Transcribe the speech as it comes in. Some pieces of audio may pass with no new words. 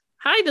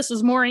Hi, this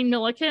is Maureen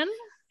Milliken,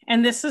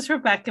 And this is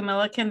Rebecca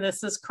Milliken.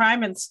 This is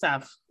Crime and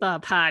Stuff. the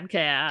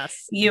podcast.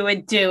 You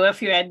would do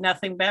if you had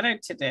nothing better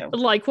to do.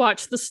 Like,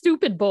 watch the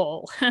Stupid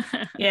Bowl.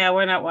 Yeah,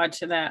 we're not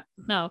watching that.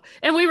 No.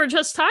 And we were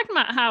just talking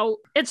about how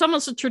it's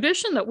almost a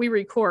tradition that we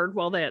record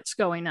while that's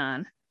going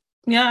on.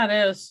 Yeah,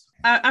 it is.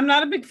 I'm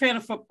not a big fan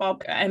of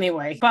football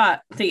anyway,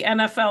 but the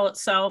NFL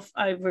itself,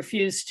 I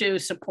refuse to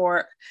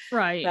support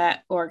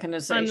that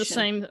organization. I'm the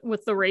same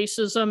with the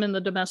racism and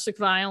the domestic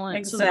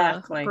violence,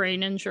 and the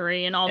brain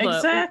injury, and all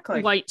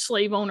the white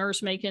slave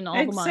owners making all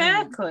the money.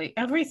 Exactly.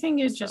 Everything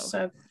you just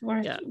said.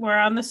 We're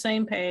on the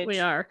same page. We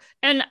are.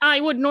 And I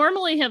would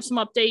normally have some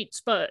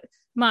updates, but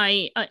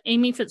my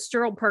Amy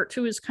Fitzgerald part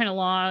 2 is kind of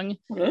long.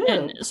 Ooh.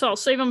 And so I'll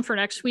save them for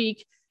next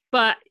week.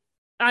 But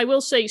I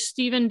will say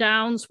Stephen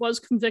Downs was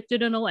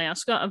convicted in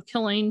Alaska of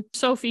killing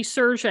Sophie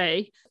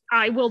Sergei.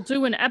 I will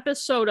do an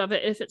episode of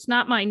it. If it's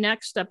not my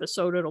next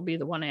episode, it'll be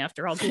the one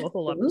after. I'll do a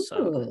whole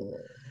episode. Ooh.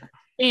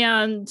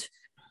 And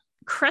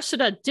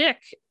Cressida Dick,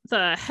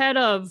 the head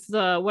of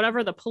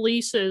the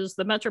police is,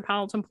 the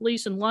Metropolitan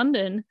Police in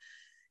London,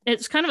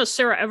 it's kind of a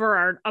Sarah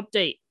Everard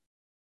update,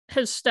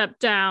 has stepped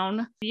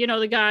down. You know,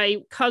 the guy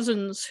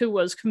Cousins, who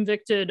was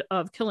convicted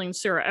of killing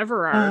Sarah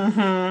Everard.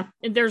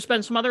 Mm-hmm. There's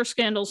been some other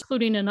scandals,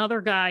 including another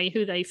guy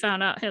who they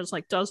found out has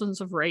like dozens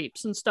of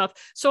rapes and stuff.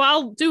 So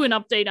I'll do an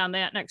update on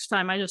that next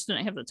time. I just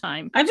didn't have the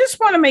time. I just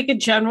want to make a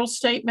general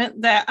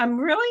statement that I'm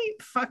really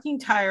fucking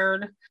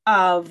tired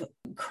of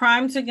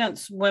crimes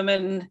against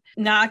women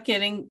not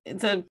getting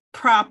the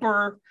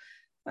proper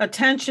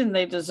attention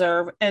they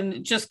deserve,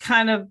 and just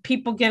kind of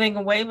people getting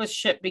away with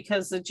shit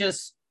because it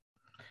just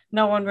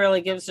no one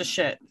really gives a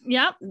shit.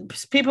 Yep.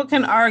 People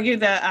can argue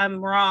that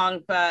I'm wrong,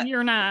 but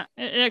you're not.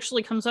 It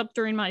actually comes up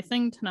during my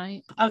thing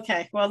tonight.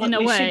 Okay, well,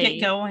 we should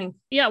get going.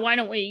 Yeah, why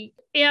don't we?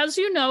 As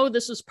you know,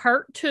 this is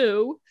part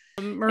 2.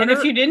 And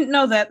if you didn't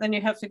know that, then you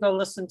have to go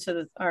listen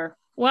to our.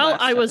 Well,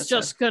 I was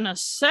just gonna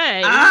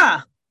say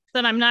that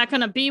I'm not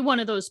going to be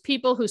one of those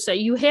people who say,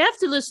 you have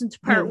to listen to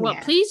part 1.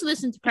 Yeah. Please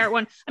listen to part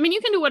 1. I mean,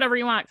 you can do whatever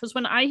you want, because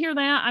when I hear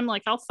that, I'm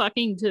like, I'll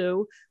fucking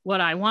do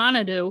what I want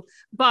to do.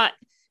 But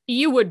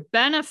you would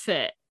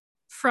benefit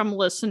from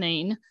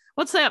listening.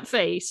 What's that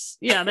face?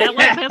 Yeah,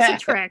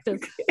 that's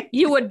attractive.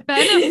 You would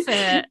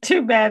benefit.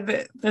 Too bad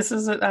that this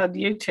isn't on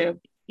YouTube.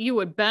 You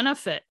would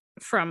benefit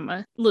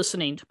from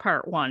listening to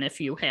part 1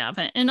 if you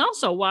haven't. And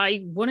also,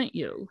 why wouldn't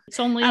you? It's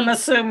only. I'm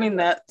assuming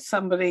that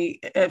somebody,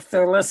 if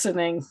they're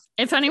listening.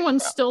 If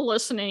anyone's still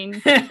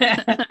listening.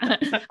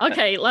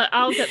 Okay,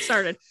 I'll get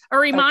started. A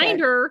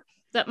reminder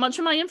that much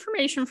of my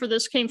information for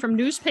this came from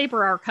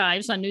newspaper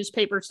archives on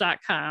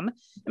newspapers.com.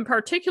 In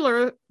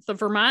particular, the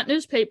Vermont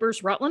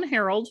newspapers, Rutland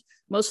Herald,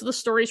 most of the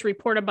stories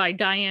reported by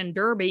Diane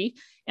Derby,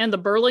 and the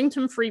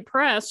Burlington Free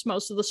Press,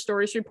 most of the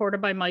stories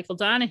reported by Michael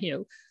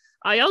Donahue.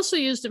 I also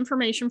used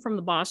information from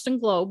the Boston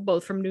Globe,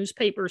 both from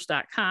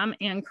newspapers.com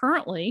and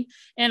currently,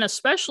 and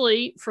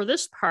especially for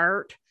this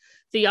part,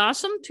 the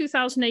awesome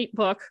 2008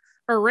 book,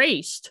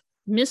 Erased: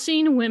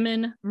 Missing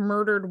Women,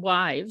 Murdered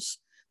Wives,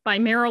 by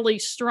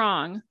Marilee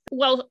Strong.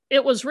 Well,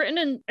 it was written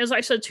in, as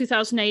I said,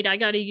 2008. I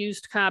got a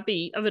used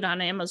copy of it on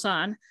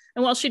Amazon.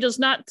 And while she does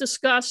not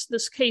discuss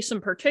this case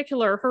in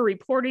particular, her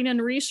reporting and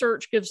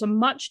research gives a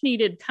much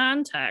needed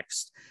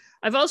context.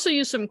 I've also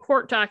used some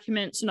court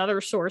documents and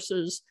other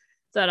sources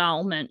that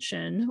I'll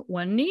mention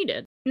when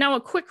needed. Now,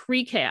 a quick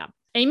recap.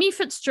 Amy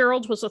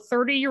Fitzgerald was a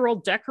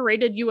 30-year-old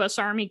decorated U.S.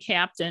 Army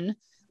captain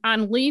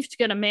on leave to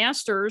get a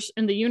master's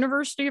in the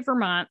University of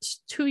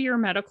Vermont's 2-year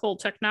medical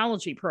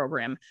technology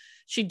program.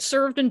 She'd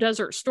served in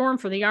Desert Storm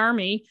for the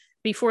Army,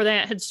 before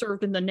that had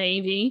served in the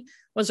Navy,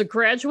 was a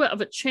graduate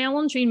of a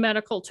challenging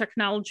medical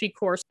technology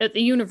course at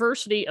the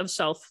University of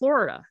South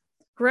Florida.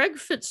 Greg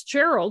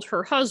Fitzgerald,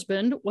 her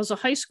husband, was a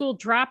high school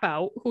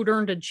dropout who'd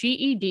earned a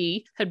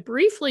GED, had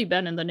briefly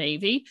been in the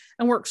Navy,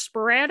 and worked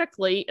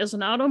sporadically as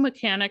an auto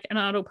mechanic and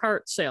auto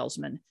parts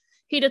salesman.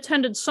 He'd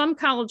attended some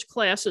college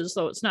classes,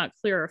 though it's not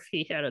clear if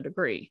he had a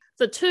degree.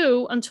 The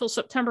two, until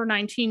September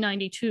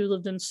 1992,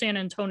 lived in San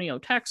Antonio,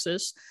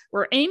 Texas,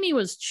 where Amy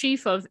was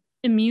chief of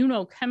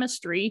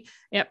immunochemistry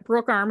at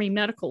Brooke Army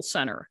Medical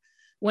Center.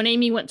 When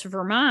Amy went to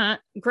Vermont,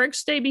 Greg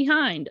stayed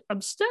behind,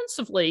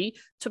 ostensibly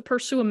to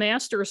pursue a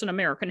master's in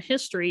American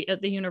history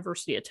at the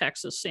University of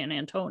Texas, San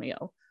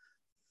Antonio.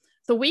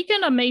 The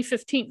weekend of May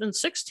 15th and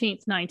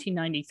 16th,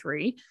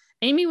 1993,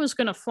 Amy was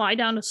going to fly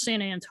down to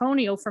San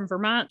Antonio from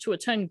Vermont to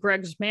attend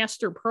Greg's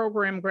master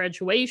program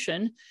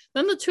graduation.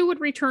 Then the two would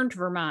return to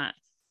Vermont.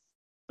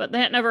 But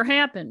that never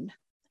happened.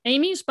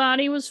 Amy's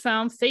body was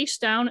found face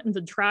down in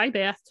the dry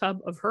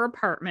bathtub of her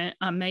apartment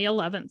on May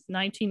 11th,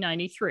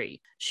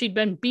 1993. She'd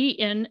been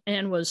beaten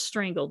and was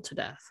strangled to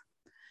death.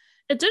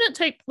 It didn't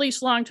take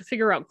police long to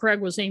figure out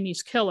Greg was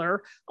Amy's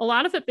killer, a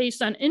lot of it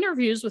based on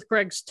interviews with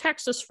Greg's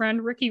Texas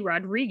friend, Ricky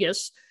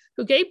Rodriguez,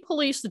 who gave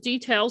police the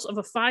details of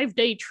a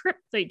 5-day trip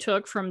they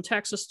took from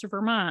Texas to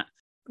Vermont.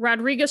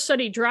 Rodriguez said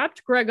he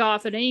dropped Greg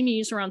off at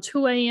Amy's around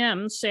 2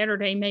 a.m.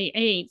 Saturday, May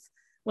 8th.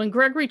 When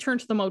Greg returned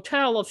to the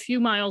motel a few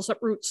miles up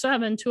Route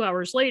 7 2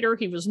 hours later,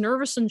 he was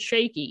nervous and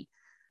shaky.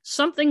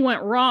 Something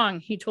went wrong,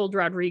 he told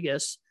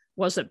Rodriguez.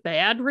 Was it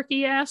bad?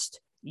 Ricky asked.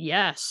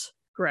 Yes,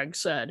 Greg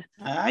said.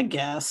 I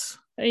guess.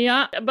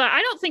 Yeah, but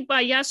I don't think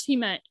by yes he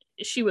meant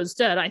she was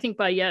dead. I think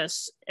by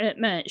yes it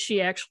meant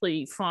she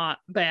actually fought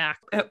back.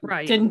 It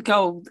right. Didn't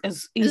go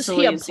as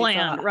easily as he had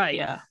planned. Right.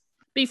 Yeah.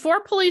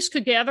 Before police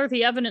could gather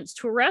the evidence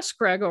to arrest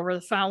Greg over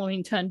the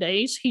following 10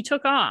 days, he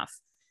took off.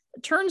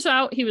 It turns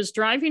out he was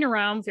driving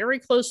around very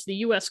close to the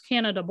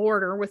U.S.-Canada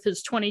border with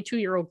his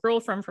 22-year-old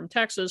girlfriend from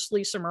Texas,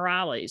 Lisa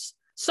Morales.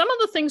 Some of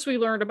the things we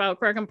learned about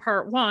Greg in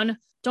part one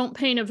don't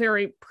paint a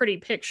very pretty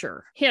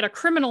picture. He had a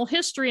criminal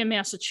history in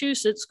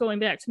Massachusetts going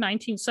back to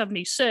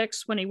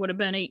 1976 when he would have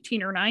been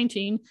 18 or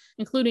 19,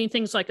 including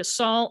things like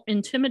assault,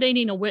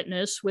 intimidating a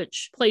witness,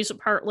 which plays a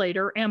part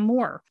later, and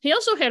more. He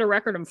also had a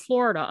record in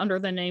Florida under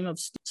the name of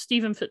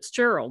Stephen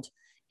Fitzgerald.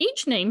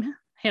 Each name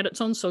had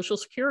its own social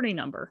security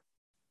number.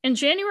 In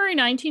January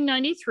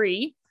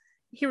 1993,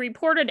 he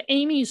reported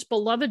Amy's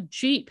beloved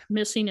Jeep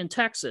missing in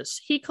Texas.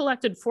 He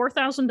collected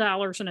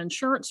 $4,000 in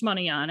insurance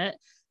money on it,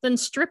 then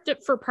stripped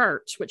it for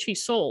parts, which he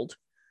sold.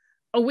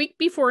 A week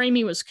before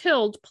Amy was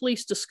killed,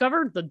 police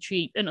discovered the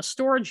Jeep in a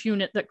storage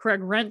unit that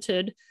Greg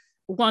rented,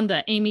 one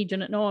that Amy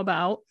didn't know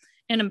about,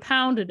 and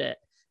impounded it.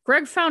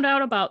 Greg found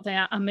out about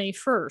that on May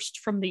 1st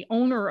from the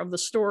owner of the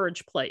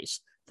storage place.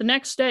 The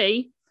next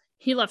day,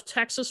 he left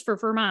Texas for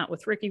Vermont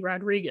with Ricky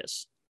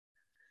Rodriguez.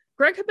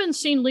 Greg had been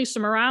seeing Lisa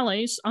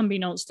Morales,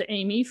 unbeknownst to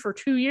Amy, for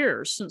 2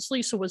 years, since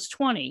Lisa was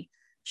 20.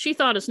 She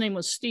thought his name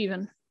was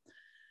Stephen.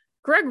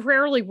 Greg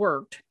rarely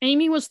worked.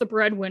 Amy was the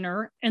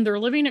breadwinner, and their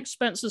living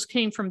expenses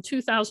came from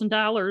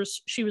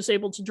 $2,000 she was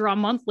able to draw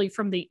monthly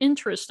from the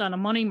interest on a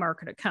money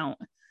market account.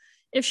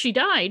 If she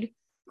died,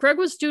 Greg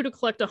was due to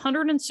collect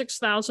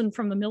 $106,000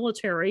 from the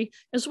military,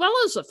 as well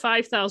as a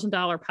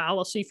 $5,000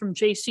 policy from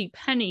J.C.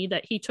 Penney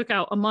that he took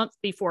out a month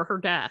before her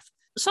death.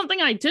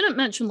 Something I didn't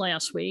mention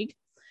last week,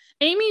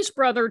 Amy's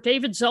brother,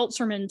 David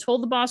Zeltzerman,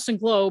 told the Boston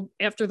Globe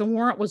after the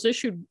warrant was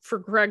issued for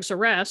Greg's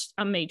arrest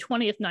on May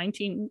 20th,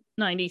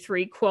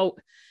 1993,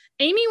 quote,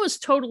 Amy was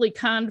totally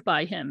conned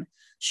by him.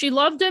 She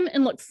loved him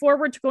and looked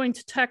forward to going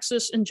to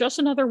Texas in just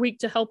another week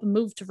to help him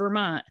move to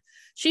Vermont.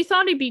 She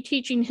thought he'd be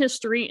teaching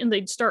history and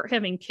they'd start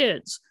having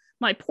kids.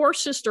 My poor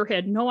sister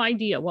had no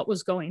idea what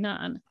was going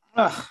on.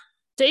 Ugh.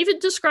 David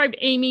described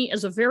Amy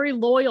as a very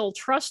loyal,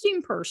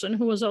 trusting person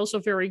who was also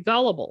very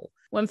gullible.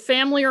 When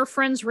family or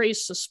friends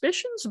raised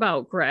suspicions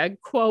about Greg,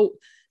 quote,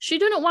 she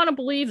didn't want to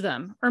believe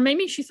them, or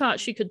maybe she thought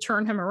she could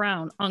turn him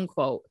around,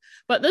 unquote.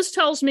 But this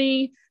tells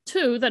me,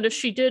 too, that if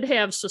she did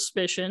have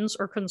suspicions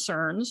or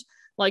concerns,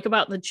 like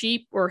about the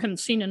Jeep or him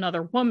seeing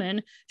another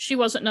woman, she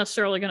wasn't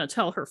necessarily going to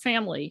tell her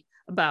family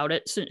about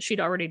it since she'd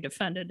already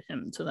defended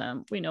him to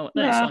them. We know what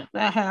that's like.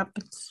 That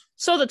happens.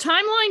 So the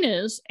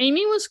timeline is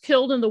Amy was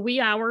killed in the wee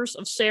hours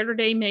of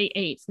Saturday, May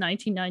 8th,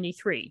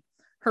 1993.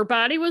 Her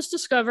body was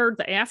discovered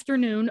the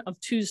afternoon of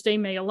Tuesday,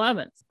 May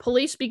 11th.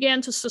 Police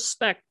began to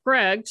suspect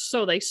Greg,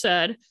 so they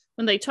said,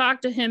 when they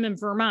talked to him in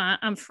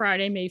Vermont on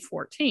Friday, May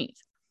 14th.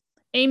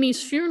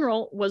 Amy's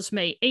funeral was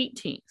May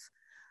 18th.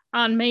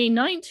 On May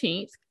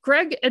 19th,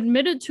 Greg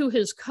admitted to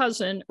his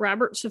cousin,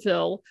 Robert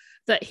Seville,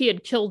 that he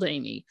had killed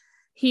Amy.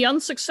 He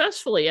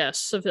unsuccessfully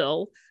asked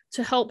Seville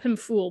to help him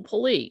fool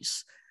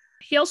police.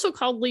 He also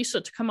called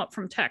Lisa to come up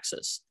from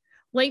Texas.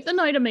 Late the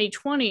night of May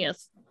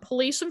 20th,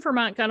 police in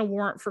Vermont got a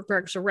warrant for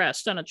Greg's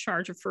arrest on a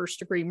charge of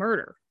first-degree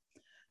murder.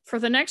 For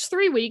the next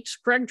 3 weeks,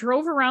 Greg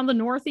drove around the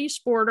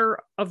northeast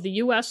border of the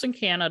U.S. and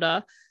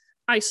Canada,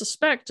 I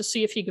suspect to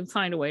see if he could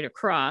find a way to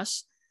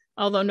cross,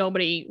 although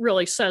nobody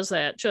really says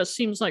that. It just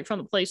seems like from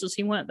the places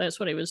he went, that's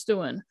what he was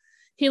doing.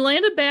 He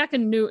landed back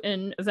in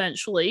Newton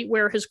eventually,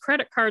 where his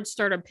credit card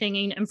started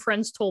pinging and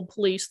friends told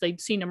police they'd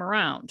seen him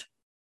around.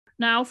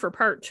 Now for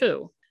part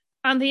two.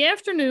 On the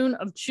afternoon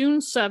of June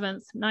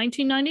 7th,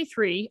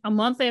 1993, a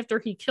month after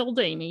he killed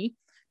Amy,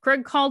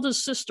 Greg called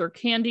his sister,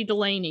 Candy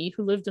Delaney,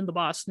 who lived in the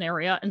Boston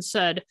area, and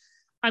said,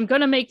 I'm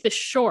going to make this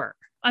short.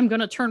 I'm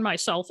going to turn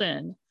myself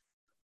in.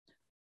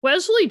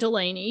 Wesley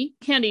Delaney,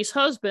 Candy's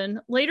husband,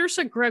 later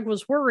said Greg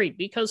was worried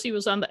because he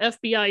was on the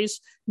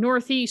FBI's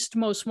Northeast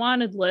Most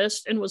Wanted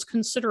list and was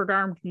considered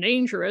armed and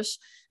dangerous,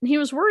 and he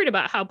was worried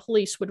about how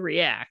police would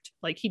react,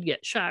 like he'd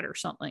get shot or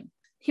something.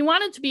 He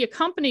wanted to be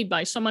accompanied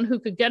by someone who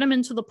could get him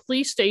into the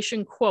police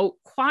station, quote,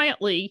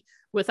 quietly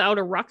without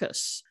a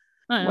ruckus.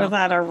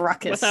 Without a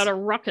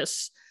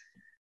ruckus.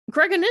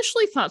 Greg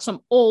initially thought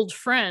some old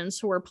friends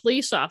who were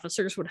police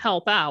officers would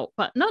help out,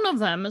 but none of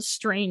them,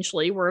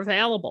 strangely, were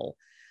available.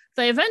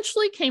 They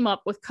eventually came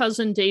up with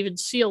cousin David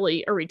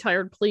Seeley, a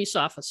retired police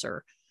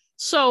officer.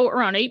 So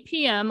around 8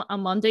 p.m.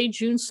 on Monday,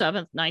 June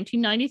 7th,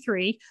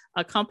 1993,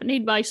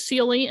 accompanied by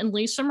Seeley and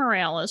Lisa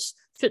Morales,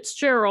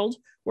 Fitzgerald,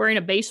 wearing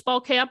a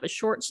baseball cap, a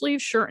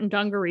short-sleeved shirt, and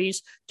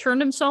dungarees,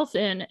 turned himself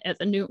in at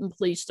the Newton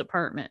Police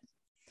Department.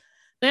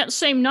 That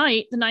same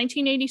night, the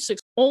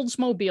 1986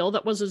 Oldsmobile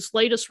that was his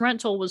latest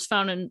rental was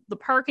found in the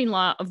parking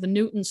lot of the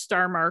Newton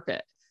Star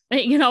Market.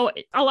 You know,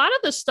 a lot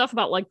of this stuff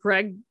about like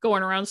Greg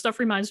going around stuff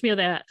reminds me of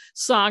that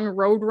song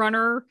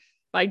Roadrunner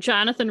by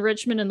Jonathan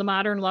Richman and the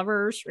Modern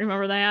Lovers.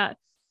 Remember that?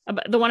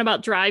 the one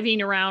about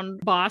driving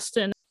around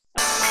Boston.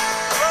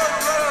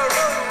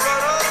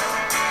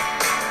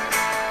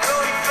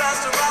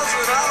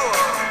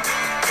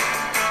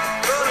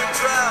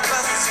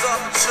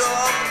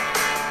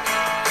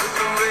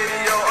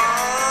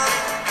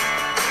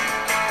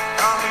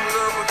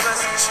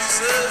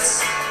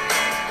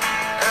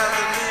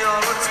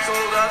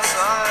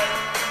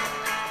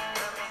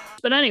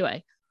 But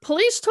anyway,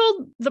 police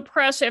told the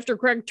press after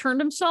Greg turned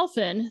himself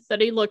in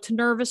that he looked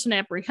nervous and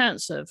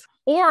apprehensive,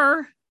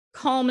 or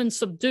calm and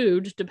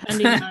subdued,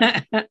 depending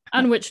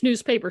on which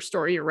newspaper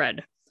story you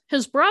read.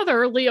 His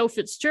brother, Leo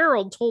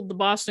Fitzgerald, told the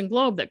Boston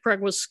Globe that Greg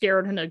was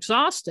scared and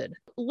exhausted.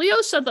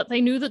 Leo said that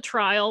they knew the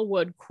trial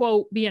would,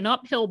 quote, be an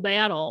uphill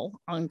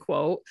battle,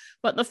 unquote,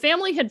 but the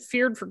family had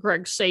feared for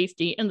Greg's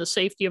safety and the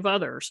safety of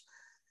others.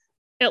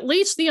 At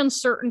least the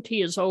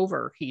uncertainty is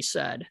over, he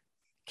said.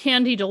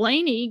 Candy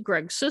Delaney,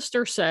 Greg's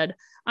sister, said,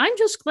 I'm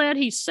just glad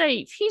he's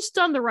safe. He's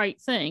done the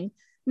right thing.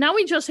 Now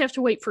we just have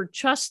to wait for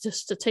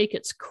justice to take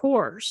its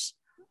course.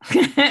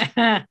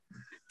 The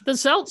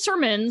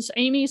Zeltzermans,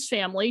 Amy's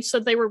family,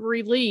 said they were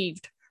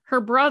relieved.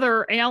 Her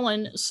brother,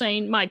 Alan,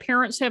 saying, my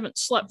parents haven't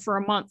slept for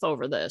a month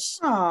over this.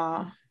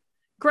 Aww.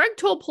 Greg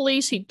told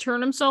police he'd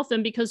turn himself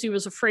in because he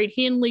was afraid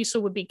he and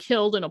Lisa would be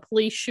killed in a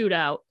police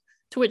shootout,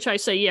 to which I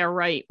say, yeah,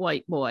 right,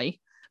 white boy.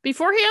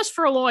 Before he asked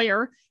for a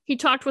lawyer, he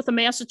talked with a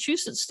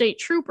Massachusetts state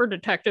trooper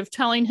detective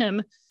telling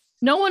him,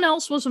 no one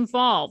else was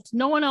involved.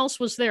 No one else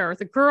was there.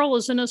 The girl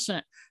is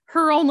innocent.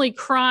 Her only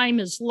crime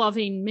is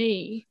loving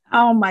me.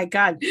 Oh, my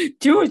God.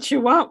 Do what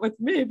you want with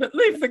me, but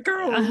leave the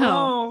girl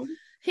alone.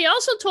 He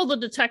also told the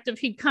detective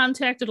he'd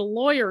contacted a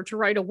lawyer to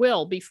write a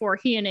will before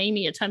he and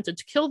Amy attempted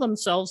to kill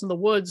themselves in the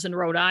woods in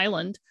Rhode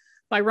Island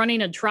by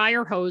running a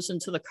dryer hose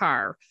into the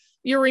car.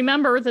 You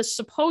remember this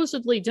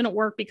supposedly didn't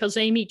work because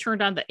Amy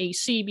turned on the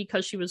AC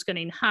because she was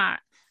getting hot.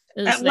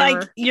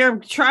 You're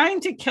trying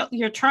to kill,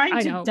 you're trying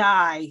to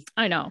die.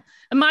 I know.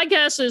 And my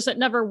guess is it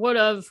never would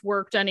have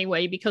worked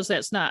anyway, because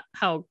that's not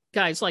how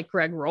guys like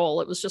Greg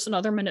roll. It was just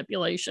another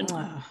manipulation.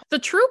 The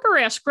trooper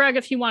asked Greg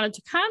if he wanted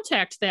to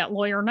contact that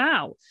lawyer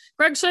now.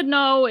 Greg said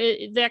no,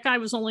 that guy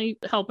was only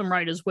helping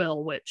write his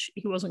will, which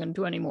he wasn't going to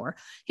do anymore.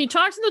 He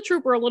talked to the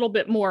trooper a little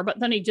bit more,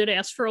 but then he did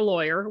ask for a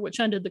lawyer, which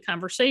ended the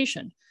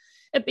conversation.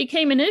 It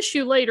became an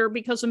issue later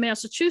because in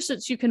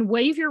Massachusetts, you can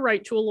waive your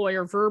right to a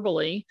lawyer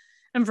verbally.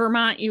 In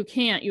Vermont, you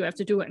can't. You have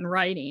to do it in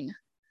writing.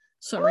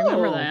 So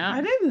remember that.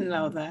 I didn't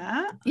know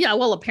that. Yeah,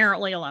 well,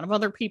 apparently a lot of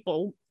other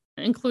people,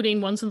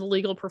 including ones in the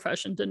legal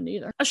profession, didn't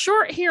either. A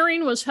short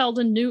hearing was held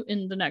in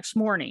Newton the next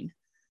morning,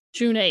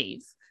 June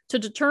 8th, to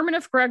determine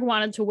if Greg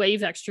wanted to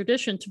waive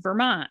extradition to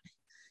Vermont.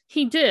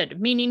 He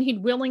did, meaning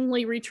he'd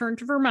willingly return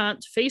to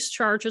Vermont to face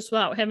charges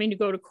without having to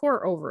go to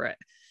court over it.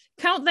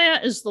 Count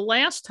that as the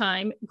last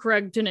time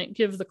Greg didn't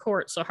give the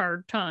courts a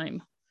hard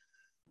time.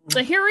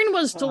 The hearing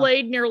was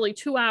delayed nearly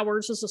 2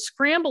 hours as a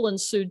scramble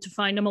ensued to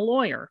find him a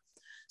lawyer.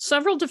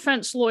 Several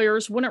defense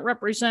lawyers wouldn't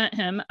represent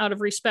him out of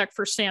respect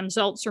for Sam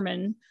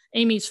Zeltzerman,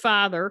 Amy's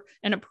father,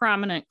 and a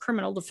prominent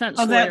criminal defense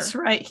lawyer. Oh, that's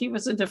right. He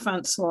was a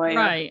defense lawyer.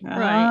 Right.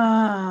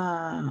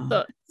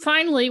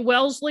 Finally,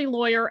 Wellesley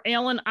lawyer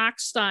Alan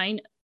Ochstein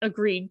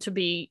agreed to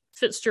be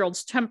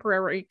Fitzgerald's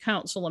temporary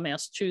counsel in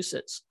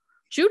Massachusetts.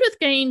 Judith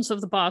Gaines of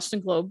the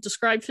Boston Globe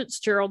described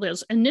Fitzgerald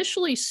as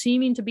initially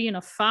seeming to be in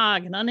a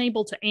fog and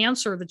unable to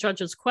answer the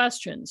judge's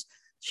questions.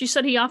 She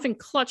said he often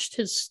clutched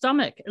his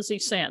stomach as he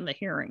sat in the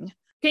hearing.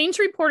 Gaines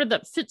reported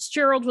that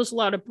Fitzgerald was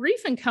allowed a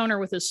brief encounter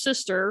with his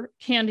sister,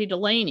 Candy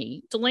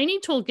Delaney. Delaney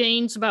told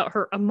Gaines about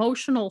her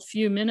emotional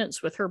few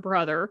minutes with her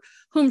brother,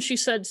 whom she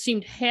said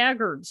seemed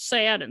haggard,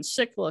 sad, and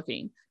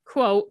sick-looking.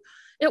 Quote,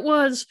 it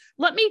was,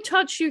 let me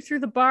touch you through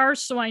the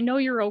bars so I know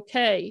you're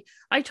okay.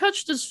 I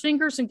touched his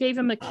fingers and gave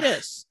him a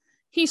kiss.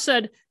 He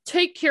said,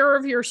 take care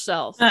of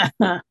yourself.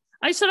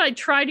 I said I'd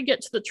try to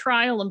get to the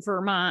trial in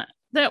Vermont.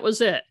 That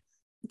was it.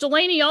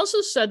 Delaney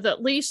also said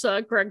that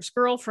Lisa, Greg's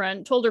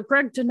girlfriend, told her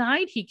Greg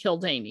denied he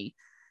killed Amy.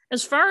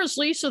 As far as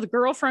Lisa, the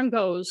girlfriend,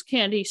 goes,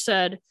 Candy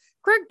said,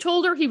 Greg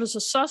told her he was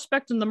a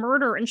suspect in the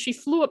murder and she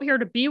flew up here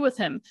to be with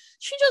him.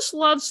 She just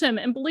loves him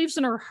and believes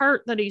in her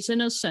heart that he's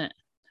innocent.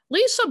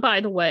 Lisa, by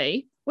the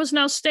way, was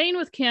now staying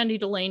with Candy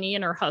Delaney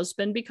and her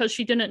husband because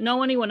she didn't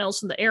know anyone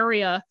else in the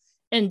area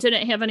and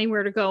didn't have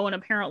anywhere to go and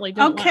apparently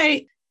didn't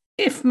want.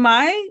 If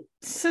my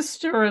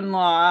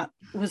sister-in-law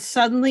was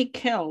suddenly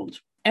killed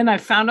and I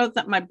found out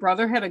that my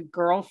brother had a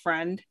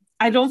girlfriend,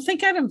 I don't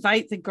think I'd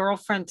invite the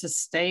girlfriend to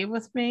stay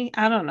with me.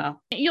 I don't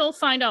know. You'll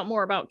find out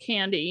more about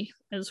Candy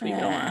as we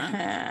go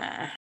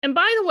on. And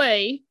by the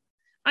way,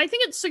 I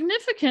think it's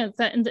significant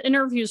that in the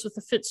interviews with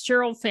the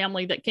Fitzgerald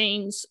family that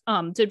Gaines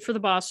did for the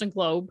Boston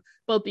Globe,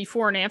 both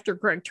before and after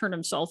Greg turned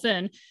himself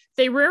in,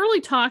 they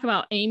rarely talk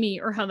about Amy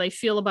or how they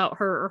feel about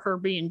her or her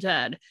being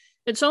dead.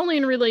 It's only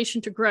in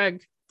relation to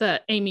Greg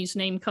that Amy's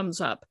name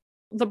comes up.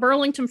 The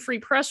Burlington Free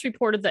Press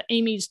reported that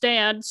Amy's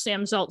dad,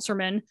 Sam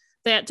Zeltzerman,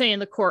 that day in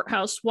the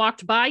courthouse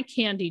walked by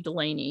Candy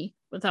Delaney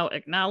without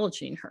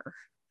acknowledging her.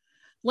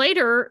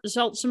 Later,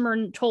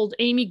 Zeltzman told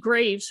Amy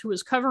Graves, who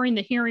was covering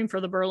the hearing for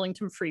the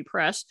Burlington Free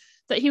Press,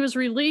 that he was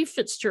relieved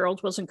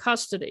Fitzgerald was in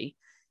custody.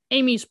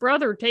 Amy's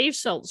brother, Dave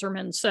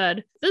Zeltzman,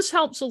 said, "This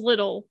helps a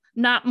little,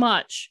 not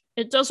much.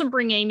 It doesn't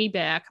bring Amy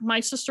back.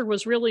 My sister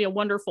was really a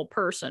wonderful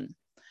person."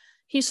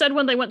 He said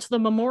when they went to the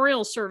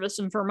memorial service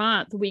in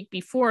Vermont the week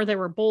before, they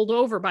were bowled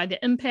over by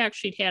the impact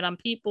she'd had on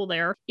people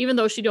there, even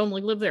though she'd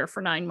only lived there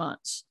for 9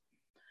 months.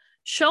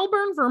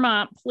 Shelburne,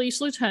 Vermont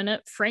Police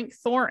Lieutenant Frank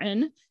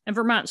Thornton and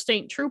Vermont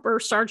State Trooper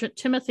Sergeant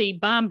Timothy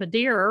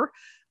Bombardier,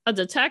 a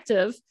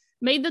detective,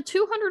 made the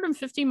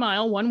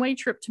 250-mile one-way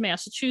trip to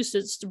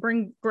Massachusetts to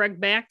bring Greg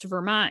back to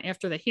Vermont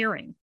after the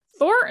hearing.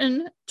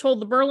 Thornton told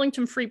the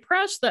Burlington Free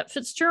Press that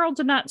Fitzgerald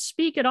did not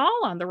speak at all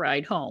on the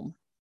ride home.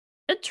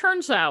 It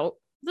turns out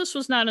this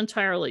was not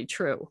entirely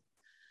true.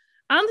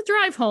 On the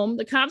drive home,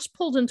 the cops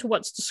pulled into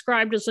what's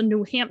described as a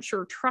New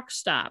Hampshire truck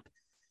stop.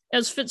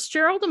 As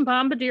Fitzgerald and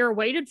Bombardier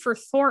waited for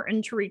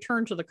Thornton to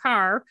return to the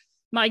car,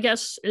 my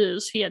guess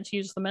is he had to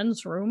use the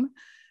men's room,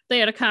 they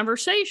had a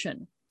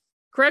conversation.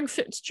 Greg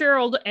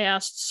Fitzgerald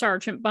asked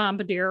Sergeant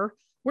Bombardier,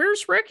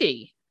 "Where's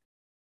Ricky?"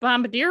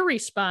 Bombardier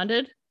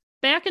responded,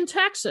 "Back in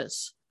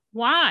Texas."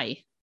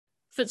 "Why?"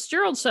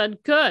 Fitzgerald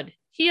said, "Good.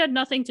 He had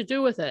nothing to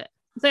do with it."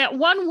 That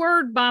one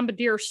word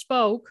Bombardier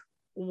spoke,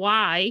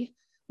 "why,"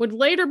 would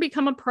later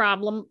become a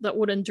problem that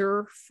would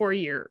endure for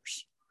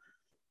years.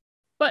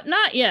 But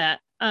not yet.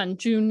 On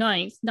June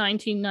 9th,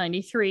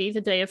 1993,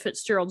 the day of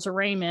Fitzgerald's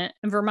arraignment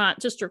in Vermont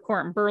District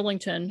Court in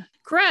Burlington,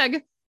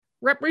 Greg,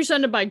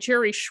 represented by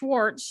Jerry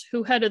Schwartz,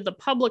 who headed the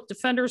Public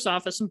Defender's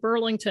Office in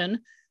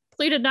Burlington,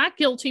 pleaded not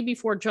guilty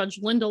before Judge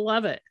Linda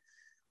Levitt.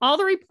 All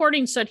the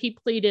reporting said he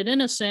pleaded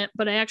innocent,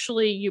 but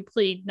actually you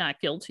plead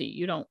not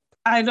guilty.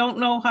 I don't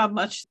know how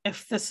much,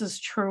 if this is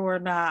true or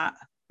not,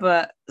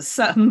 but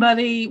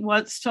somebody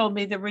once told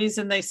me the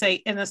reason they say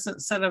innocent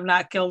instead of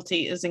not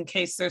guilty is in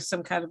case there's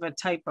some kind of a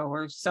typo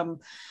or some.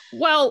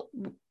 Well,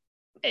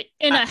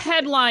 in a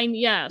headline,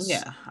 yes.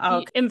 Yeah.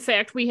 Okay. In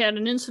fact, we had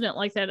an incident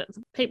like that at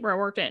the paper I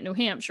worked at in New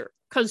Hampshire,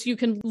 because you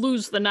can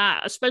lose the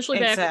not, especially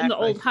back in the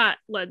old hot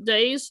lead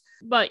days.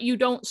 But you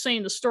don't say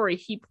in the story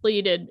he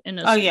pleaded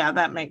innocent. Oh, yeah,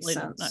 that makes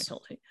sense. Not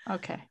guilty.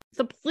 Okay.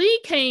 The plea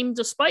came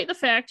despite the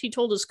fact he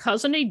told his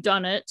cousin he'd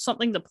done it,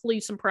 something the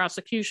police and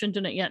prosecution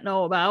didn't yet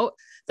know about,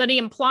 that he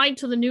implied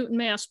to the Newton,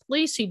 Mass.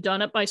 Police he'd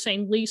done it by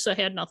saying Lisa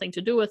had nothing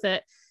to do with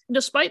it. And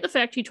despite the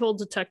fact he told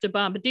Detective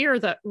Bombardier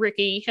that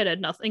Ricky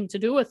had nothing to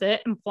do with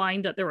it,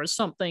 implying that there was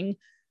something,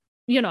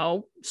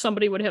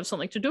 somebody would have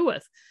something to do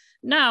with.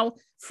 Now,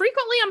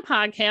 frequently on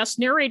podcasts,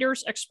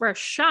 narrators express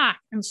shock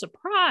and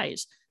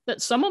surprise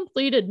that someone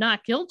pleaded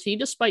not guilty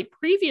despite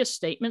previous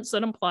statements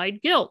that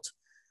implied guilt.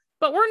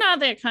 But we're not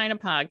that kind of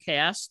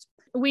podcast.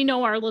 We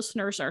know our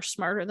listeners are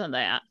smarter than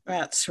that.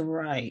 That's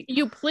right.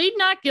 You plead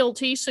not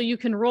guilty so you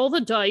can roll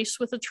the dice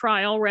with a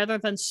trial rather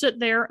than sit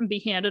there and be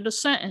handed a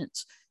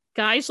sentence.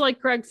 Guys like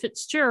Greg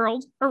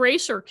Fitzgerald,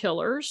 eraser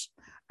killers,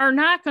 are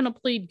not going to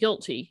plead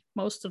guilty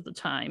most of the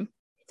time.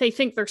 They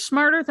think they're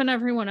smarter than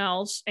everyone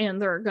else and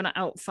they're going to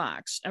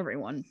outfox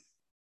everyone.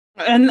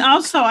 And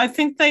also, I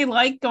think they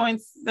like going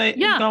through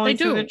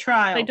the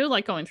trial. They do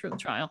like going through the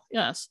trial,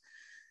 yes.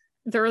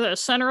 They're the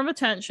center of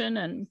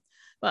attention.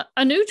 But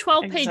a new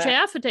 12-page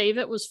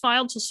affidavit was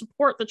filed to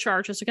support the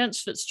charges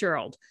against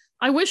Fitzgerald.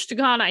 I wish to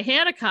God I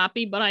had a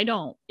copy, but I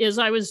don't. As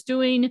I was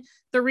doing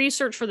the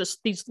research for this,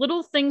 these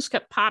little things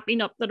kept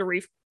popping up that a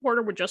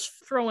reporter would just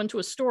throw into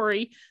a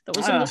story that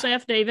was in this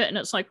affidavit. And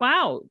it's like,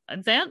 wow,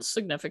 that's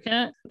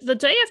significant. The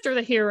day after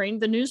the hearing,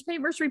 the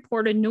newspapers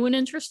reported new and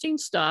interesting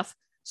stuff,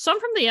 some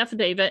from the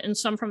affidavit and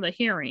some from the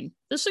hearing.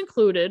 This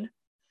included,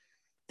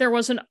 there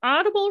was an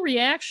audible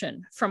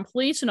reaction from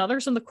police and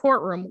others in the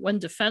courtroom when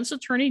defense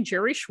attorney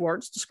Jerry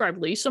Schwartz described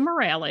Lisa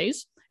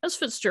Morales as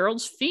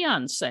Fitzgerald's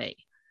fiancée.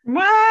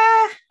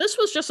 What? This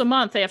was just a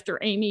month after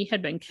Amy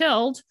had been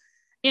killed.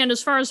 And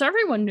as far as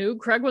everyone knew,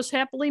 Greg was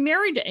happily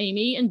married to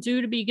Amy and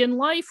due to begin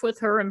life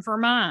with her in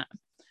Vermont.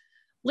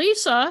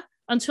 Lisa,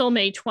 until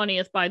May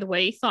 20th, by the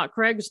way, thought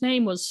Greg's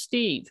name was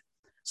Steve.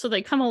 So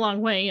they come a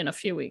long way in a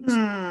few weeks.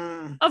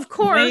 Of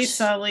course.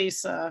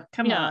 Lisa,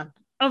 come on.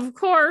 Of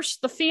course,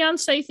 the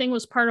fiancé thing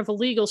was part of a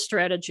legal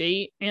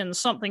strategy and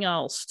something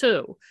else,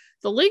 too.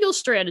 The legal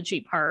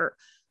strategy part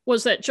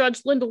was that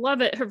Judge Linda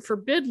Levitt had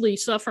forbid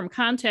Lisa from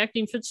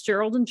contacting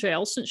Fitzgerald in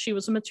jail since she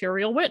was a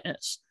material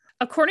witness.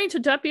 According to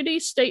Deputy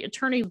State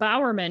Attorney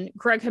Bowerman,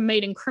 Greg had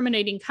made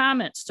incriminating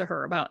comments to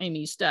her about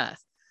Amy's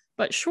death.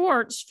 But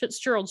Schwartz,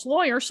 Fitzgerald's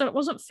lawyer, said it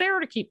wasn't fair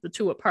to keep the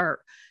two apart.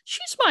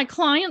 She's my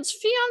client's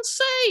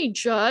fiancée,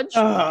 Judge.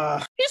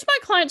 He's my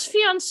client's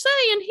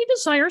fiancée, and he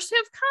desires to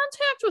have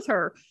contact with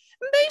her.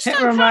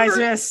 It reminds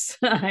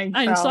me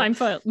of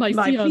Seinfeld. My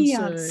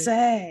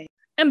fiancée.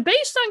 And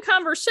based on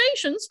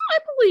conversations, I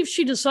believe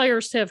she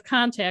desires to have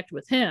contact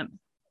with him.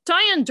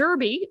 Diane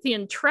Derby, the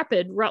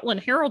intrepid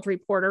Rutland Herald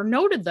reporter,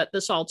 noted that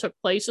this all took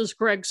place as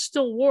Greg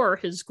still wore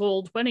his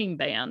gold wedding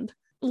band.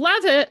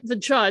 Levitt, the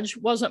judge,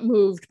 wasn't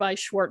moved by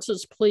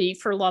Schwartz's plea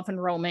for love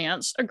and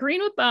romance,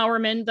 agreeing with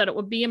Bowerman that it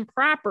would be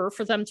improper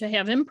for them to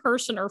have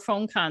in-person or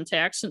phone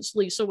contact since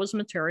Lisa was a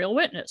material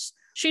witness.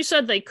 She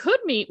said they could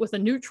meet with a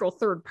neutral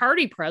third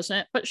party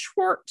present, but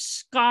Schwartz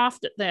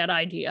scoffed at that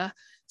idea,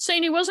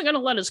 saying he wasn't going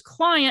to let his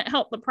client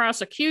help the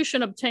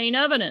prosecution obtain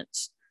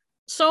evidence.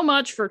 So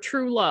much for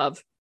true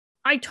love.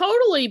 I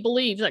totally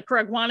believe that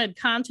Greg wanted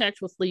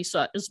contact with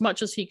Lisa as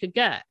much as he could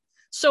get,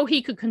 so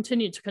he could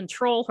continue to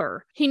control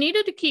her. He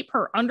needed to keep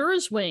her under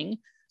his wing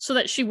so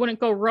that she wouldn't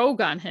go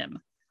rogue on him.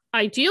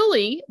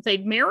 Ideally,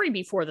 they'd marry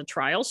before the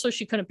trial so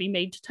she couldn't be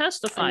made to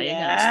testify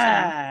against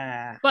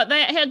him. But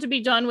that had to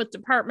be done with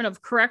Department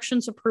of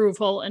Corrections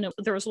approval, and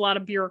there was a lot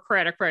of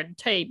bureaucratic red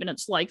tape, and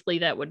it's likely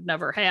that would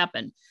never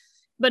happen.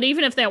 But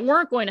even if that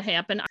weren't going to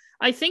happen,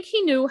 I think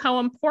he knew how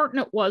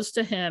important it was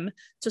to him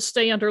to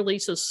stay under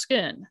Lisa's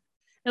skin.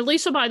 And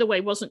Lisa, by the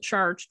way, wasn't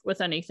charged with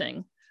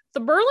anything. The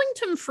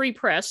Burlington Free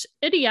Press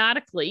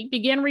idiotically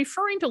began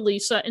referring to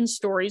Lisa in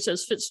stories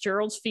as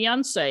Fitzgerald's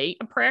fiancée,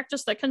 a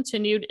practice that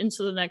continued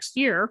into the next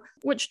year,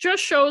 which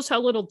just shows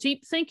how little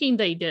deep thinking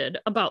they did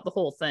about the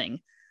whole thing.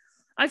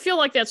 I feel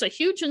like that's a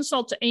huge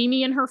insult to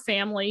Amy and her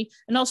family,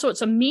 and also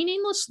it's a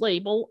meaningless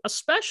label,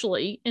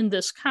 especially in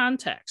this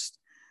context.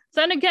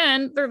 Then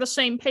again, they're the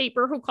same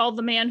paper who called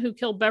the man who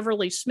killed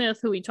Beverly Smith,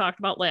 who we talked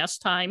about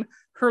last time,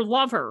 her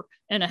lover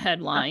in a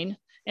headline.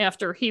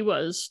 After he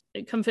was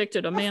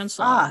convicted of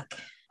manslaughter.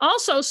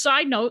 Also,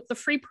 side note, the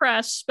Free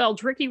Press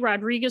spelled Ricky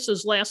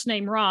Rodriguez's last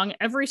name wrong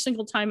every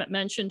single time it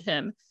mentioned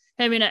him,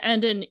 having it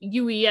end in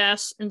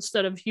UES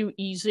instead of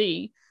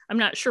UEZ. I'm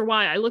not sure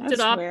why. I looked it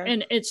up weird.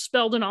 And it's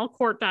spelled in all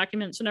court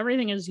documents and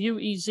everything is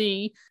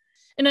UEZ.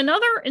 In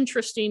another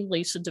interesting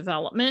Lisa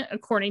development,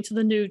 according to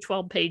the new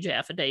 12-page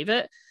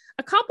affidavit,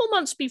 a couple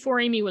months before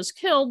Amy was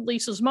killed,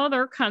 Lisa's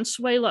mother,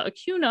 Consuela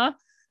Acuna,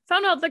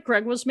 found out that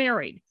Greg was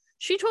married.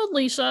 She told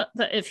Lisa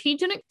that if he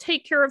didn't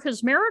take care of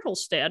his marital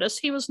status,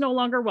 he was no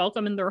longer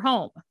welcome in their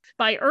home.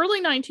 By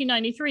early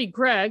 1993,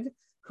 Greg,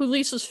 who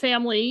Lisa's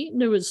family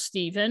knew as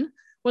Stephen,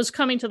 was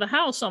coming to the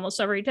house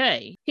almost every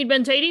day. He'd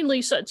been dating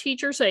Lisa, a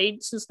teacher's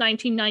aide, since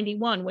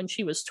 1991 when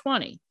she was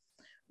 20.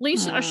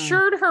 Lisa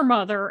assured her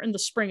mother in the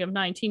spring of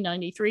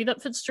 1993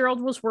 that Fitzgerald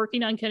was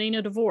working on getting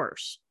a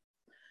divorce.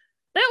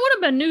 That would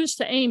have been news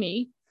to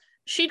Amy.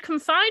 She'd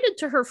confided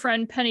to her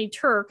friend Penny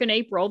Turk in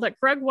April that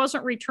Greg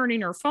wasn't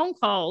returning her phone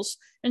calls,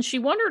 and she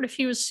wondered if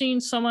he was seeing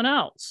someone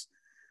else,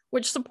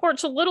 which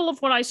supports a little of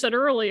what I said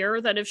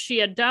earlier, that if she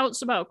had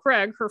doubts about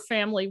Greg, her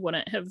family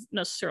wouldn't have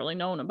necessarily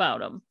known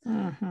about him.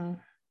 Mm-hmm.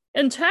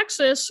 In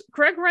Texas,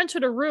 Greg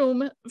rented a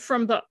room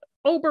from the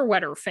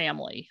Oberwetter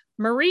family.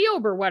 Marie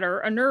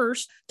Oberwetter, a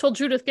nurse, told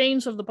Judith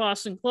Gaines of the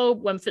Boston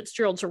Globe when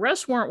Fitzgerald's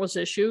arrest warrant was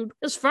issued,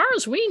 as far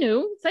as we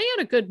knew, they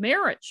had a good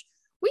marriage.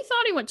 We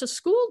thought he went to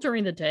school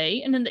during the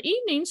day, and in the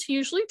evenings, he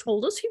usually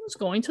told us he was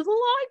going to the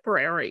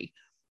library.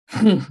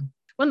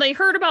 When they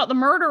heard about the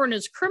murder in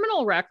his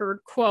criminal record,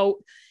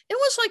 quote, it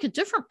was like a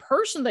different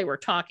person they were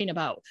talking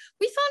about.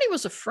 We thought he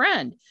was a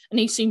friend, and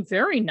he seemed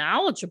very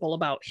knowledgeable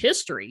about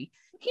history.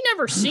 He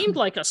never seemed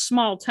like a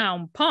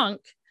small-town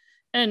punk.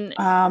 And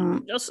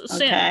just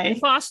saying,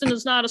 Boston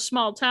is not a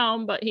small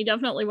town, but he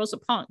definitely was a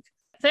punk.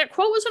 That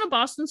quote was in a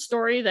Boston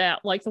story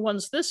that, like the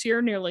ones this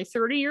year, nearly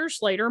 30 years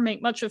later,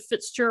 make much of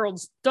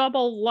Fitzgerald's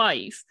double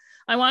life.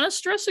 I want to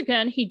stress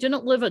again, he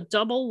didn't live a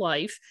double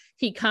life.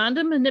 He conned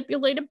and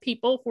manipulated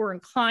people who were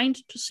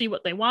inclined to see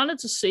what they wanted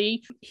to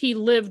see. He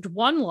lived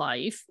one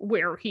life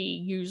where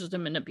he used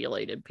and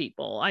manipulated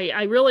people.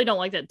 I really don't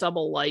like that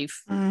double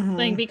life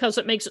thing, because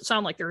it makes it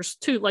sound like there's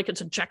two, like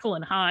it's a Jekyll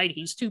and Hyde.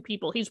 He's two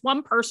people. He's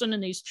one person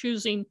and he's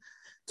choosing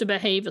to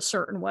behave a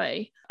certain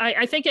way.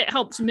 I think it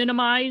helps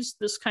minimize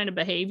this kind of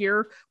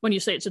behavior when you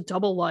say it's a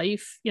double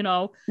life, you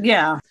know?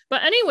 Yeah.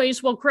 But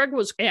anyways, while Greg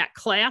was at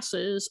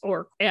classes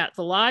or at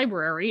the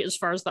library, as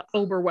far as the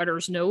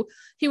Oberwetters knew,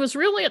 he was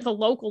really at the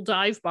local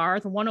dive bar,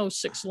 the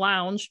 106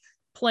 Lounge,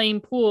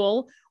 playing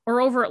pool, or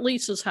over at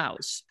Lisa's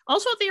house.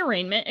 Also at the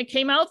arraignment, it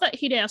came out that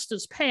he'd asked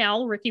his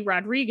pal, Ricky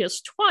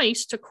Rodriguez,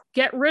 twice to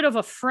get rid of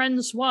a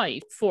friend's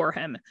wife for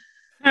him.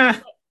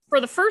 For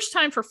the first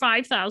time for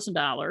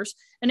 $5,000,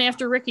 and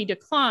after Ricky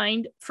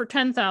declined for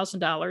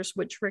 $10,000,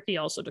 which Ricky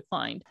also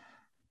declined.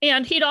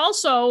 And he'd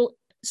also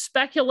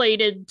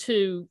speculated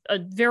to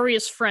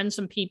various friends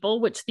and people,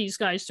 which these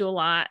guys do a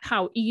lot,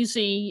 how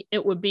easy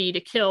it would be to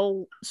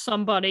kill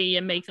somebody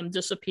and make them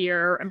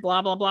disappear and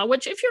blah, blah, blah,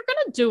 which if you're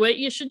going to do it,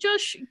 you should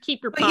just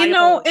keep your pie. You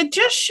know, it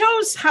just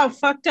shows how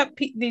fucked up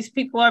these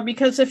people are,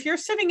 because if you're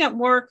sitting at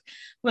work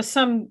with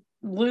some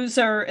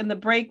loser in the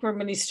break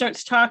room and he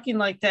starts talking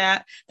like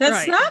that,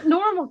 that's not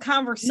normal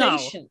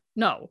conversation.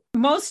 No.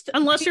 Most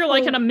unless you're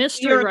like in a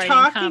mystery you're writing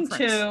talking conference.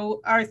 To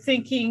are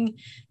thinking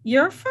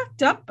you're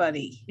fucked up,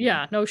 buddy.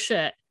 Yeah, no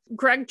shit.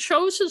 Greg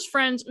chose his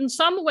friends. In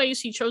some ways,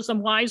 he chose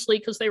them wisely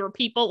because they were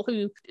people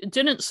who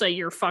didn't say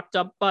you're fucked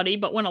up, buddy,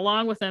 but went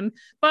along with him.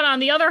 But on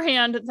the other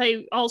hand,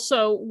 they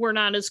also were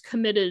not as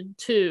committed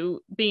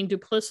to being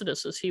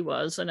duplicitous as he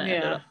was. And it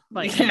ended up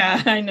like,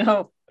 I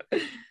know.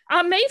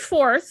 On May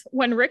 4th,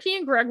 when Ricky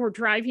and Greg were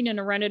driving in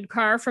a rented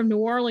car from New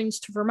Orleans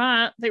to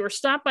Vermont, they were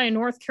stopped by a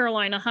North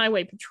Carolina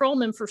highway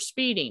patrolman for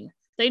speeding.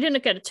 They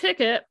didn't get a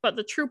ticket, but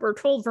the trooper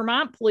told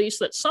Vermont police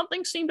that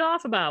something seemed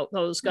off about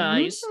those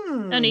guys,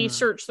 and he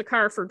searched the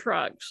car for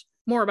drugs.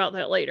 More about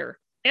that later.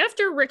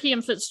 After Ricky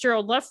and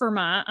Fitzgerald left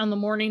Vermont on the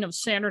morning of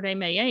Saturday,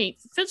 May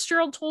 8th,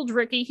 Fitzgerald told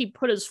Ricky he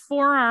put his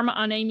forearm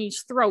on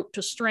Amy's throat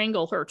to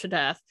strangle her to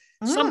death,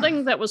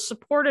 something that was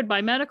supported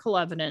by medical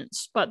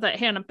evidence, but that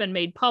hadn't been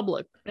made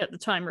public at the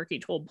time Ricky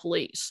told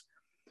police.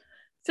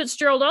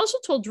 Fitzgerald also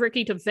told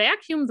Ricky to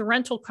vacuum the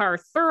rental car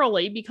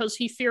thoroughly because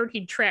he feared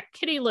he'd track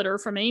kitty litter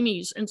from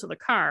Amy's into the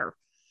car.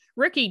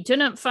 Ricky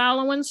didn't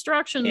follow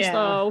instructions,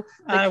 though.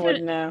 I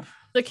wouldn't have.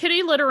 The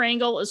kitty litter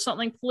angle is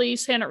something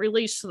police hadn't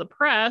released to the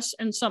press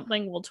and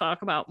something we'll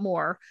talk about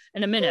more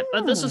in a minute.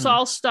 But this is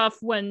all stuff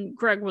when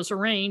Greg was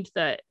arraigned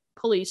that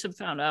police had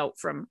found out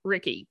from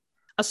Ricky.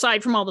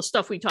 Aside from all the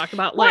stuff we talked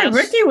about last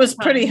Ricky was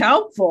pretty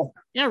helpful.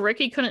 Yeah,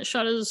 Ricky couldn't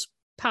shut his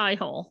pie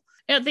hole.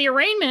 At the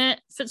arraignment,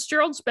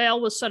 Fitzgerald's bail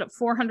was set at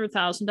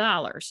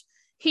 $400,000.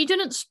 He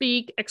didn't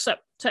speak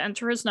except to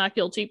enter his not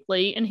guilty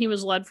plea, and he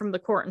was led from the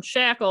court in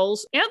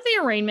shackles. At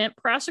the arraignment,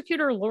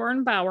 prosecutor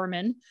Lauren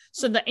Bowerman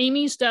said that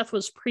Amy's death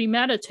was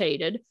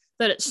premeditated,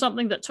 that it's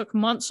something that took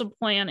months of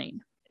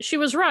planning. She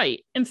was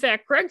right. In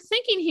fact, Greg,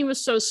 thinking he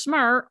was so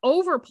smart,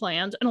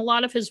 overplanned, and a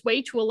lot of his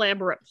way too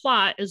elaborate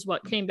plot is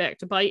what came back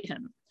to bite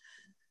him.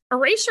 A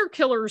racer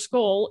killer's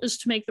goal is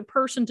to make the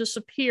person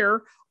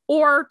disappear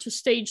or to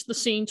stage the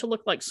scene to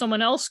look like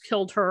someone else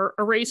killed her,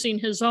 erasing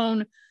his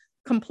own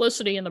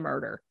complicity in the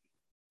murder.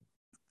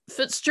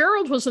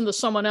 Fitzgerald was in the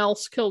someone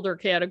else killed her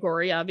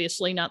category,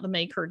 obviously not the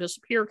make her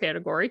disappear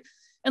category.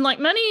 And like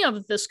many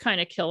of this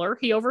kind of killer,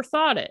 he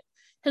overthought it.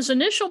 His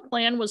initial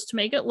plan was to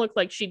make it look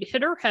like she'd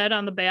hit her head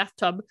on the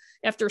bathtub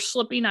after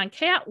slipping on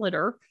cat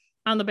litter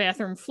on the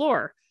bathroom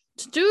floor.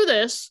 To do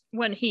this,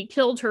 when he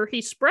killed her,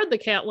 he spread the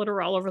cat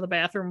litter all over the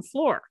bathroom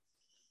floor.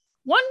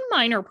 One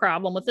minor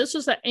problem with this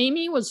is that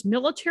Amy was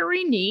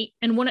military neat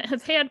and wouldn't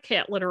have had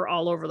cat litter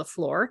all over the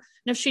floor.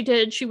 And if she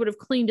did, she would have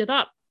cleaned it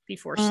up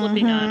before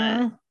slipping on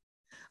it.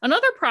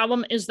 Another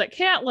problem is that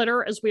cat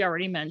litter, as we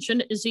already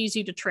mentioned, is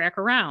easy to track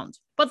around.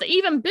 But the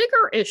even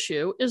bigger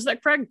issue is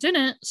that Greg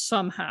didn't,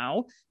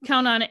 somehow,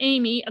 count on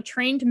Amy, a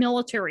trained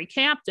military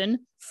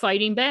captain,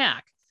 fighting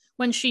back.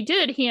 When she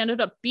did, he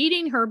ended up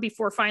beating her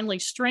before finally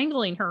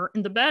strangling her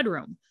in the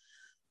bedroom.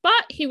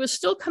 But he was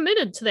still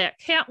committed to that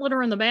cat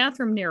litter in the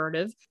bathroom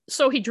narrative,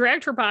 so he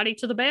dragged her body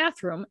to the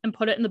bathroom and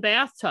put it in the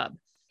bathtub.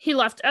 He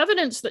left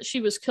evidence that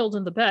she was killed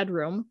in the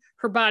bedroom.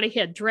 Her body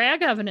had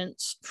drag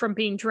evidence from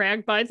being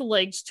dragged by the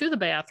legs to the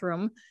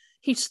bathroom.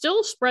 He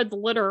still spread the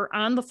litter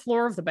on the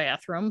floor of the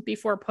bathroom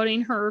before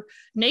putting her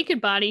naked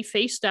body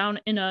face down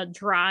in a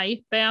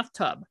dry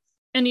bathtub.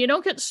 And you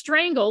don't get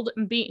strangled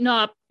and beaten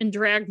up in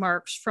drag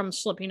marks from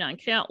slipping on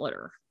cat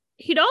litter.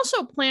 He'd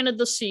also planted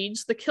the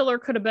seeds the killer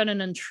could have been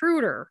an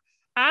intruder,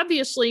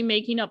 obviously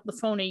making up the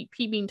phony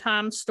Peeping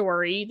Tom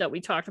story that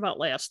we talked about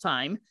last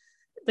time.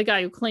 The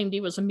guy who claimed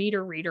he was a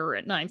meter reader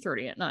at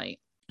 9:30 at night.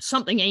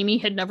 Something Amy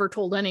had never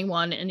told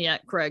anyone, and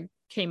yet Greg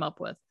came up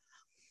with.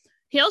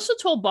 He also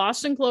told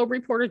Boston Globe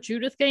reporter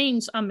Judith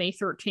Gaines on May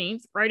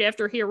 13th, right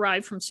after he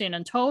arrived from San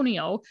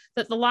Antonio,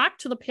 that the lock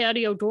to the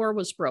patio door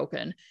was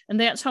broken, and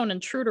that's how an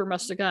intruder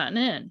must have gotten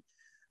in.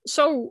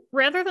 So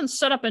rather than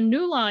set up a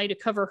new lie to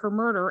cover her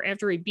murder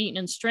after he beaten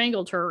and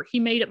strangled her, he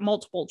made it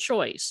multiple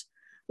choice.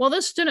 While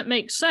this didn't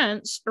make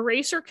sense,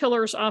 eraser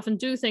killers often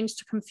do things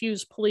to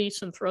confuse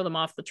police and throw them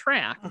off the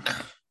track.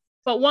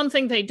 But one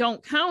thing they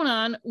don't count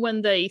on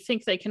when they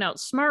think they can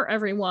outsmart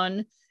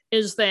everyone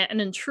is that an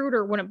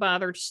intruder wouldn't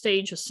bother to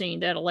stage a scene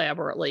that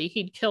elaborately.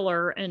 He'd kill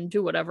her and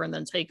do whatever and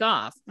then take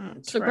off.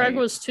 So Greg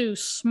was too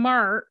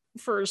smart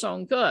for his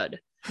own good.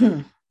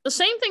 The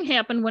same thing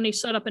happened when he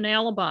set up an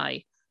alibi.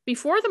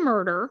 Before the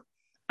murder,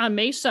 on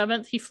May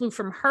 7th, he flew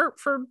from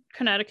Hartford,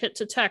 Connecticut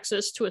to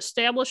Texas to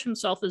establish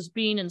himself as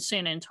being in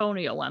San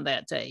Antonio on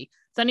that day.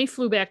 Then he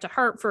flew back to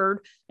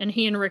Hartford, and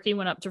he and Ricky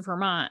went up to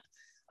Vermont.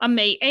 On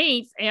May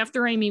 8th,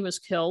 after Amy was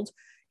killed,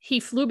 he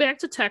flew back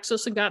to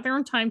Texas and got there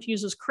in time to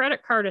use his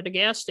credit card at a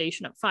gas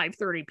station at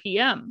 5:30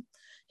 p.m.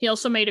 He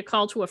also made a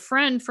call to a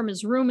friend from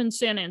his room in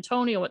San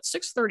Antonio at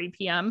 6:30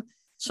 p.m.,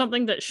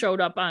 something that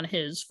showed up on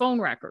his phone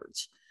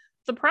records.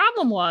 The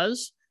problem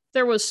was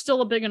there was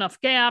still a big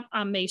enough gap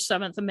on May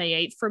 7th and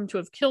May 8th for him to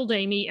have killed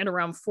Amy at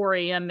around 4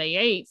 a.m. May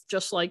 8th,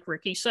 just like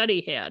Ricky said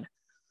he had.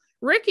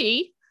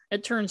 Ricky,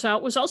 it turns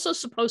out, was also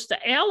supposed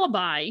to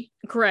alibi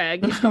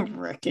Greg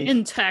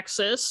in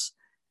Texas,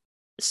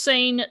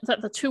 saying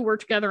that the two were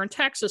together in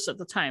Texas at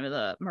the time of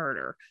the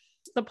murder.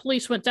 The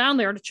police went down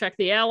there to check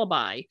the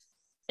alibi.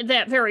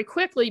 That very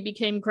quickly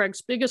became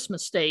Greg's biggest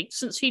mistake,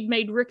 since he'd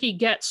made Ricky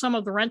get some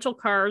of the rental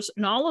cars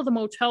and all of the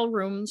motel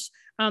rooms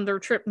on their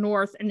trip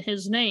north in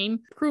his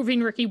name,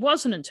 proving Ricky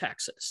wasn't in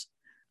Texas.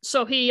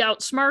 So he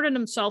outsmarted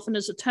himself in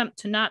his attempt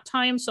to not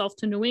tie himself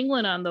to New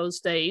England on those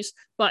days,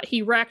 but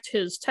he wrecked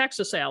his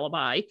Texas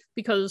alibi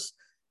because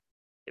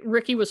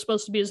Ricky was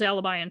supposed to be his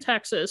alibi in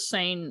Texas,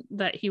 saying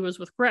that he was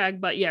with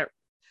Greg, but yet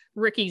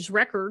Ricky's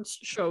records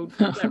showed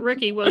that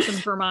Ricky was in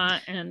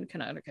Vermont and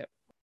Connecticut.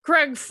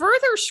 Greg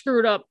further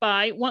screwed up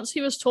by, once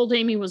he was told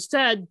Amy was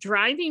dead,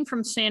 driving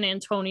from San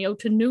Antonio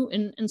to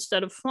Newton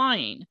instead of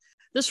flying.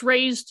 This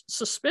raised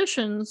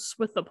suspicions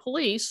with the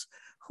police,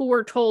 who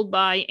were told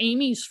by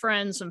Amy's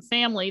friends and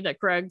family that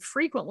Greg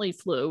frequently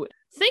flew.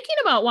 Thinking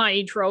about why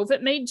he drove,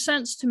 it made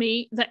sense to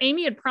me that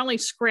Amy had probably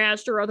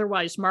scratched or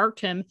otherwise marked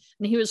him,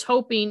 and he was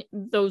hoping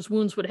those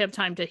wounds would have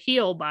time to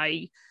heal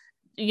by,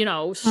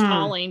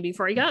 stalling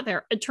before he got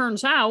there. It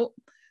turns out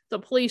the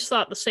police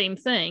thought the same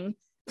thing.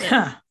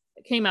 It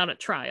came out at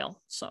trial.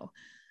 So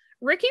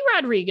Ricky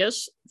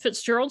Rodriguez,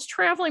 Fitzgerald's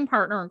traveling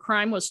partner in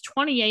crime, was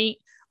 28,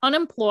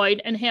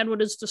 unemployed, and had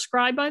what is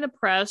described by the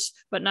press,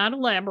 but not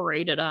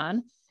elaborated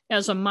on,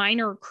 as a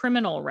minor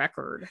criminal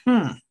record.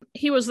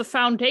 He was the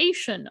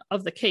foundation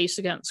of the case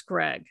against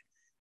Greg.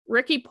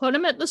 Ricky put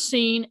him at the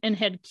scene and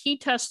had key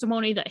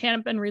testimony that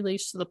hadn't been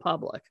released to the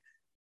public.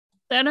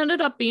 That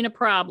ended up being a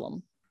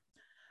problem.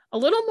 A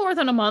little more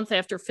than a month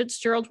after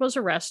Fitzgerald was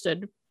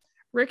arrested,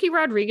 Ricky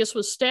Rodriguez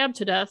was stabbed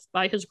to death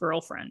by his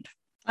girlfriend.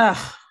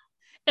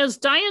 As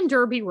Diane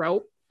Derby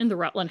wrote in the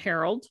Rutland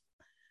Herald,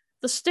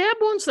 the stab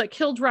wounds that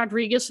killed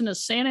Rodriguez in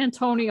his San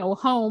Antonio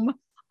home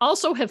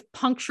also have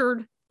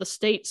punctured the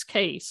state's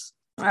case.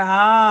 Oh,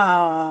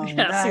 yeah,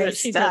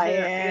 nice,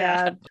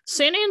 yeah.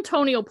 San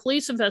Antonio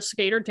police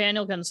investigator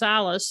Daniel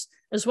Gonzalez,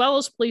 as well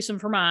as police in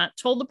Vermont,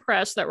 told the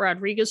press that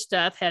Rodriguez's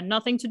death had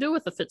nothing to do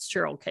with the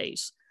Fitzgerald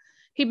case.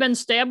 He'd been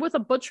stabbed with a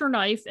butcher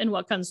knife in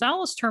what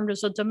Gonzalez termed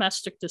as a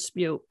domestic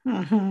dispute.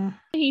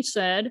 He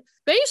said,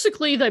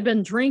 basically, they've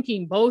been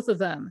drinking, both of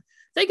them.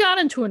 They got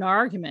into an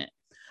argument.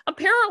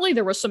 Apparently,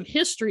 there was some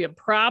history of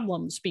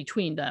problems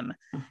between them.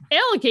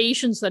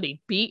 Allegations that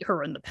he beat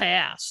her in the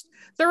past.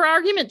 Their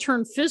argument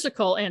turned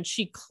physical, and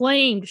she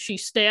claimed she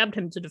stabbed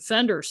him to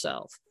defend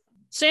herself.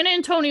 San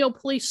Antonio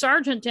Police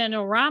Sergeant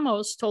Daniel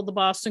Ramos told the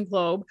Boston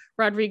Globe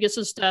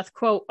Rodriguez's death,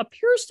 quote,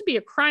 appears to be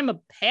a crime of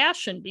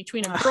passion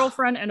between a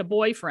girlfriend and a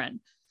boyfriend.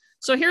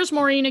 So here's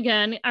Maureen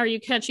again. Are you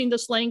catching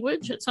this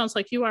language? It sounds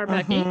like you are,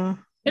 Becky.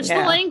 It's the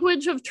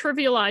language of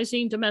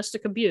trivializing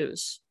domestic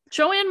abuse.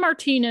 Joanne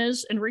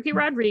Martinez and Ricky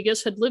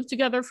Rodriguez had lived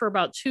together for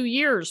about 2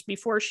 years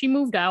before she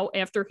moved out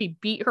after he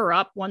beat her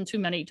up one too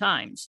many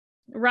times.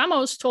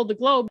 Ramos told the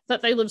Globe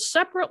that they lived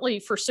separately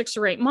for 6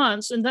 or 8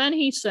 months, and then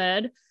he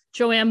said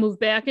Joanne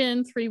moved back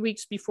in 3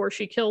 weeks before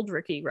she killed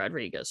Ricky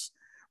Rodriguez.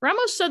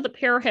 Ramos said the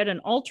pair had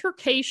an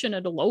altercation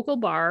at a local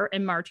bar,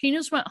 and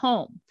Martinez went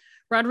home.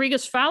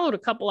 Rodriguez followed a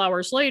couple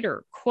hours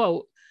later,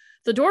 quote,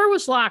 the door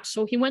was locked,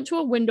 so he went to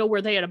a window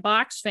where they had a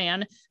box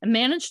fan and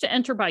managed to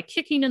enter by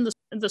kicking in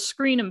the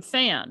screen and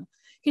fan.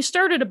 He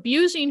started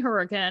abusing her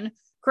again,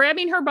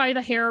 grabbing her by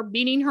the hair,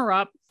 beating her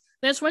up.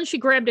 That's when she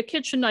grabbed a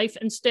kitchen knife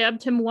and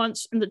stabbed him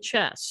once in the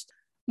chest.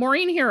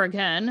 Maureen here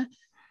again.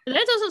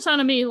 That doesn't sound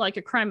to me like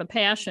a crime of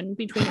passion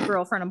between a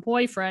girlfriend and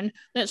boyfriend.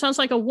 That sounds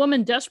like a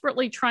woman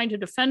desperately trying to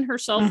defend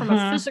herself from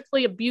a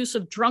physically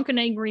abusive, drunken,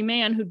 angry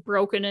man who'd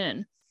broken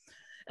in.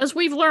 As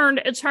we've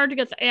learned, it's hard to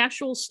get the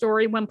actual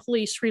story when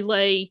police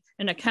relay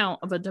an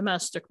account of a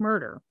domestic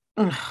murder.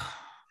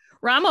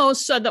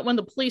 Ramos said that when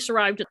the police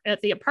arrived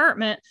at the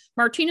apartment,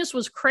 Martinez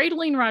was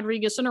cradling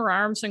Rodriguez in her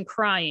arms and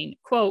crying.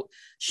 Quote,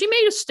 she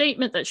made a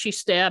statement that she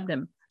stabbed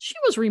him. She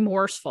was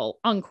remorseful,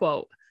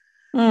 unquote.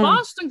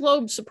 Boston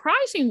Globe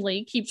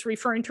surprisingly keeps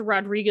referring to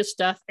Rodriguez's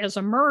death as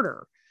a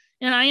murder.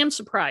 And I am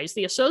surprised.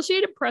 The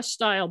Associated Press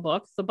style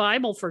book, The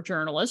Bible for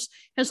Journalists,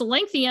 has a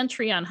lengthy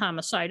entry on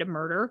homicide and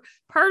murder,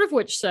 part of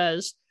which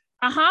says,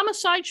 a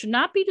homicide should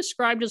not be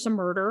described as a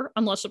murder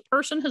unless a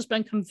person has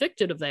been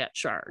convicted of that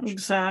charge.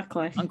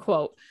 Exactly.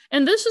 Unquote.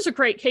 And this is a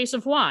great case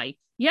of why.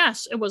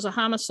 Yes, it was a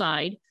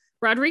homicide.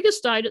 Rodriguez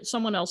died at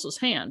someone else's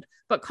hand.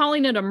 But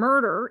calling it a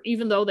murder,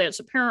 even though that's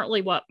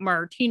apparently what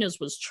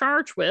Martinez was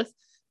charged with,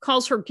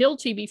 calls her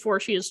guilty before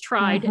she is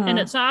tried. And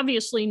it's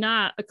obviously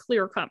not a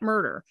clear-cut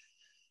murder.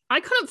 I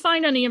couldn't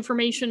find any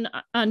information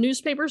on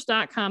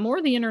newspapers.com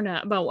or the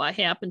internet about what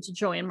happened to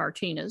Joanne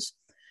Martinez.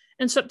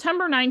 In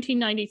September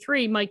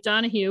 1993, Mike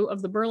Donahue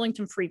of the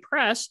Burlington Free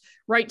Press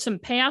writes in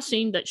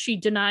passing that she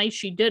denies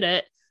she did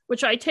it,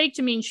 which I take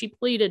to mean she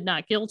pleaded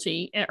not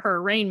guilty at her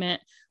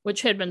arraignment,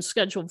 which had been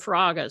scheduled for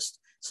August.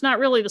 It's not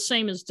really the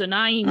same as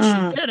denying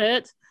she did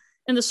it.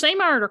 In the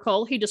same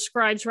article, he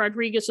describes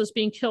Rodriguez as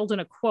being killed in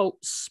a, quote,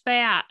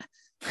 spat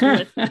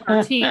with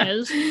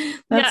Martinez.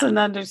 That's an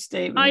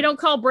understatement. I don't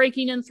call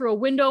breaking in through a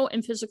window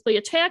and physically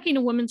attacking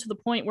a woman to the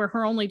point where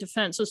her only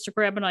defense is to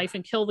grab a knife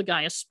and kill the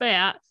guy a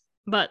spat,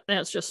 but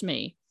that's just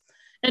me.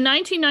 In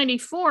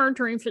 1994,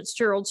 during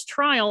Fitzgerald's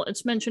trial,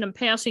 it's mentioned in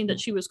passing that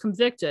she was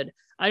convicted.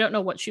 I don't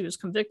know what she was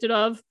convicted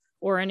of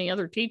or any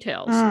other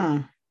details.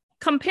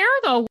 Compare,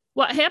 though,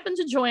 what happened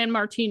to Joanne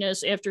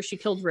Martinez after she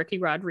killed Ricky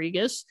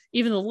Rodriguez,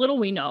 even the little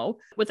we know,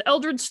 with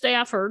Eldred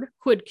Stafford,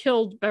 who had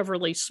killed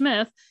Beverly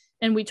Smith,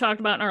 and we talked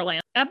about in our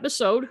last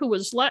episode, who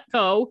was let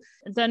go.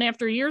 Then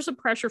after years of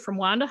pressure from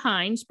Wanda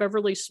Hines,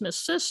 Beverly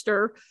Smith's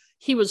sister,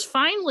 he was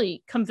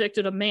finally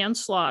convicted of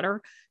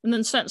manslaughter and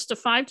then sentenced to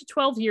 5 to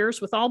 12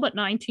 years with all but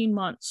 19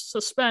 months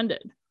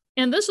suspended.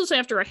 And this is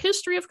after a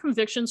history of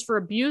convictions for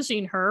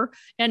abusing her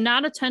and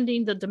not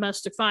attending the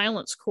domestic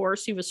violence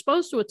course he was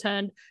supposed to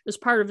attend as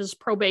part of his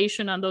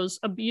probation on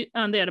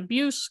that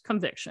abuse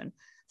conviction.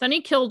 Then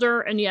he killed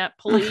her, and yet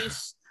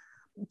police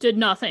did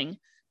nothing.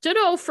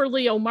 Ditto for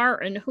Leo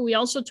Martin, who we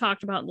also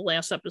talked about in the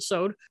last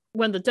episode,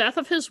 when the death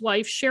of his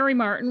wife, Sherry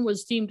Martin,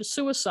 was deemed a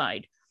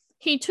suicide.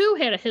 He too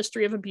had a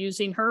history of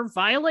abusing her,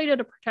 violated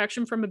a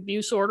protection from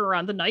abuse order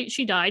on the night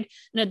she died,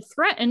 and had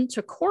threatened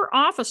to court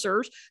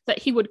officers that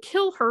he would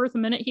kill her the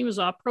minute he was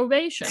off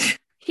probation.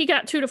 He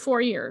got 2 to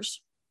 4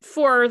 years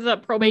for the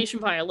probation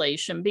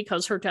violation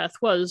because her death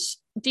was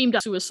deemed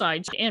a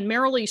suicide. And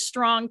Marilee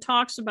Strong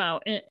talks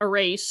about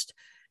Erased,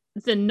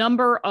 the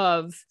number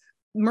of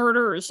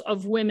murders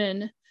of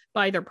women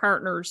by their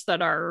partners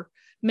that are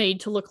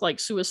made to look like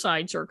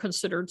suicides or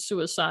considered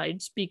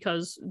suicides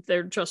because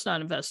they're just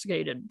not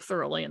investigated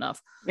thoroughly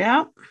enough.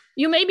 Yeah.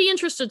 You may be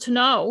interested to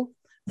know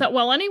that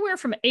while anywhere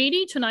from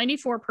 80 to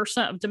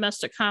 94% of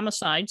domestic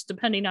homicides,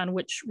 depending on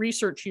which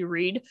research you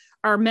read,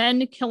 are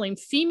men killing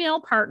female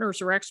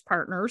partners or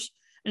ex-partners,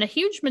 and a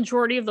huge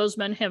majority of those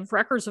men have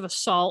records of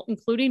assault,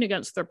 including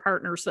against their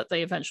partners that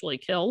they eventually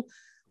kill,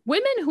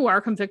 women who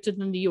are convicted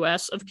in the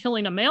US of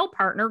killing a male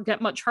partner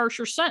get much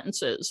harsher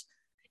sentences,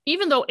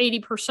 even though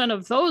 80%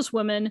 of those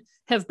women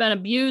have been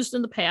abused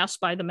in the past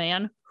by the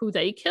man who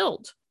they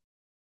killed.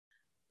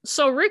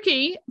 So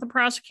Ricky, the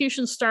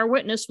prosecution's star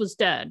witness, was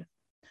dead.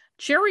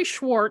 Jerry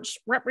Schwartz,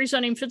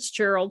 representing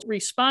Fitzgerald,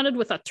 responded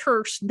with a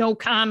terse no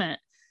comment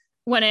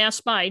when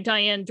asked by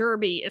Diane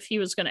Derby if he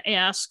was going to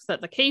ask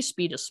that the case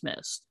be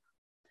dismissed.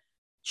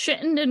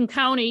 Chittenden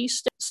County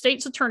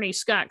State's Attorney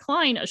Scott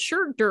Klein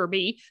assured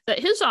Derby that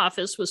his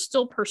office was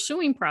still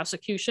pursuing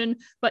prosecution,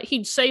 but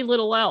he'd say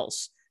little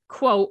else.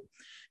 Quote,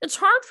 "It's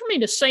hard for me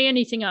to say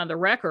anything on the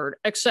record,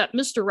 except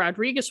Mr.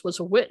 Rodriguez was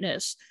a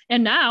witness,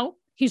 and now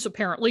he's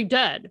apparently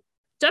dead."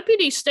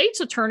 Deputy State's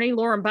Attorney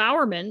Lauren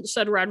Bowerman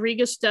said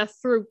Rodriguez's death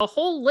threw a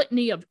whole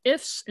litany of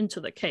ifs into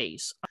the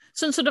case.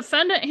 Since a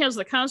defendant has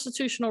the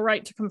constitutional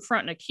right to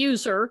confront an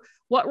accuser,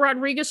 what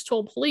Rodriguez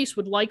told police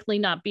would likely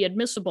not be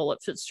admissible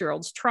at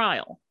Fitzgerald's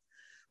trial.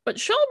 But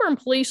Shelburne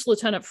Police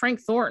Lieutenant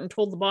Frank Thornton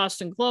told the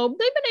Boston Globe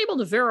they've been able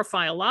to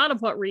verify a lot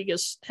of what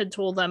Rodriguez had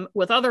told them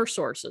with other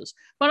sources.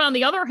 But on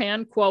the other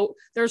hand, quote,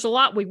 "there's a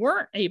lot we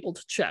weren't able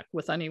to check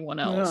with anyone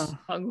else."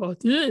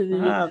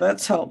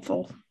 That's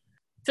helpful.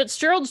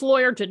 Fitzgerald's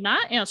lawyer did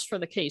not ask for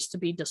the case to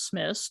be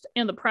dismissed,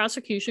 and the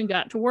prosecution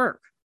got to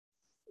work.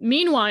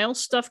 Meanwhile,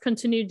 stuff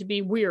continued to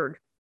be weird.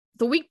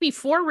 The week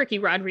before Ricky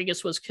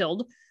Rodriguez was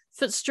killed,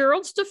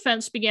 Fitzgerald's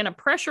defense began a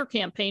pressure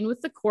campaign with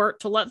the court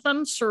to let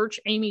them search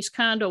Amy's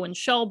condo in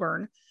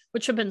Shelburne,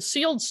 which had been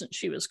sealed since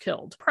she was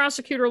killed.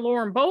 Prosecutor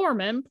Lauren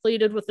Bowerman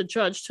pleaded with the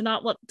judge to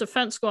not let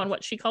defense go on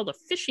what she called a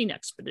fishing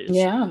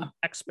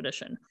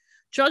expedition.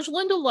 Judge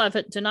Linda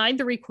Levitt denied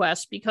the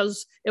request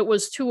because it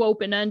was too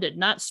open-ended,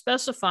 not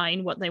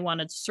specifying what they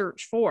wanted to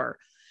search for.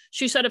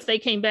 She said if they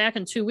came back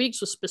in 2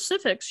 weeks with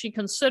specifics, she'd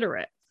consider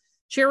it.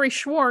 Jerry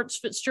Schwartz,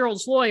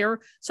 Fitzgerald's lawyer,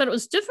 said it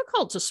was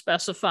difficult to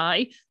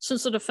specify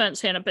since the defense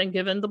hadn't been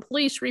given the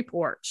police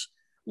reports.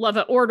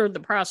 Levitt ordered the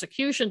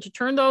prosecution to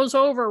turn those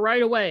over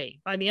right away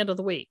by the end of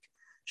the week.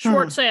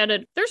 Schwartz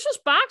added, "There's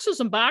just boxes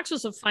and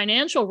boxes of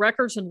financial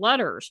records and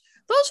letters.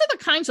 Those are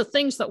the kinds of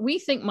things that we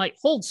think might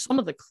hold some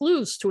of the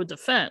clues to a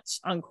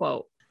defense,"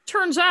 unquote.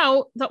 Turns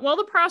out that while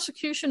the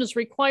prosecution is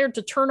required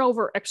to turn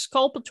over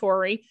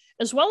exculpatory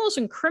as well as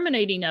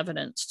incriminating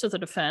evidence to the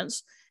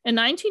defense, in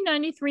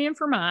 1993 in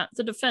Vermont,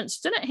 the defense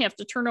didn't have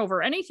to turn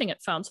over anything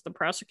it found to the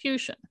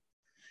prosecution.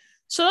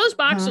 So those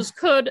boxes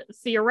could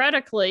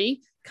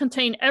theoretically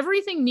contain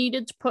everything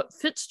needed to put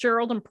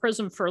Fitzgerald in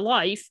prison for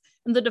life,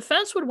 and the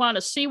defense would want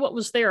to see what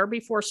was there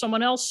before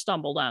someone else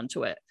stumbled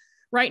onto it.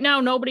 Right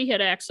now, nobody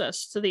had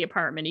access to the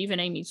apartment, even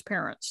Amy's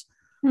parents.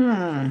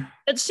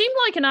 It seemed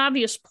like an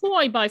obvious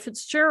ploy by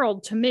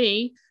Fitzgerald to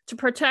me to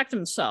protect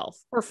himself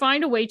or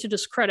find a way to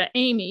discredit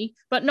Amy,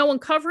 but no one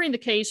covering the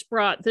case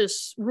brought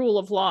this rule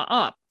of law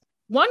up.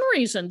 One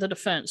reason the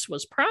defense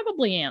was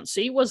probably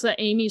antsy was that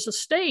Amy's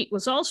estate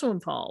was also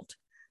involved.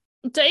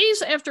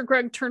 Days after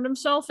Greg turned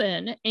himself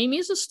in,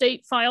 Amy's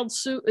estate filed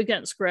suit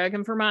against Greg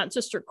in Vermont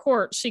District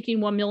Court seeking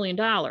 $1 million.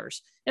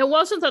 It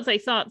wasn't that they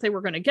thought they were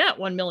going to get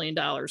 $1 million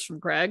from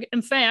Greg.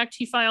 In fact,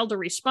 he filed a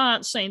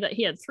response saying that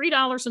he had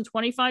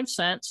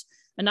 $3.25,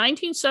 a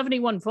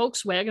 1971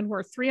 Volkswagen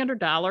worth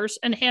 $300,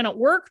 and hadn't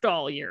worked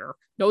all year.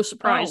 No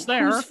surprise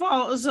there. Whose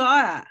fault is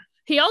that?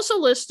 He also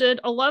listed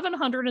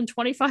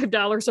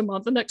 $1,125 a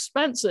month in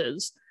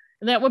expenses.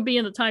 And that would be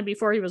in the time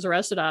before he was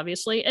arrested,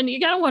 obviously. And you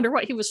got to wonder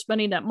what he was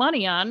spending that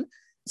money on,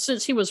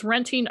 since he was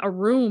renting a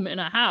room in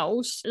a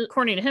house,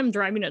 according to him,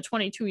 driving a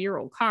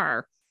 22-year-old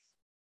car.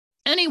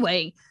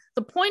 Anyway,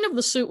 the point of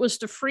the suit was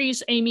to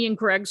freeze Amy and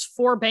Greg's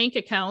 4 bank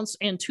accounts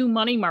and 2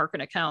 money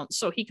market accounts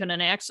so he couldn't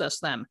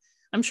access them.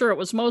 I'm sure it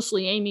was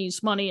mostly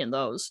Amy's money in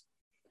those.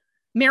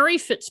 Mary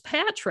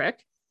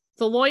Fitzpatrick,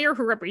 the lawyer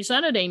who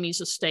represented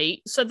Amy's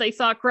estate, said they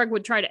thought Greg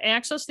would try to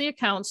access the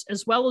accounts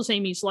as well as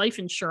Amy's life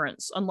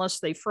insurance unless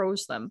they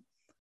froze them.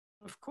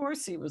 Of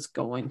course he was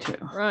going to.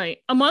 Right.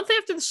 A month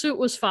after the suit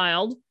was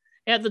filed,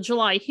 at the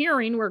July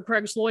hearing where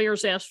Greg's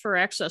lawyers asked for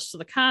access to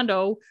the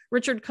condo,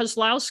 Richard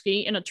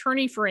Kozlowski, an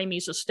attorney for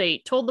Amy's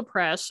estate, told the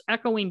press,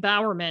 echoing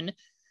Bowerman,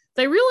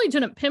 they really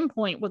didn't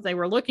pinpoint what they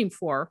were looking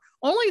for,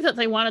 only that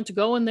they wanted to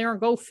go in there and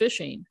go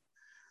fishing.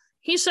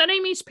 He said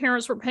Amy's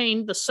parents were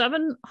paying the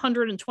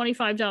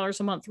 $725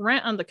 a month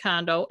rent on the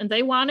condo, and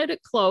they wanted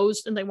it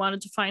closed, and they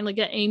wanted to finally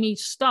get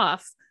Amy's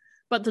stuff,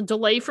 but the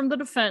delay from the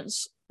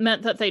defense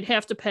meant that they'd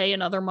have to pay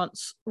another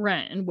month's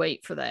rent and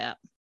wait for that.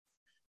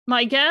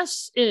 My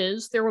guess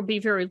is there would be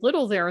very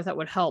little there that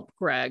would help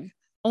Greg,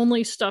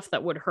 only stuff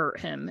that would hurt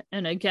him.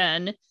 And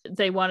again,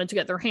 they wanted to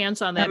get their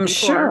hands on that I'm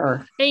before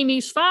sure.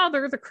 Amy's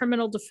father, the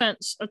criminal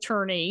defense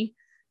attorney,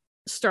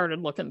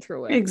 started looking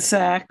through it.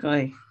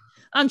 Exactly.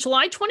 On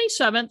July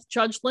 27th,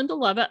 Judge Linda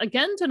Levitt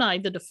again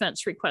denied the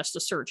defense request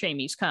to search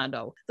Amy's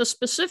condo. The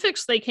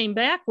specifics they came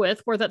back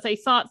with were that they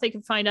thought they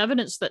could find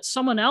evidence that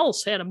someone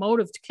else had a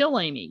motive to kill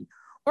Amy,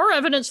 or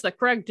evidence that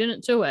Greg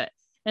didn't do it.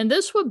 And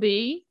this would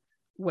be,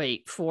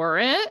 wait for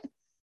it,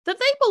 that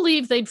they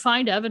believed they'd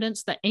find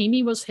evidence that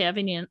Amy was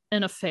having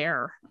an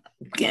affair.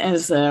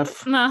 As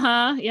if.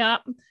 Yeah.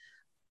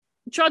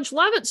 Judge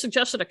Levitt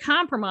suggested a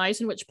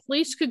compromise in which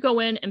police could go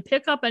in and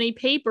pick up any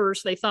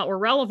papers they thought were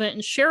relevant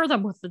and share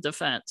them with the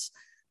defense.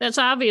 That's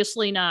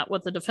obviously not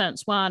what the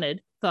defense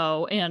wanted,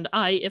 though. And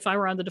if I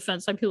were on the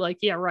defense, I'd be like,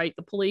 yeah, right,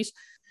 the police.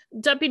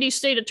 Deputy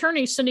State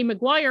Attorney Cindy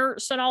McGuire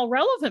said all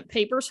relevant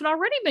papers had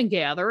already been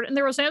gathered, and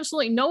there was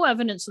absolutely no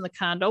evidence in the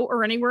condo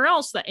or anywhere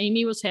else that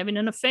Amy was having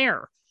an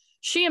affair.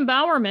 She and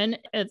Bowerman,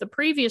 at the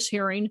previous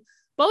hearing,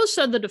 both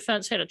said the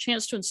defense had a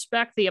chance to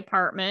inspect the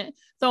apartment,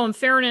 though in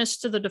fairness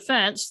to the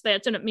defense,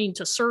 that didn't mean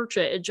to search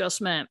it. It just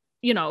meant,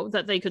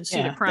 that they could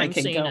see the crime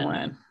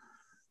scene.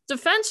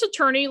 Defense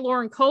attorney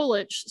Lauren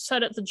Kolich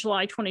said at the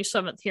July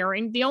 27th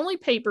hearing, the only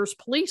papers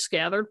police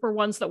gathered were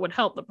ones that would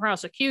help the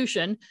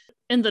prosecution.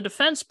 And the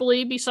defense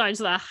believed, besides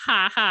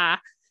the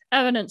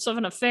evidence of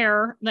an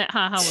affair, that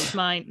was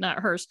mine, not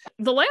hers.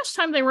 The last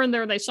time they were in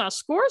there, they saw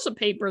scores of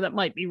paper that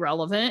might be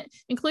relevant,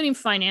 including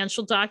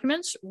financial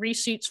documents,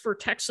 receipts for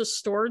Texas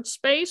storage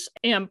space,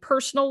 and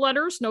personal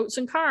letters, notes,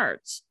 and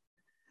cards.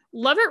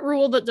 Levitt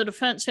ruled that the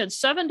defense had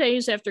 7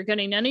 days after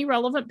getting any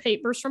relevant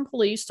papers from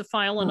police to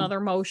file another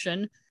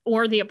motion,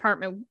 or the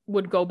apartment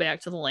would go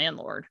back to the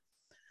landlord.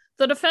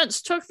 The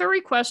defense took the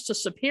request to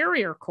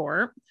Superior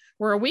Court,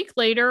 where a week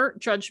later,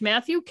 Judge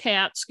Matthew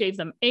Katz gave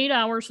them 8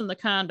 hours in the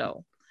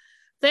condo.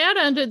 That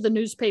ended the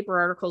newspaper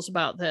articles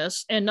about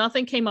this, and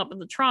nothing came up in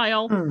the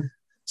trial.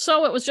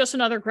 So it was just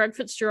another Greg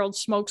Fitzgerald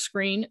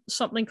smokescreen,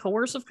 something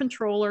coercive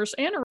controllers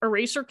and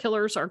eraser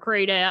killers are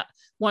great at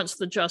once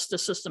the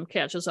justice system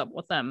catches up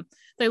with them.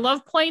 They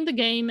love playing the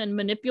game and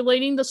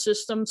manipulating the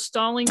system,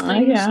 stalling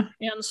things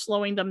and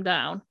slowing them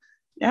down.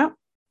 Yeah.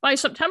 By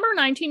September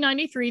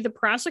 1993, the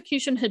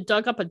prosecution had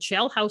dug up a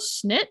jailhouse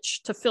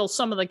snitch to fill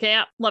some of the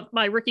gap left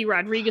by Ricky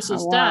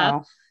Rodriguez's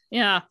death.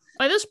 Yeah.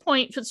 By this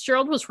point,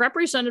 Fitzgerald was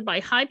represented by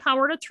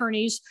high-powered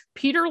attorneys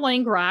Peter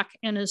Langrock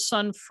and his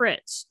son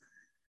Fritz.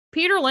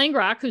 Peter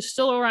Langrock, who's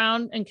still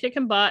around and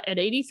kicking butt at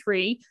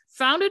 83,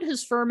 founded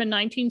his firm in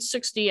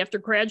 1960 after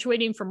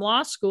graduating from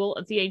law school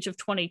at the age of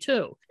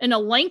 22. In a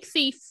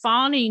lengthy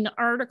fawning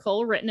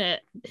article written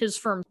at his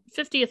firm's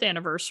 50th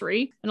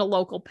anniversary in a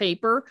local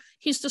paper,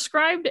 he's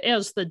described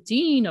as the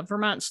dean of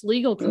Vermont's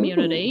legal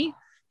community. Ooh.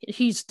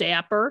 He's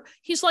dapper.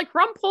 He's like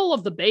Rumpole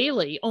of the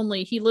Bailey,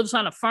 only he lives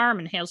on a farm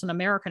and has an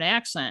American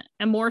accent,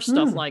 and more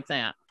stuff like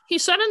that. He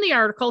said in the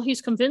article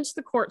he's convinced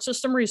the court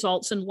system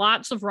results in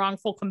lots of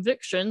wrongful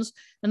convictions,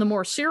 and the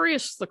more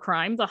serious the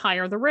crime, the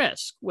higher the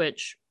risk,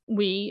 which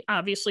we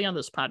obviously on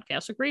this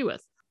podcast agree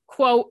with.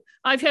 Quote,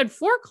 I've had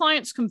 4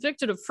 clients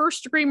convicted of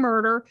first-degree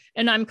murder,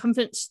 and I'm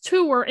convinced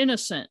 2 were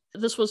innocent.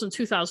 This was in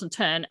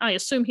 2010. I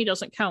assume he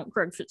doesn't count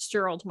Greg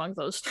Fitzgerald among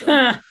those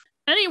 2.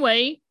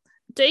 Anyway,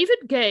 David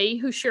Gay,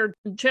 who shared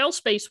jail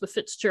space with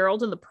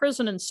Fitzgerald in the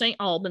prison in St.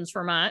 Albans,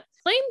 Vermont,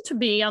 claimed to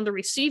be on the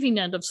receiving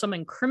end of some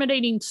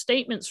incriminating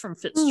statements from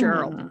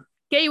Fitzgerald.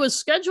 Gay was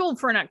scheduled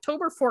for an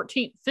October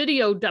 14th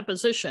video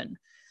deposition.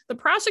 The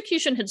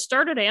prosecution had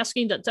started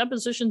asking that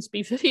depositions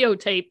be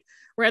videotaped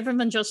rather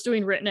than just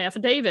doing written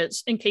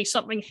affidavits in case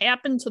something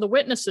happened to the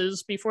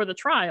witnesses before the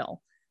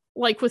trial,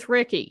 like with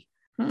Ricky.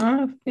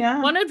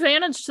 One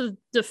advantage to the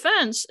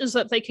defense is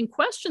that they can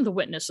question the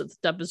witness at the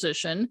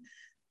deposition.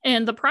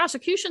 And the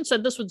prosecution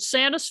said this would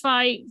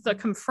satisfy the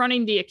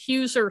confronting the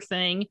accuser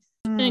thing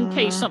in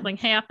case something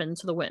happened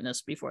to the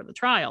witness before the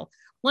trial.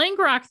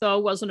 Langrock, though,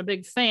 wasn't a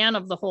big fan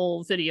of the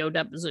whole video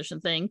deposition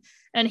thing.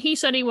 And he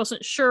said he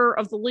wasn't sure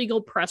of the legal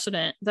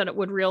precedent that it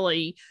would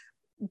really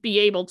be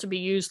able to be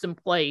used in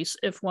place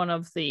if one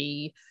of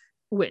the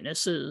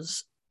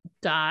witnesses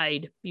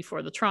died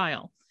before the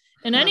trial.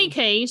 In any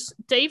case,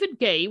 David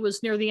Gay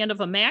was near the end of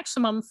a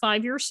maximum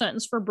 5-year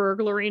sentence for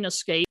burglary and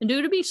escape and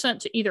due to be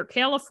sent to either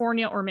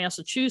California or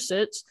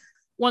Massachusetts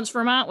once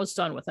Vermont was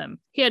done with him.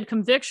 He had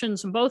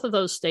convictions in both of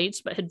those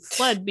states, but had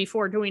fled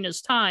before doing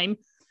his time.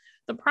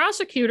 The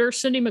prosecutor,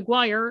 Cindy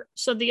McGuire,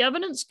 said the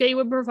evidence Gay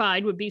would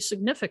provide would be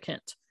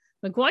significant.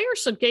 McGuire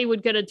said Gay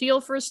would get a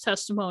deal for his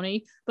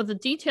testimony, but the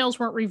details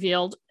weren't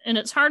revealed, and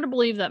it's hard to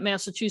believe that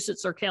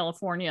Massachusetts or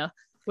California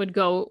would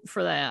go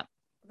for that.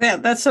 Yeah,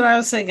 that's what I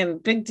was thinking.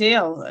 Big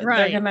deal.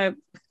 Right. They're going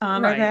to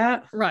honor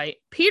that. Right.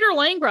 Peter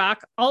Langrock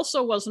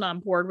also wasn't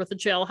on board with the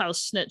jailhouse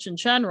snitch in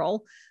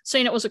general,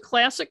 saying it was a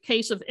classic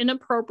case of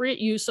inappropriate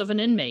use of an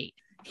inmate.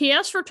 He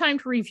asked for time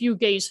to review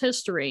Gay's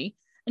history,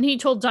 and he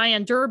told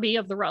Diane Derby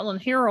of the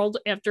Rutland Herald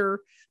after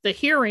the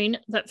hearing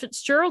that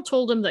Fitzgerald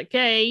told him that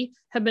Gay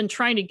had been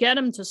trying to get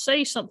him to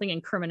say something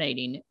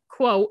incriminating.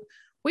 Quote,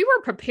 "We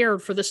were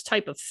prepared for this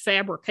type of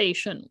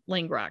fabrication,"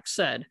 Langrock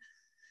said.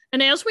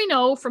 And as we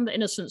know from the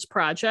Innocence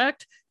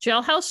Project,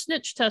 jailhouse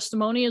snitch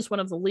testimony is one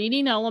of the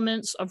leading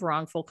elements of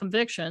wrongful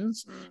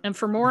convictions. And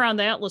for more on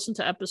that, listen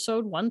to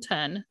episode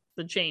 110,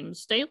 the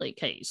James Daly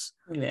case.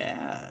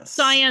 Yes.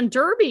 Diane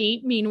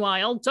Derby,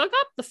 meanwhile, dug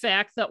up the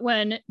fact that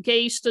when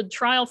Gay stood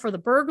trial for the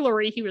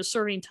burglary he was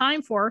serving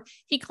time for,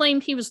 he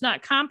claimed he was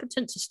not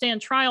competent to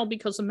stand trial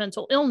because of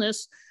mental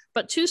illness,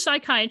 but 2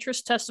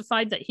 psychiatrists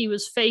testified that he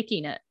was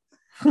faking it.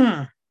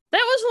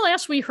 That was the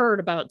last we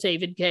heard about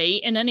David Gay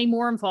and any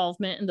more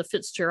involvement in the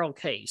Fitzgerald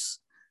case.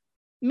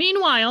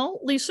 Meanwhile,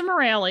 Lisa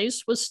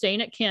Morales was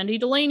staying at Candy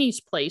Delaney's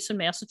place in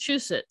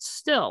Massachusetts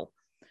still.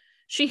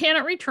 She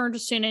hadn't returned to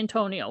San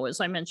Antonio,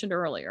 as I mentioned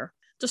earlier.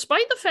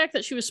 Despite the fact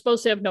that she was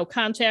supposed to have no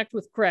contact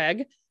with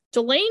Greg,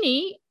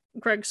 Delaney,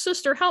 Greg's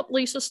sister, helped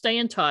Lisa stay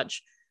in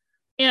touch.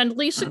 And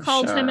Lisa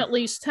called him at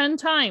least 10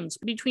 times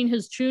between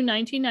his June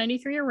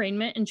 1993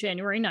 arraignment and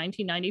January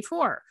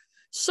 1994.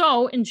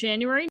 So in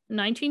January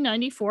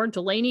 1994,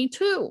 Delaney,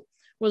 too,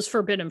 was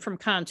forbidden from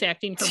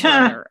contacting her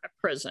brother at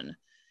prison.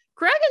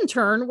 Greg, in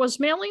turn, was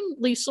mailing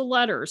Lisa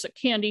letters at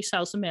Candy's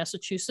house in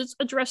Massachusetts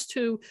addressed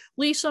to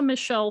Lisa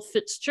Michelle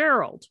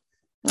Fitzgerald.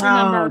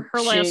 Remember, her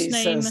last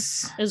name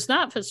is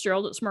not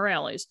Fitzgerald, it's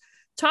Morales.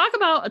 Talk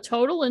about a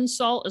total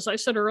insult, as I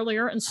said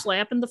earlier, and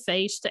slap in the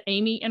face to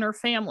Amy and her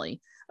family.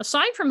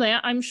 Aside from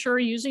that, I'm sure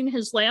using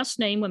his last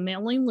name when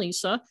mailing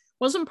Lisa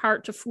was in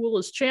part to fool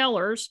his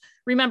jailers.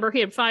 Remember, he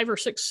had 5 or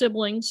 6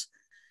 siblings,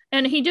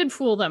 and he did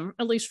fool them,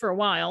 at least for a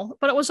while.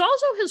 But it was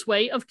also his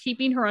way of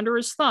keeping her under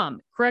his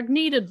thumb. Greg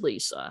needed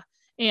Lisa,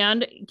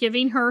 and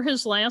giving her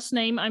his last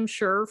name, I'm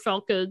sure,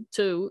 felt good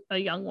to a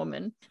young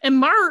woman. In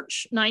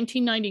March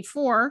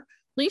 1994,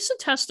 Lisa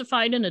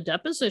testified in a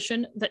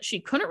deposition that she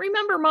couldn't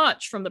remember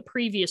much from the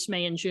previous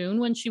May and June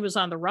when she was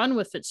on the run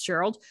with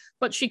Fitzgerald,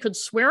 but she could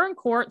swear in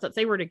court that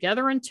they were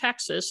together in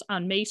Texas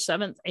on May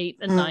 7th, 8th,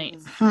 and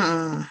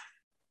 9th.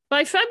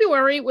 By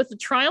February, with the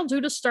trial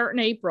due to start in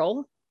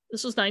April,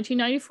 this is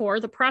 1994,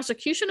 the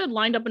prosecution had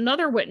lined up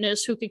another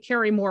witness who could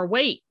carry more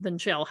weight than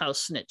jailhouse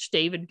snitch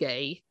David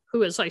Gay,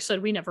 who, as I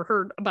said, we never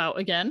heard about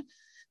again.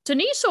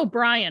 Denise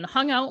O'Brien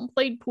hung out and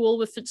played pool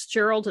with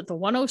Fitzgerald at the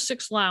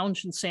 106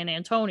 Lounge in San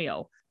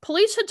Antonio.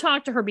 Police had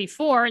talked to her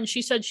before, and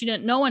she said she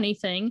didn't know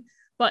anything,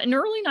 but in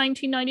early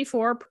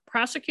 1994,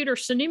 prosecutor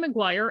Cindy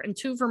McGuire and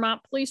 2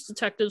 Vermont police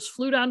detectives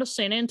flew down to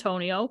San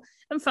Antonio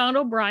and found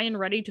O'Brien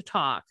ready to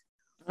talk.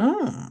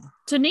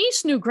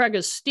 Denise knew Greg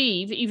as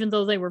Steve, even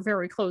though they were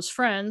very close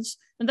friends,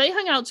 and they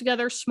hung out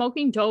together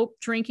smoking dope,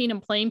 drinking,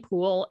 and playing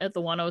pool at the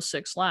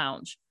 106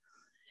 Lounge.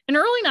 In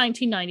early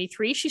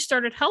 1993, she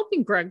started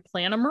helping Greg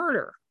plan a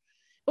murder.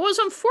 It was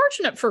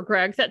unfortunate for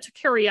Greg that to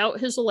carry out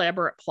his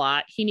elaborate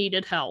plot, he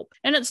needed help.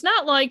 And it's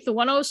not like the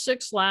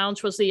 106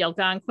 Lounge was the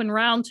Algonquin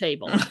Round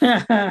Table.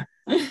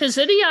 His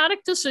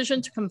idiotic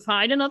decision to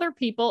confide in other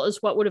people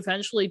is what would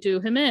eventually do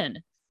him in.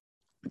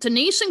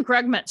 Denise and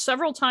Greg met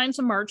several times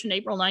in March and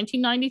April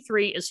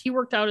 1993 as he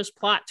worked out his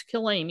plot to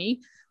kill Amy,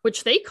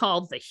 which they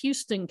called the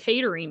Houston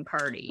Catering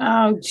Party.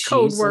 Oh,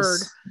 code word.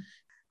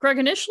 Greg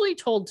initially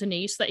told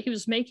Denise that he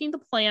was making the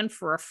plan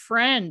for a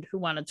friend who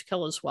wanted to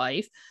kill his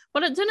wife,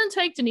 but it didn't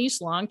take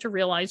Denise long to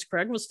realize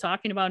Greg was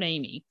talking about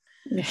Amy.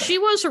 She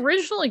was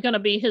originally going to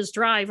be his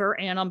driver,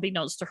 and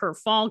unbeknownst to her,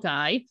 fall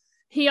guy.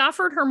 He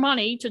offered her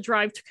money to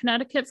drive to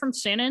Connecticut from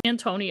San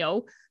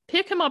Antonio,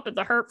 pick him up at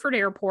the Hartford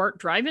airport,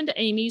 drive into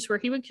Amy's where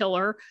he would kill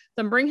her,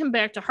 then bring him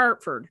back to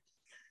Hartford.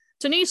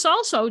 Denise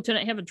also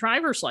didn't have a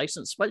driver's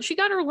license, but she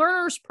got her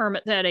learner's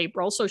permit that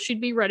April, so she'd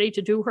be ready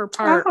to do her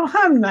part. Oh,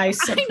 how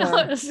nice of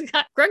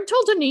her. Greg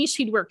told Denise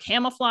he'd wear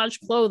camouflage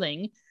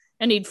clothing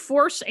and he'd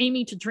force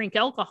Amy to drink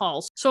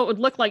alcohol so it would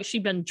look like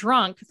she'd been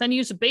drunk, then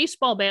use a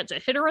baseball bat to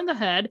hit her in the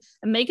head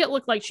and make it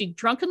look like she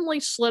drunkenly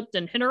slipped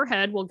and hit her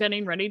head while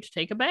getting ready to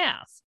take a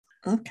bath.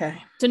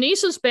 Okay.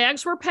 Denise's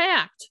bags were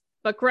packed,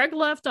 but Greg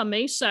left on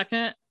May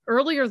 2nd,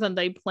 earlier than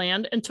they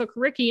planned, and took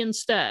Ricky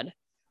instead.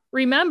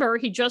 Remember,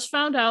 he just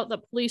found out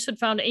that police had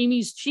found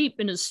Amy's Jeep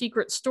in his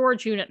secret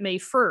storage unit May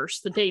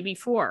 1st, the day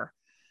before.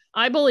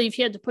 I believe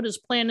he had to put his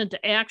plan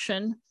into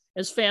action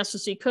as fast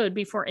as he could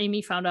before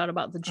Amy found out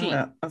about the Jeep.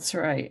 That's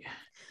right.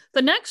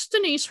 The next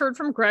Denise heard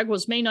from Greg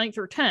was May 9th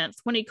or 10th,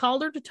 when he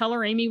called her to tell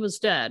her Amy was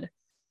dead.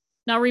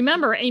 Now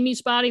remember,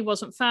 Amy's body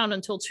wasn't found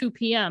until 2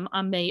 p.m.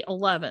 on May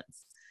 11th.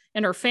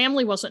 and her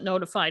family wasn't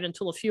notified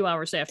until a few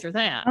hours after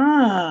that.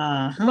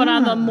 Uh-huh. But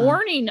on the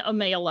morning of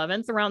May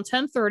 11th, around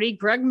 10:30,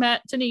 Greg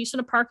met Denise in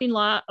a parking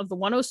lot of the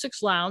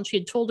 106 Lounge. He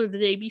had told her the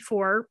day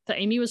before that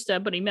Amy was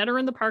dead, but he met her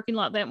in the parking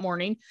lot that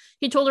morning.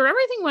 He told her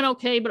everything went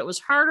okay, but it was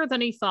harder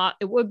than he thought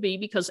it would be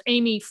because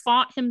Amy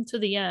fought him to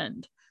the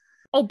end.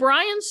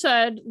 O'Brien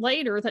said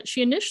later that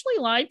she initially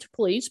lied to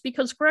police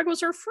because Greg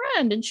was her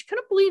friend and she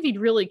couldn't believe he'd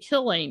really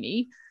kill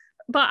Amy.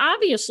 But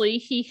obviously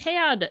he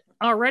had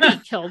already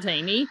killed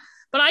Amy.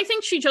 But I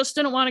think she just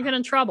didn't want to get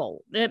in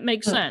trouble. It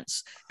makes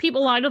sense.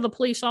 People lie to the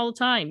police all the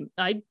time.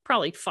 I'd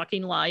probably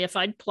fucking lie if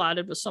I'd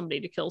plotted with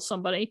somebody to kill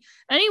somebody.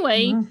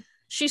 Anyway,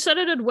 she said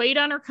it had weighed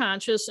on her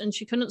conscience and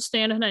she couldn't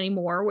stand it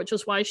anymore, which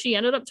is why she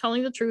ended up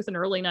telling the truth in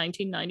early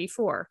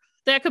 1994.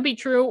 That could be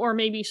true, or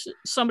maybe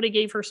somebody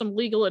gave her some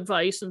legal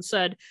advice and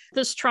said,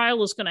 this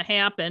trial is going to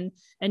happen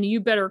and you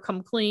better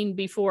come clean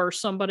before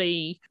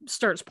somebody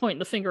starts pointing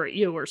the finger at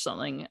you or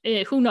something.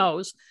 Who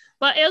knows?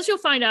 But as you'll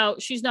find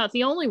out, she's not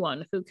the only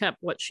one who kept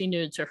what she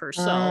knew to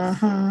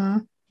herself.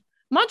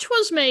 Much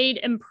was made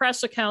in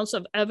press accounts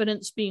of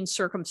evidence being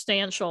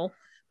circumstantial,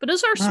 but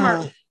as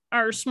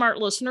our smart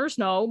listeners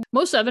know,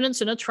 most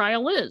evidence in a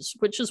trial is,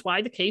 which is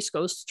why the case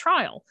goes to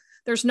trial.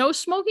 There's no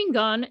smoking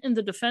gun, and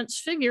the defense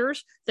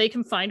figures they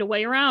can find a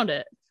way around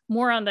it.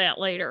 More on that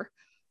later.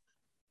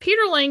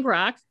 Peter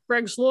Langrock,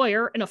 Greg's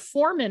lawyer, in a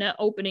 4-minute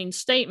opening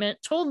statement,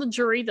 told the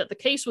jury that the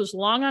case was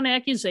long on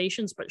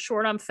accusations but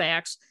short on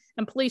facts,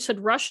 and police had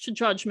rushed to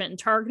judgment in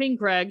targeting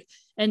Greg,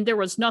 and there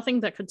was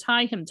nothing that could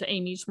tie him to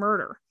Amy's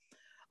murder.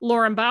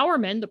 Lauren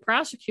Bowerman, the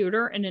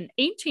prosecutor, in an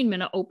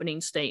 18-minute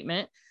opening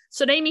statement,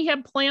 said Amy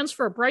had plans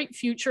for a bright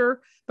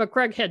future, but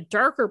Greg had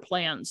darker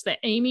plans that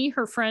Amy,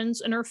 her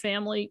friends, and her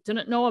family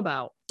didn't know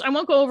about. I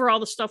won't go over all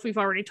the stuff we've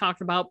already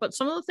talked about, but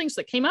some of the things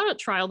that came out at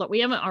trial that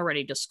we haven't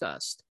already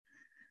discussed.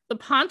 The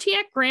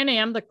Pontiac Grand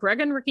Am that Greg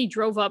and Ricky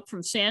drove up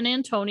from San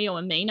Antonio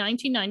in May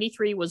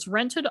 1993 was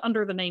rented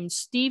under the name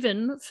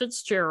Stephen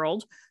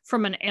Fitzgerald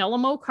from an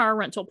Alamo car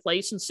rental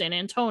place in San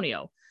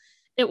Antonio.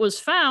 It was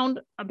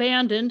found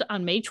abandoned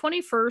on May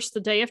 21st, the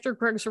day after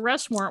Greg's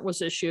arrest warrant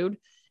was issued,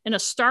 in a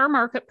Star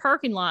Market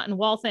parking lot in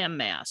Waltham,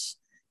 Mass.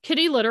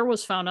 Kitty litter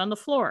was found on the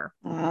floor.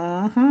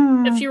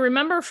 If you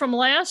remember from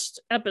last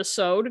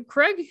episode,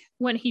 Greg,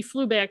 when he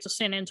flew back to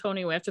San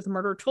Antonio after the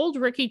murder, told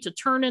Ricky to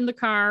turn in the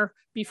car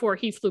before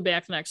he flew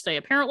back the next day.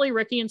 Apparently,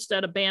 Ricky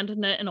instead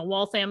abandoned it in a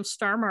Waltham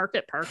Star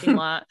Market parking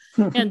lot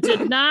and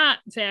did not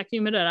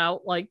vacuum it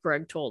out like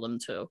Greg told him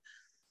to.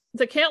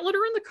 The cat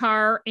litter in the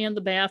car and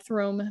the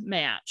bathroom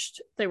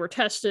matched. They were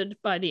tested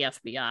by the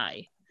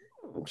FBI.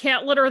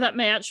 Cat litter that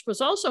matched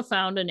was also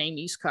found in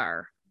Amy's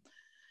car.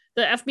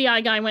 The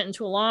FBI guy went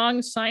into a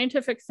long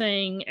scientific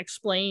thing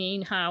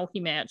explaining how he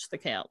matched the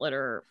cat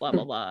litter, blah,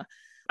 blah, blah.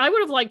 I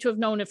would have liked to have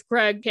known if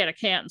Greg had a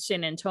cat in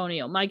San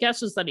Antonio. My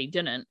guess is that he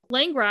didn't.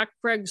 Langrock,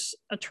 Greg's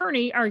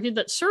attorney, argued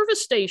that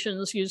service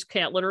stations use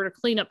cat litter to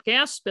clean up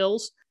gas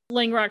spills.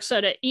 Langrock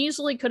said it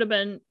easily could have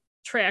been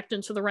tracked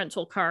into the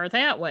rental car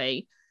that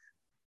way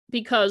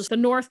because the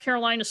North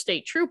Carolina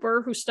state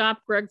trooper who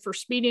stopped Greg for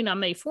speeding on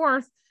May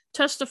 4th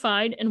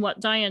testified in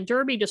what Diane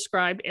Derby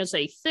described as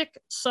a thick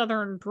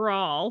Southern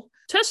drawl,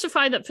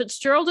 testified that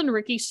Fitzgerald and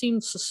Ricky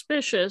seemed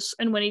suspicious,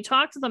 and when he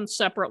talked to them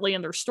separately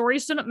and their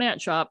stories didn't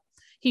match up,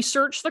 he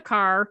searched the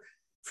car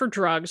for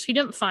drugs. He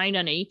didn't find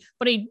any,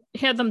 but he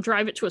had them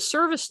drive it to a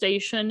service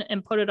station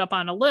and put it up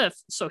on a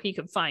lift so he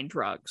could find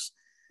drugs,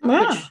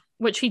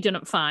 which he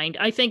didn't find.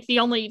 I think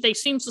they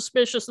seemed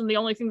suspicious, and the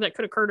only thing that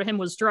could occur to him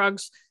was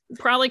drugs,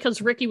 probably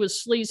because Ricky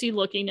was sleazy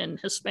looking and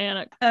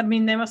Hispanic. I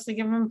mean, they must have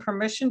given him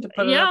permission to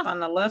put it up on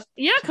the lift.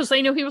 Yeah, because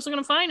they knew he wasn't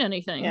going to find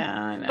anything. Yeah,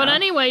 I know. But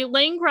anyway,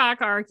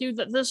 Langrock argued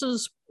that this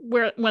is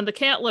when the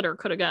cat litter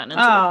could have gotten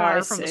into the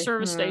car from the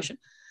service station.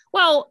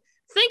 Well,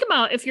 think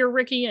about if you're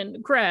Ricky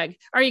and Greg.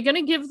 Are you going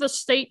to give the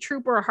state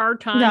trooper a hard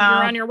time? No.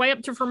 You're on your way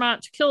up to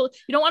Vermont to kill.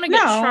 You don't want to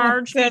get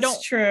charged.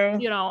 That's true.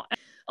 You know,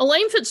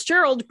 Elaine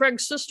Fitzgerald,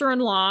 Greg's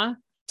sister-in-law,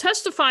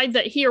 testified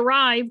that he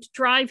arrived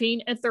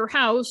driving at their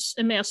house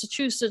in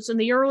Massachusetts in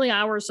the early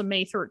hours of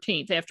May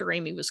 13th after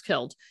Amy was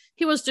killed.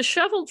 He was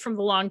disheveled from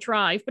the long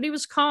drive, but he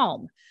was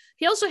calm.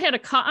 He also had a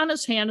cut on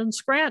his hand and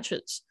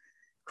scratches.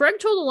 Greg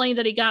told Elaine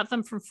that he got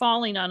them from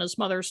falling on his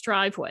mother's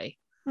driveway.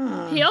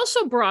 He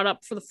also brought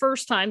up for the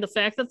first time the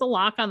fact that the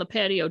lock on the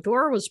patio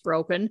door was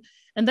broken,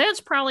 and that's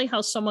probably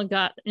how someone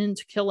got in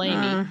to kill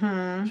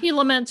Amy. He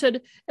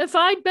lamented, "If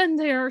I'd been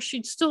there,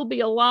 she'd still be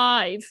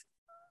alive."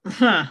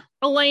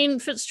 Elaine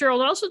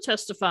Fitzgerald also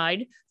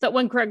testified that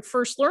when Greg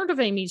first learned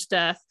of Amy's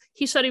death,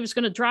 he said he was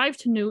going to drive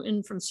to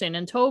Newton from San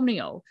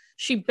Antonio.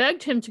 She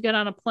begged him to get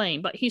on a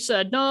plane, but he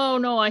said,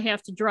 no, I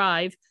have to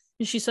drive.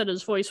 And she said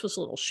his voice was a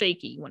little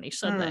shaky when he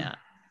said that.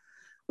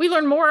 We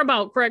learn more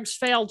about Greg's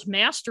failed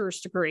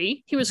master's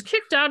degree. He was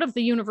kicked out of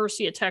the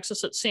University of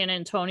Texas at San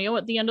Antonio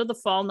at the end of the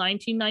fall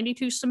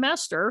 1992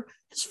 semester,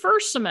 his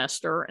first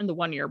semester in the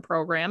one-year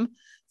program,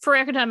 for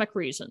academic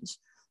reasons.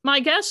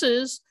 My guess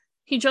is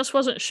he just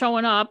wasn't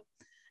showing up.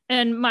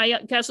 And my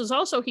guess is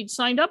also he'd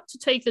signed up to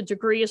take the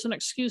degree as an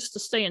excuse to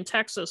stay in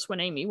Texas when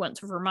Amy went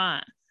to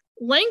Vermont.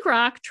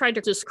 Langrock tried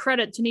to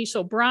discredit Denise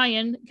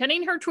O'Brien,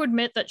 getting her to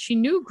admit that she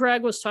knew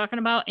Greg was talking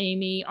about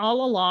Amy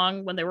all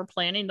along when they were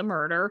planning the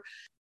murder,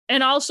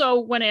 and also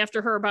went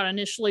after her about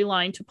initially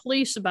lying to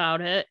police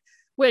about it,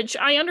 which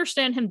I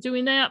understand him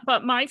doing that,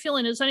 but my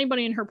feeling is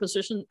anybody in her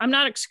position, I'm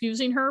not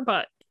excusing her,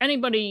 but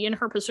anybody in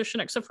her position,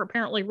 except for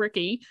apparently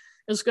Ricky,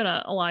 is going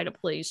to lie to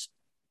police.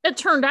 It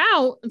turned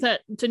out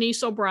that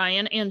Denise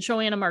O'Brien and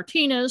Joanna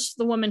Martinez,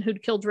 the woman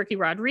who'd killed Ricky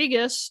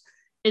Rodriguez,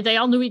 they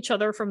all knew each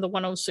other from the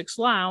 106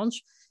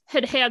 Lounge,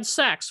 had had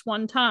sex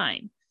one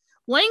time.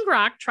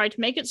 Langrock tried to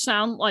make it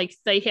sound like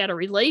they had a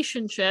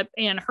relationship,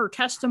 and her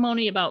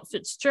testimony about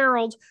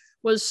Fitzgerald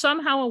was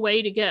somehow a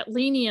way to get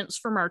lenience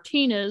for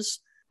Martinez,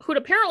 who'd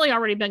apparently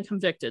already been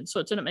convicted, so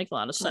it didn't make a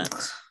lot of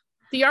sense.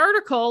 The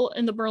article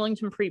in the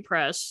Burlington Free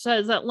Press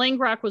says that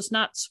Langrock was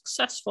not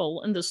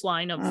successful in this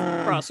line of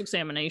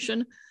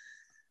cross-examination.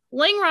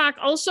 Langrock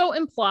also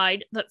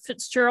implied that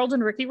Fitzgerald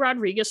and Ricky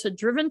Rodriguez had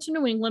driven to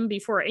New England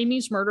before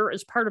Amy's murder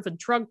as part of a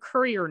drug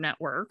courier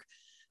network.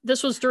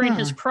 This was during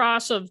his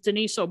cross of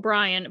Denise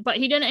O'Brien, but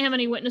he didn't have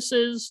any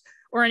witnesses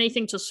or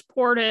anything to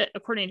support it,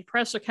 according to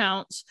press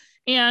accounts.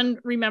 And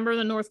remember,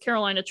 the North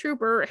Carolina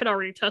trooper had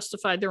already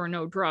testified there were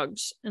no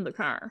drugs in the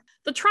car.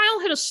 The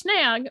trial hit a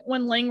snag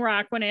when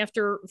Langrock went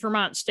after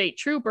Vermont State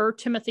Trooper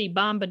Timothy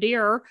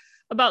Bombardier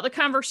about the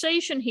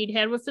conversation he'd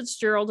had with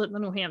Fitzgerald at the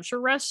New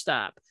Hampshire rest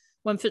stop.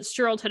 When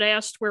Fitzgerald had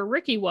asked where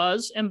Ricky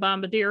was, and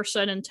Bombardier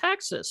said in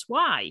Texas.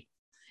 Why?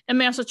 In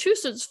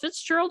Massachusetts,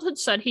 Fitzgerald had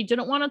said he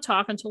didn't want to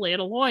talk until he had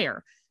a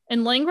lawyer.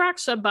 And Langrock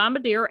said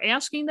Bombardier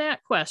asking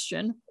that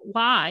question,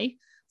 why,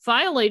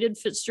 violated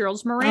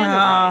Fitzgerald's Miranda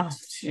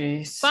rights.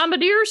 Geez.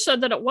 Bombardier said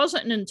that it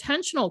wasn't an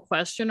intentional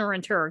question or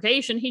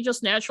interrogation. He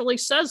just naturally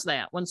says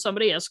that when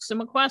somebody asks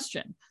him a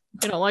question.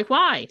 Like,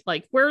 why?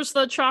 Like, where's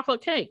the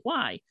chocolate cake?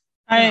 Why?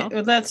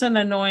 That's an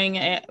annoying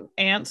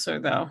answer,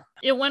 though.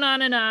 It went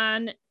on and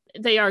on.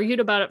 They argued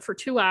about it for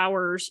 2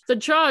 hours. The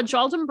judge,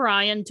 Alden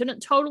Bryan, didn't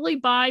totally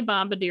buy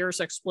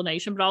Bombardier's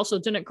explanation, but also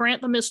didn't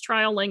grant the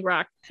mistrial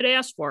Langrock had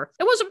asked for.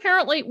 It was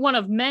apparently one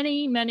of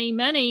many, many,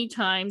 many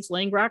times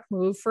Langrock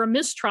moved for a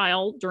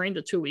mistrial during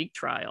the 2-week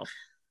trial.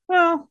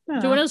 Well,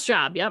 doing his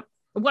job, yep.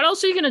 What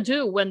else are you going to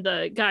do when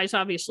the guy's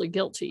obviously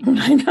guilty?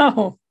 I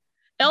know.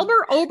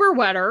 Elmer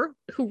Oberwetter,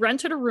 who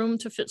rented a room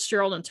to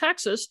Fitzgerald in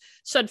Texas,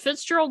 said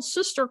Fitzgerald's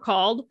sister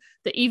called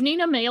the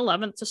evening of May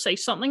 11th to say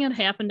something had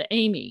happened to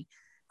Amy.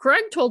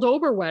 Greg told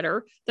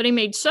Oberwetter that he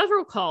made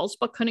several calls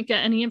but couldn't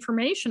get any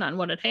information on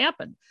what had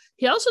happened.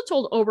 He also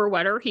told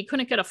Oberwetter he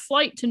couldn't get a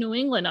flight to New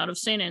England out of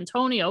San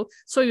Antonio,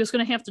 so he was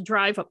going to have to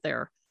drive up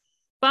there.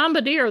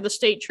 Bombardier, the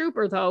state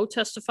trooper, though,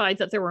 testified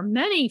that there were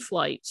many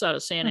flights out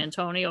of San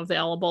Antonio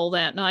available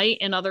that night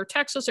and other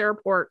Texas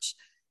airports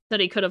that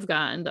he could have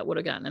gotten that would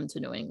have gotten him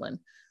to New England.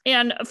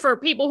 And for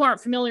people who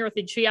aren't familiar with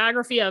the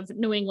geography of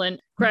New England,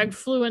 Greg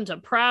flew into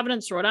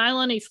Providence, Rhode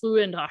Island. He flew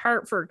into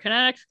Hartford,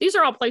 Connecticut. These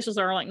are all places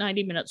that are like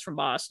 90 minutes from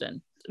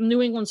Boston.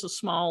 New England's a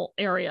small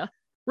area.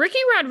 Ricky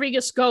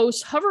Rodriguez's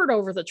ghost hovered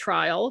over the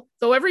trial,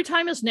 though every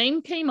time his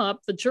name came up,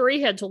 the jury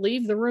had to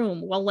leave the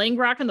room while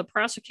Langrock and the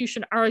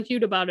prosecution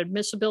argued about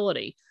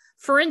admissibility.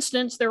 For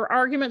instance, there were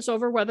arguments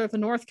over whether the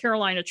North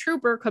Carolina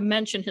trooper could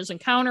mention his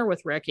encounter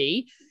with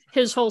Ricky.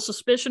 His whole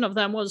suspicion of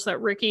them was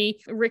that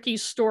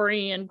Ricky's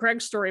story and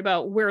Greg's story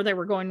about where they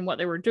were going and what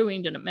they were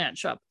doing didn't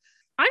match up.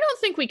 I don't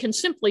think we can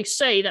simply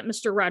say that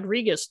Mr.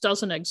 Rodriguez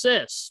doesn't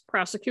exist,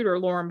 Prosecutor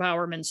Lauren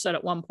Bowerman said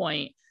at one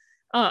point.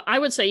 I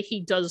would say he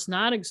does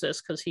not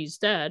exist because he's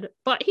dead,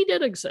 but he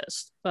did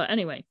exist. But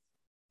anyway.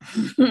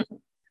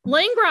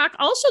 Langrock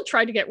also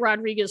tried to get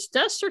Rodriguez's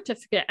death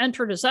certificate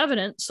entered as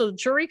evidence so the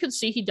jury could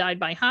see he died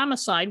by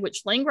homicide,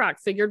 which Langrock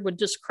figured would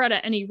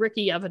discredit any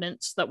Ricky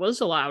evidence that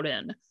was allowed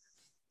in.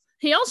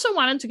 He also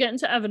wanted to get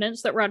into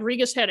evidence that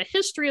Rodriguez had a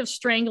history of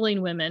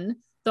strangling women,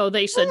 though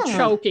they said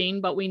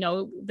choking, but we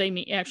know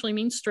they actually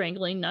mean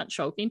strangling, not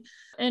choking.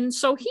 And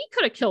so he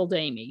could have killed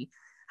Amy.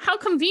 How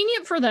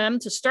convenient for them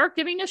to start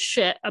giving a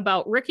shit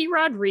about Ricky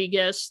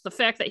Rodriguez, the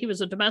fact that he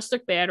was a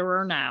domestic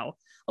batterer now.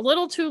 A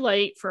little too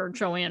late for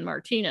Joanne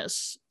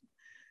Martinez.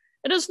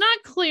 It is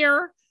not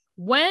clear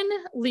when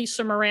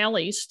Lisa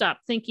Morales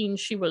stopped thinking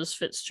she was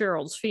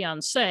Fitzgerald's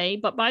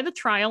fiancée, but by the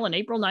trial in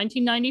April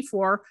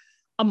 1994,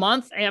 a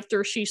month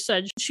after she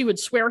said she would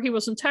swear he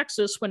was in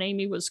Texas when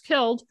Amy was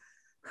killed,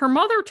 her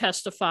mother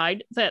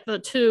testified that the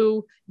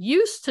two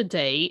used to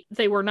date.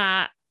 They were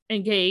not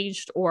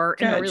engaged or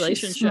in a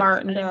relationship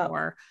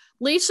anymore.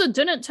 Lisa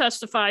didn't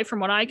testify from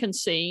what I can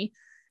see.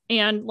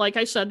 And like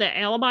I said, that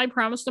alibi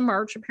promised in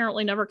March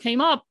apparently never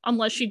came up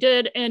unless she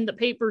did. And the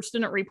papers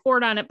didn't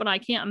report on it. But I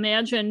can't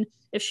imagine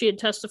if she had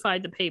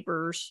testified, the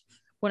papers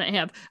wouldn't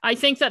have. I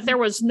think that there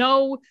was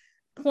no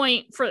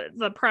point for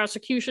the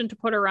prosecution to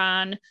put her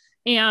on.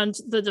 And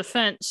the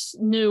defense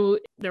knew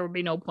there would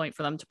be no point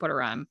for them to put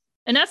her on.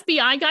 An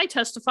FBI guy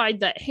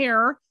testified that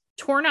hair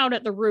torn out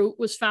at the root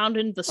was found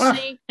in the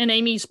sink in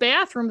Amy's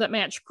bathroom that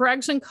matched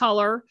Greg's in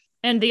color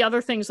and the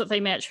other things that they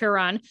match hair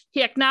on.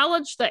 He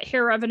acknowledged that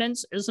hair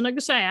evidence isn't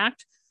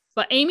exact,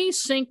 But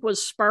Amy's sink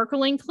was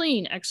sparkling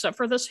clean, except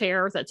for this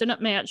hair that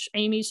didn't match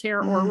Amy's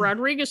hair or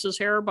Rodriguez's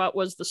hair, but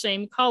was the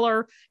same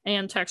color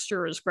and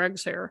texture as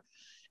Greg's hair.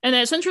 And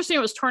it's interesting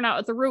it was torn out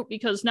at the root,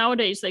 because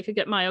nowadays they could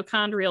get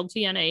mitochondrial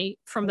DNA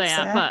from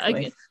that.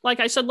 Exactly. But like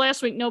I said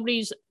last week,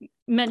 nobody's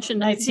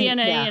mentioned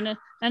DNA. Yeah.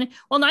 And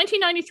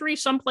 1993,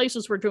 some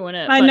places were doing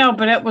it. I know,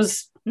 but it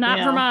was not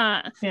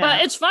Vermont. Yeah.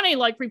 But it's funny,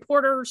 like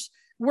reporters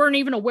weren't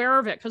even aware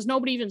of it because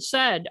nobody even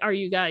said, are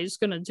you guys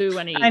going to do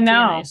any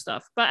DNA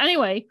stuff? But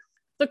anyway,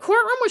 the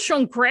courtroom was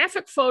shown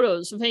graphic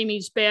photos of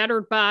Amy's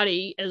battered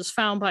body as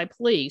found by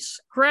police.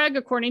 Greg,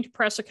 according to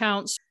press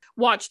accounts,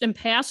 watched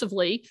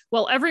impassively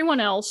while everyone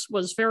else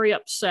was very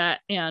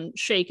upset and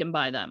shaken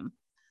by them.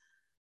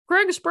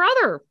 Greg's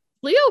brother,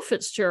 Leo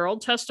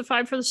Fitzgerald,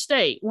 testified for the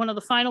state, one of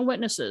the final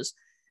witnesses.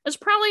 It's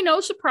probably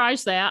no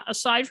surprise that,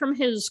 aside from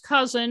his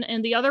cousin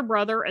and the other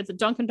brother at the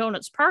Dunkin'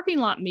 Donuts parking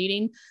lot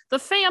meeting, the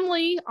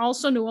family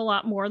also knew a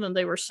lot more than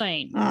they were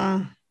saying.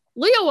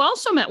 Leo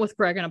also met with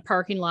Greg in a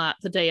parking lot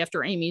the day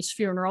after Amy's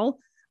funeral.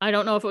 I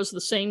don't know if it was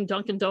the same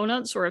Dunkin'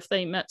 Donuts or if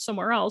they met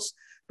somewhere else,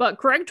 but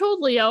Greg told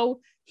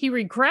Leo he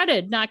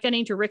regretted not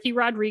getting to Ricky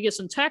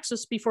Rodriguez in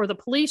Texas before the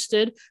police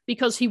did,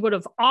 because he would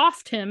have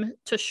offed him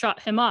to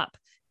shut him up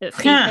if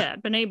he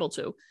had been able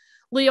to.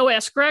 Leo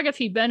asked Greg if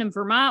he'd been in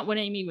Vermont when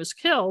Amy was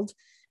killed,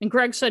 and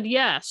Greg said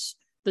yes.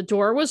 The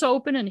door was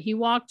open and he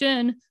walked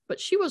in, but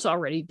she was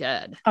already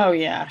dead. Oh,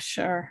 yeah,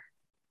 sure.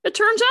 It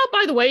turns out,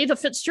 by the way, the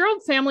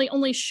Fitzgerald family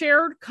only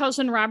shared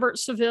cousin Robert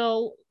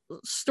Seville's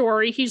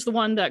story. He's the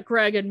one that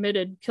Greg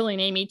admitted killing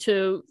Amy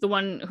to, the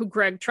one who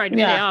Greg tried to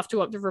pay off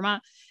to up to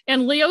Vermont,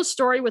 and Leo's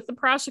story with the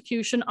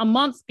prosecution a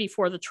month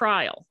before the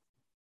trial.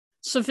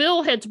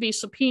 Seville had to be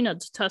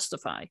subpoenaed to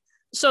testify.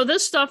 So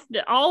this stuff,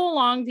 all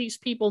along, these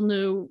people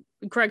knew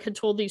Greg had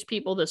told these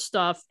people this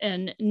stuff,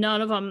 and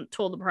none of them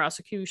told the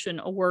prosecution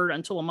a word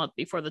until a month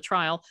before the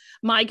trial.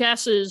 My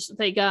guess is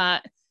they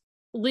got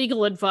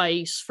legal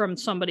advice from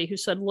somebody who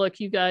said, look,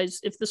 you guys,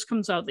 if this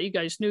comes out that you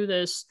guys knew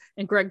this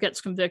and Greg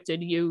gets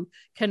convicted, you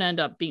can end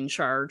up being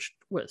charged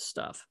with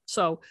stuff.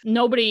 So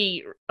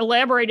nobody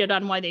elaborated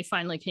on why they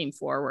finally came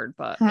forward,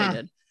 but they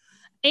did.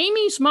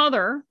 Amy's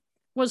mother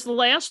was the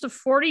last of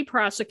 40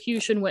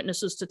 prosecution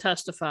witnesses to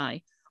testify.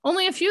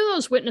 Only a few of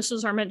those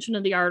witnesses are mentioned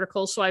in the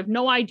article, so I have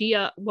no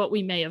idea what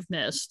we may have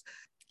missed.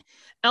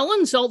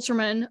 Ellen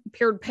Zeltzerman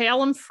appeared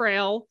pale and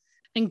frail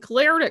and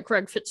glared at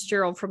Greg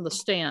Fitzgerald from the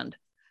stand.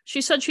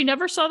 She said she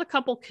never saw the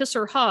couple kiss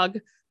or hug,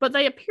 but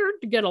they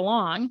appeared to get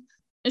along.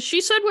 And she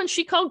said when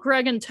she called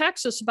Greg in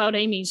Texas about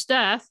Amy's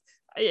death,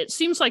 it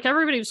seems like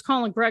everybody was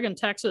calling Greg in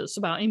Texas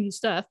about Amy's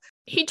death,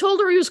 he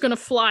told her he was going to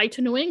fly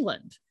to New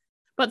England.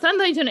 But then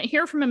they didn't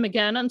hear from him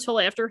again until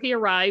after he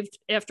arrived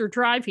after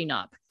driving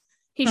up.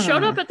 He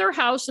showed up at their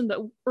house in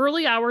the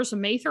early hours of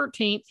May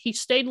 13th. He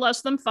stayed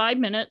less than 5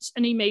 minutes,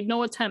 and he made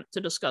no attempt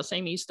to discuss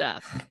Amy's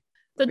death.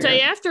 The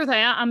day after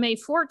that, on May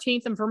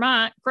 14th in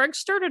Vermont, Greg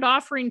started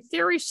offering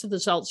theories to the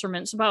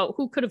Zeltzermans about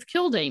who could have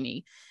killed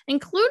Amy,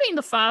 including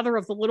the father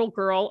of the little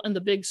girl in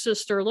the Big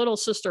Sister, Little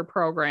Sister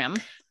program.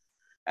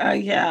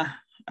 Yeah.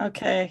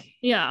 Okay.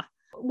 Yeah.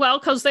 Well,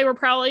 because they were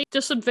probably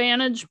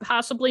disadvantaged,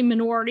 possibly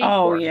minority.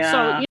 Oh,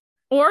 yeah. So,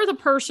 or the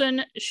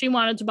person she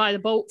wanted to buy the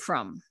boat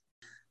from.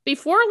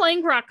 Before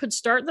Langrock could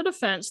start the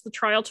defense, the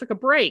trial took a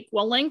break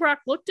while Langrock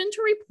looked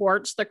into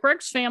reports that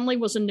Greg's family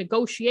was in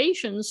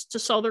negotiations to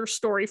sell their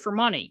story for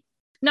money.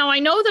 Now, I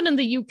know that in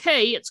the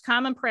UK, it's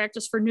common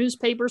practice for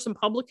newspapers and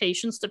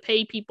publications to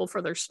pay people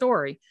for their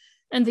story.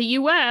 In the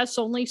US,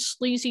 only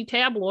sleazy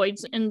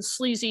tabloids and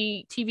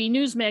sleazy TV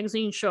news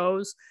magazine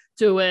shows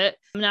do it,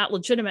 not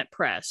legitimate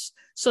press.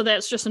 So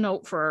that's just a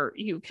note for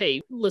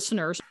UK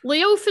listeners.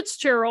 Leo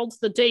Fitzgerald,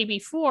 the day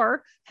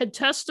before, had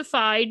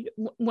testified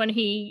when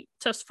he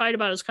testified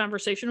about his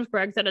conversation with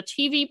Greg that a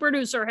TV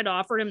producer had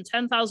offered him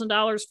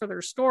 $10,000 for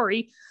their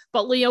story,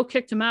 but Leo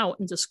kicked him out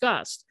in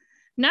disgust.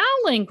 Now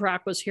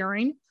Langrock was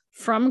hearing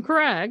from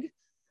Greg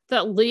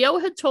that Leo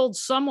had told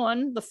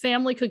someone the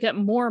family could get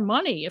more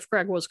money if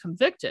Greg was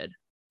convicted.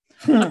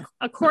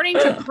 According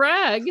to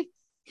Greg,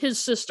 his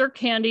sister,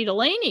 Candy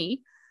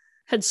Delaney,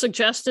 had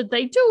suggested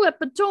they do it,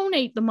 but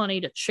donate the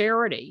money to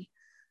charity.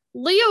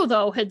 Leo,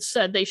 though, had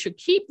said they should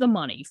keep the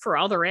money for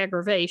other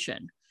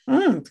aggravation.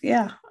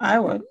 Yeah, I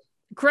would.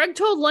 Greg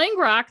told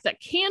Langrock that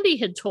Candy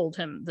had told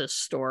him this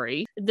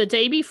story the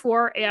day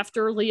before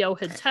after Leo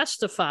had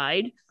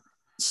testified,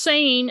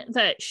 saying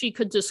that she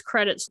could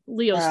discredit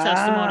Leo's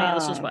testimony. And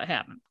this is what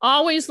happened.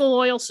 Always the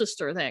loyal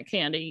sister, that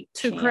Candy,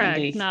 to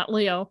Greg, not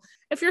Leo.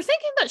 If you're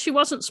thinking that she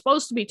wasn't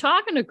supposed to be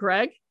talking to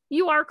Greg,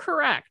 you are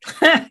correct.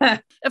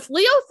 If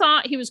Leo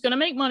thought he was going to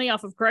make money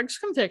off of Greg's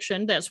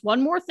conviction, that's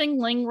one more thing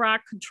Langrock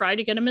could try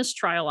to get a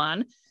mistrial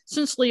on,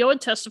 since Leo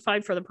had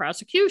testified for the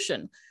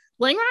prosecution.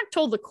 Langrock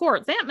told the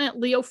court that meant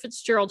Leo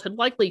Fitzgerald had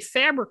likely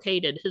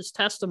fabricated his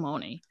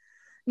testimony.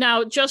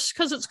 Now, just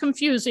because it's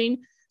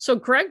confusing, So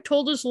Greg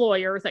told his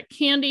lawyer that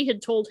Candy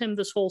had told him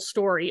this whole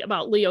story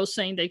about Leo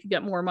saying they could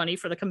get more money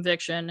for the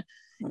conviction,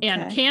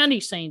 and Candy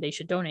saying they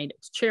should donate it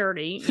to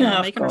charity,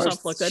 making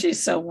herself look good.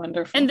 She's so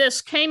wonderful. And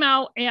this came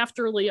out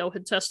after Leo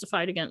had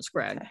testified against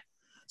Greg. Okay.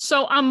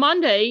 So on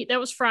Monday, that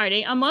was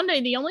Friday, on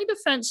Monday, the only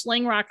defense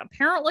Langrock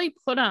apparently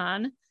put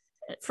on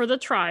for the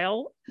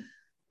trial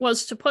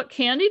was to put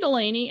Candy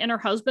Delaney and her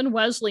husband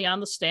Wesley on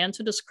the stand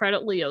to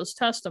discredit Leo's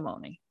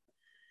testimony.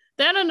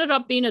 That ended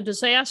up being a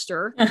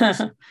disaster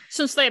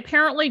since they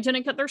apparently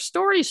didn't get their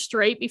stories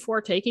straight before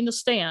taking the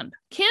stand.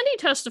 Candy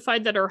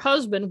testified that her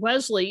husband,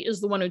 Wesley, is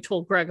the one who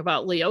told Greg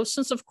about Leo,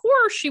 since, of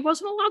course, she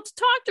wasn't allowed to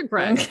talk to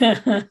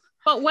Greg.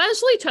 But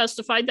Wesley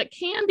testified that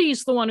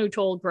Candy's the one who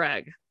told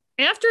Greg.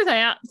 After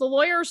that, the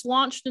lawyers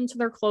launched into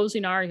their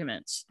closing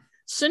arguments.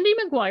 Cindy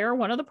McGuire,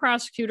 one of the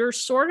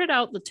prosecutors, sorted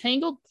out the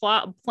tangled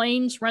plot of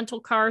planes, rental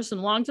cars,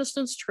 and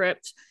long-distance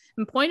trips,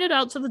 and pointed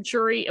out to the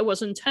jury it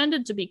was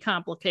intended to be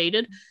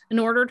complicated in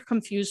order to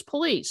confuse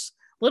police.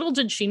 Little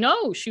did she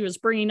know she was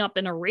bringing up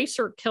an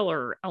eraser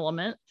killer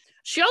element.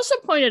 She also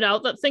pointed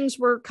out that things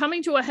were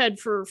coming to a head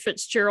for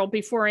Fitzgerald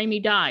before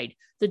Amy died.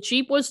 The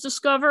Jeep was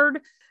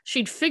discovered.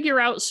 She'd figure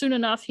out soon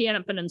enough he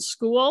hadn't been in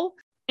school,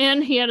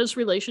 and he had his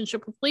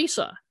relationship with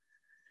Lisa.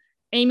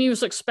 Amy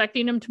was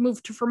expecting him to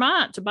move to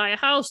Vermont to buy a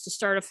house to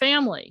start a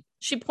family.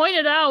 She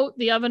pointed out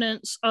the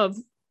evidence of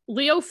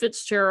Leo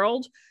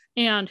Fitzgerald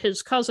and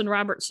his cousin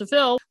Robert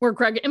Seville, where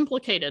Greg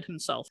implicated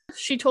himself.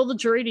 She told the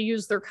jury to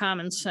use their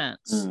common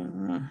sense.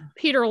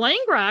 Peter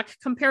Langrock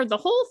compared the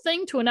whole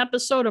thing to an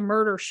episode of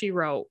Murder, She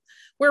Wrote,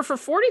 where for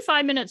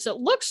 45 minutes it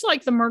looks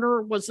like the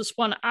murderer was this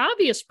one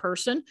obvious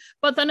person,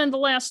 but then in the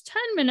last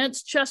 10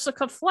 minutes,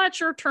 Jessica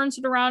Fletcher turns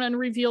it around and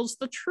reveals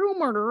the true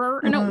murderer,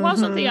 and it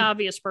wasn't the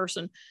obvious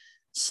person.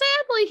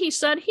 Sadly, he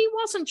said he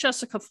wasn't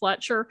Jessica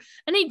Fletcher,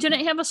 and he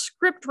didn't have a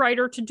script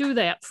writer to do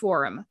that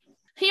for him.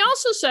 He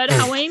also said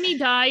how Amy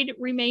died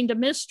remained a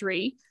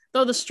mystery,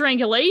 though the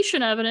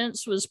strangulation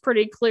evidence was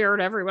pretty clear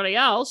to everybody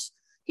else.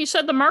 He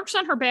said the marks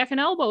on her back and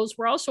elbows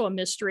were also a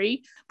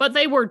mystery, but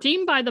they were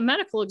deemed by the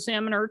medical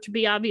examiner to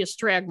be obvious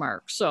drag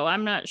marks. So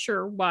I'm not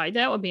sure why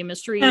that would be a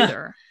mystery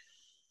either.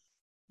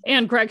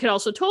 And Greg had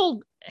also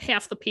told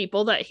half the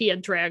people that he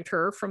had dragged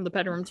her from the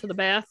bedroom to the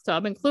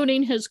bathtub,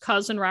 including his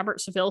cousin Robert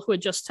Seville, who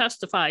had just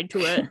testified to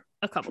it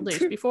a couple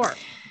days before.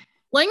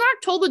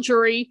 Langrock told the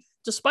jury,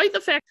 despite the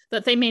fact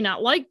that they may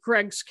not like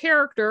Greg's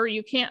character,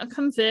 you can't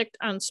convict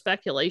on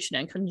speculation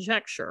and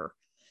conjecture.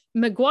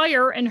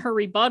 McGuire, in her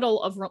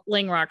rebuttal of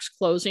Langrock's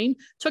closing,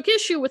 took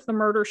issue with the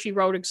Murder, She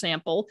Wrote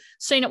example,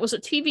 saying it was a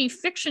TV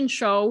fiction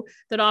show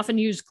that often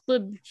used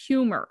glib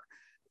humor.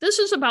 This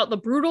is about the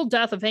brutal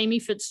death of Amy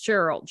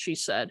Fitzgerald, she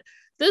said.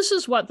 This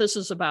is what this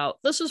is about.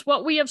 This is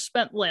what we have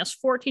spent the last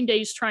 14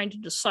 days trying to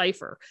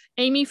decipher.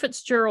 Amy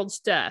Fitzgerald's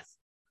death.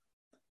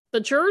 The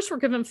jurors were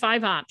given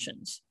 5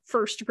 options: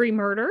 first-degree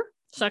murder,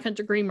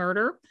 second-degree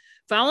murder,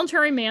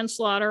 voluntary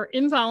manslaughter,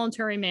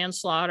 involuntary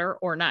manslaughter,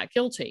 or not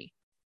guilty.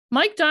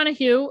 Mike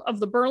Donahue of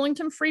the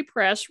Burlington Free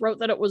Press wrote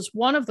that it was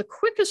one of the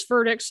quickest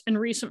verdicts in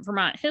recent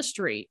Vermont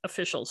history,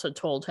 officials had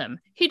told him.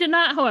 He did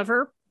not,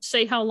 however,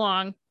 say how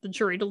long the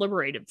jury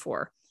deliberated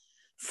for.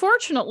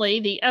 Fortunately,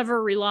 the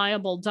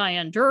ever-reliable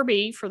Diane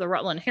Derby for the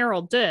Rutland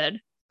Herald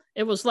did.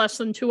 It was less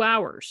than 2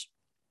 hours.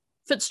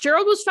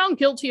 Fitzgerald was found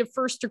guilty of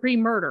first-degree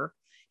murder.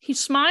 He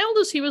smiled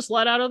as he was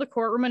led out of the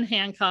courtroom in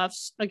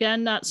handcuffs,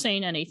 again not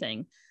saying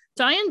anything.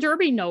 Diane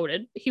Derby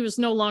noted he was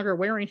no longer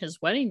wearing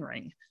his wedding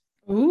ring.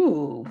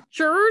 Ooh.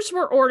 Jurors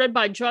were ordered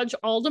by Judge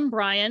Alden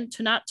Bryant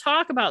to not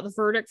talk about the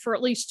verdict for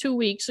at least 2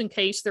 weeks in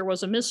case there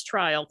was a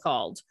mistrial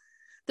called.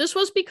 This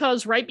was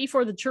because right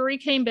before the jury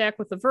came back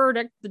with the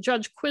verdict, the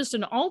judge quizzed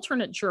an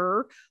alternate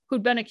juror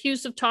who'd been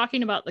accused of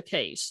talking about the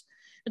case.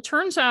 It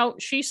turns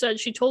out, she said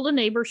she told a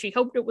neighbor she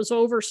hoped it was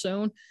over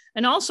soon.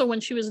 And also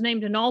when she was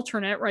named an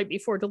alternate right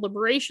before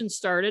deliberations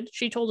started,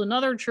 she told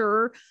another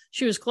juror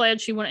she was glad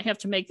she wouldn't have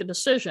to make the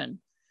decision.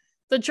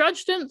 The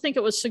judge didn't think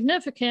it was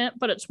significant,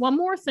 but it's one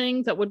more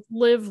thing that would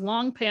live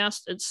long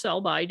past its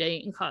sell-by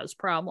date and cause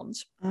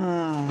problems.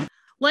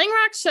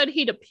 Langrock said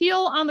he'd appeal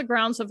on the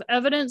grounds of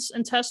evidence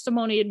and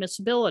testimony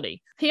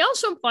admissibility. He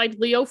also implied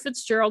Leo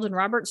Fitzgerald and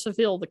Robert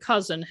Seville, the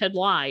cousin, had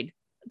lied.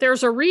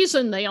 There's a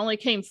reason they only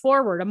came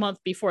forward a month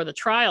before the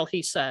trial,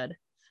 he said.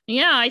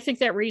 Yeah, I think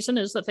that reason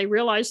is that they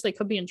realized they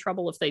could be in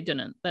trouble if they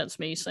didn't. That's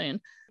me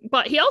saying.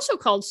 But he also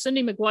called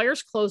Cindy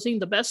McGuire's closing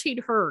the best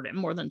he'd heard in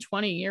more than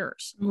 20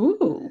 years.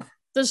 Ooh.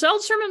 The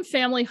Zeltzerman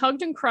family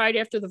hugged and cried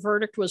after the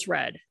verdict was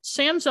read.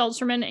 Sam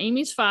Zeltzerman,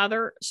 Amy's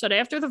father, said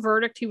after the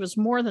verdict he was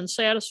more than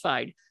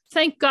satisfied.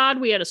 Thank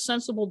God we had a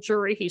sensible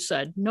jury, he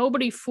said.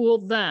 Nobody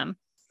fooled them.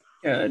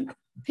 Good.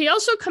 He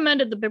also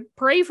commended the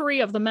bravery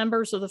of the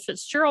members of the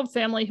Fitzgerald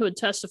family who had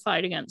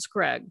testified against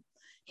Greg.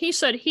 He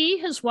said he,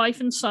 his wife,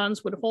 and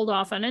sons would hold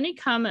off on any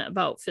comment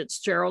about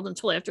Fitzgerald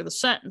until after the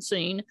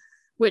sentencing,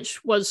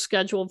 which was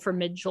scheduled for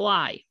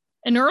mid-July.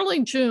 In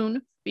early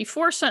June,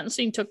 before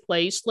sentencing took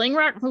place,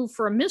 Langrock moved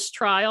for a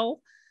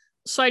mistrial,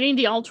 citing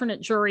the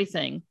alternate jury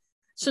thing.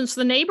 Since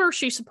the neighbor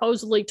she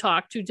supposedly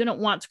talked to didn't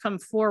want to come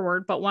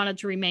forward but wanted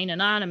to remain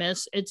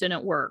anonymous, it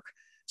didn't work.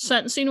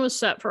 Sentencing was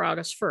set for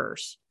August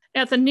 1st.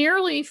 At the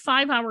nearly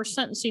 5-hour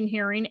sentencing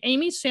hearing,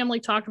 Amy's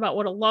family talked about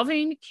what a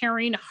loving,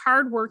 caring,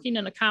 hardworking,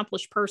 and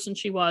accomplished person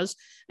she was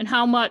and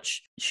how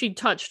much she'd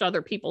touched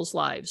other people's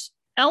lives.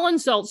 Ellen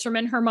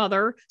Zeltzerman, her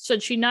mother,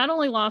 said she not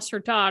only lost her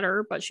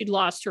daughter, but she'd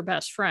lost her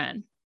best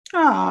friend.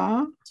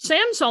 Aww.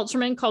 Sam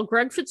Zeltzerman called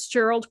Greg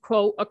Fitzgerald,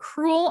 quote, a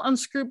cruel,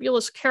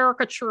 unscrupulous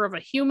caricature of a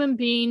human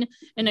being,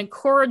 an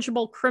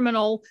incorrigible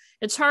criminal.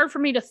 It's hard for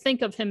me to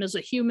think of him as a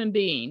human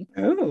being.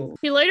 Ooh.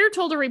 He later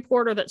told a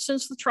reporter that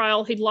since the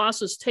trial, he'd lost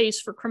his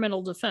taste for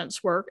criminal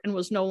defense work and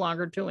was no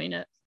longer doing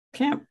it.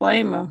 Can't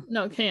blame him.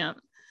 No, can't.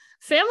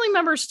 Family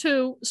members,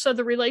 too, said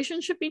the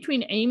relationship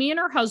between Amy and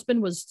her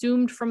husband was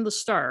doomed from the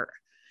start.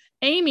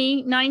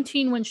 Amy,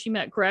 19 when she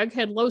met Greg,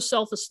 had low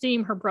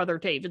self-esteem, her brother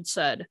David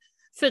said.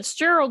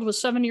 Fitzgerald was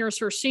 7 years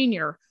her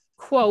senior.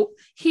 Quote,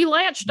 he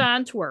latched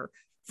on to her.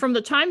 From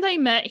the time they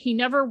met, he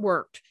never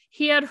worked.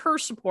 He had her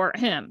support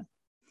him.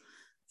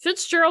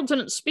 Fitzgerald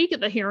didn't speak at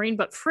the hearing,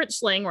 but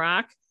Fritz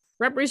Langrock,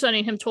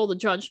 representing him, told the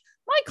judge,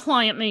 my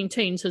client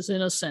maintains his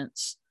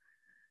innocence.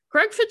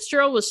 Greg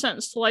Fitzgerald was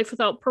sentenced to life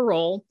without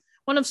parole,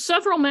 one of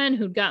several men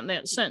who'd gotten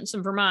that sentence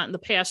in Vermont in the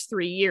past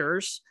 3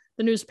 years.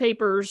 The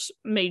newspapers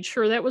made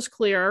sure that was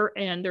clear,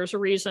 and there's a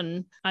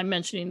reason I'm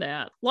mentioning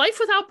that. Life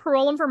without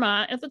parole in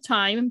Vermont at the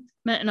time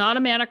meant an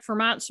automatic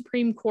Vermont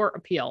Supreme Court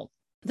appeal.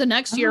 The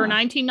next year,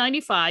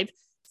 1995,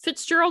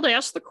 Fitzgerald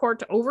asked the court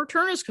to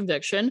overturn his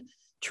conviction.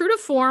 True to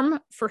form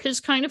for his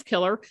kind of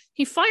killer,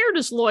 he fired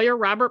his lawyer,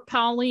 Robert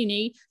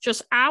Paolini,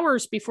 just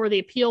hours before the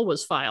appeal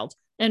was filed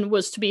and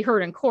was to be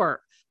heard in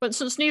court. But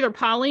since neither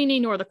Paolini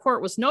nor the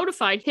court was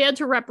notified, he had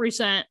to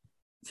represent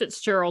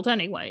Fitzgerald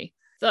anyway.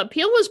 The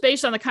appeal was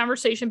based on the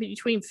conversation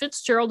between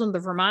Fitzgerald and the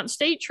Vermont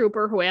state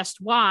trooper who asked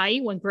why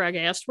when Greg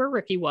asked where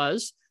Ricky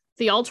was,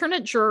 the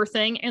alternate juror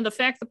thing, and the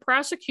fact the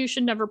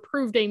prosecution never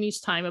proved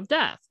Amy's time of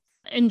death.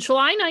 In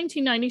July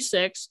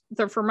 1996,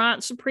 the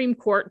Vermont Supreme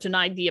Court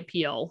denied the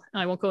appeal.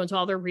 I won't go into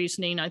all their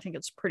reasoning. I think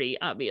it's pretty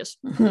obvious.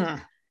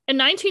 In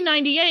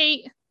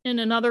 1998, in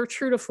another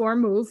true to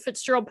form move,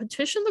 Fitzgerald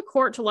petitioned the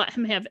court to let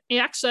him have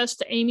access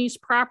to Amy's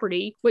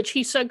property, which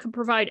he said could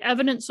provide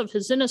evidence of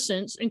his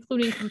innocence,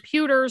 including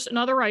computers and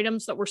other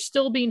items that were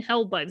still being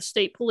held by the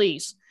state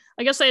police.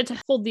 I guess I had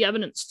to hold the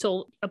evidence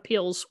till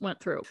appeals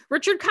went through.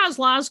 Richard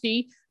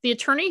Kozlowski, the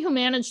attorney who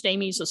managed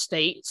Amy's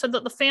estate, said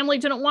that the family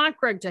didn't want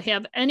Greg to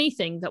have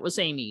anything that was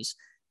Amy's.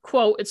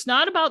 Quote, it's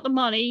not about the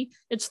money,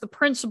 it's the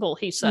principle,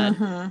 he said.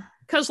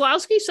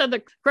 Kozlowski said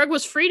that Greg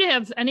was free to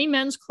have any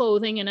men's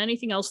clothing and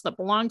anything else that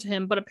belonged to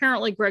him, but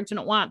apparently Greg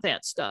didn't want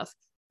that stuff.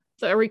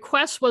 The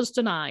request was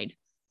denied.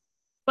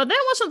 But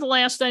that wasn't the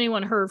last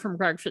anyone heard from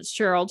Greg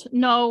Fitzgerald.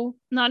 No,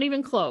 not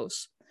even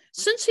close.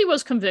 Since he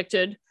was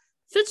convicted,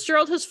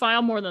 Fitzgerald has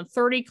filed more than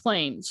 30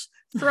 claims,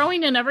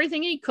 throwing in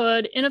everything he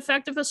could: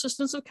 ineffective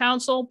assistance of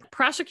counsel,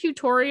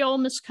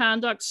 prosecutorial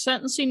misconduct,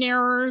 sentencing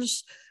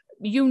errors,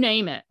 you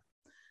name it.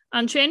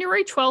 On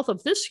January 12th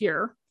of this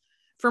year,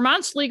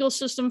 Vermont's legal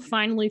system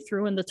finally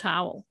threw in the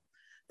towel.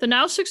 The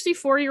now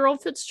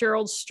 64-year-old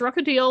Fitzgerald struck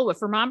a deal with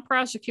Vermont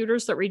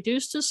prosecutors that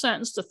reduced his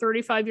sentence to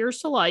 35 years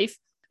to life,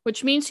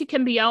 which means he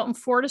can be out in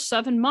 4 to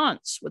 7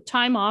 months with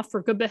time off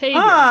for good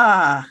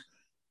behavior.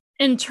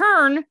 In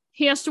turn,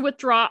 he has to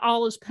withdraw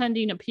all his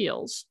pending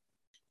appeals.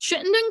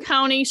 Chittenden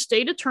County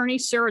State Attorney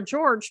Sarah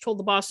George told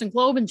the Boston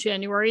Globe in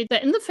January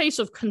that in the face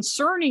of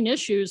concerning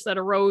issues that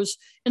arose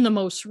in the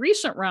most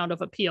recent round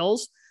of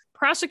appeals,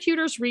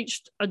 prosecutors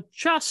reached a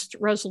just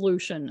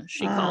resolution,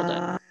 she called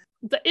it.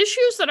 The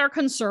issues that are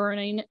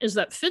concerning is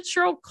that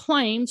Fitzgerald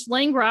claims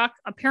Langrock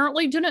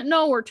apparently didn't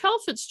know or tell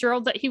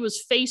Fitzgerald that he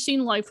was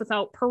facing life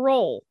without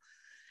parole,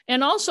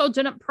 and also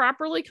didn't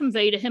properly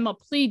convey to him a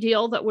plea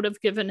deal that would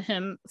have given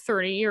him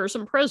 30 years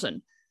in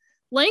prison.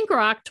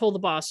 Langrock told the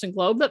Boston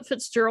Globe that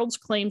Fitzgerald's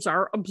claims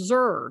are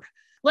absurd.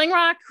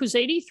 Langrock, who's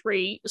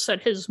 83, said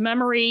his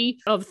memory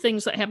of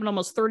things that happened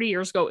almost 30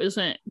 years ago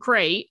isn't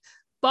great,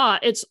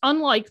 but it's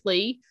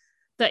unlikely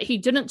that he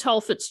didn't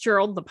tell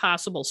Fitzgerald the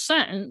possible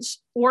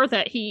sentence or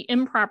that he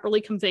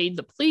improperly conveyed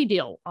the plea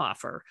deal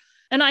offer.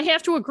 And I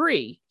have to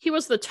agree, he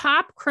was the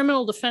top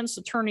criminal defense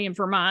attorney in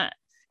Vermont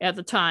at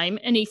the time,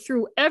 and he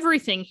threw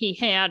everything he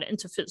had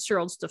into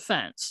Fitzgerald's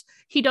defense.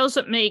 He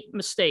doesn't make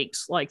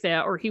mistakes like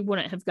that, or he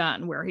wouldn't have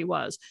gotten where he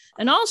was.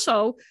 And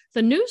also,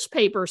 the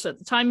newspapers at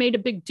the time made a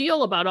big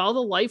deal about all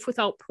the life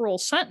without parole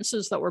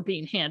sentences that were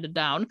being handed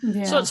down.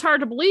 Yeah. So it's hard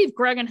to believe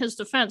Greg and his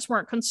defense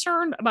weren't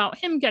concerned about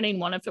him getting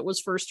one if it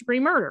was first-degree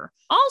murder.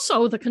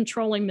 Also, the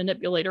controlling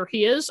manipulator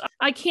he is,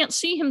 I can't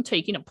see him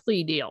taking a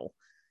plea deal.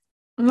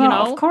 No,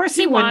 of course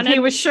he wouldn't. He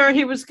was sure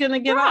he was going to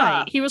get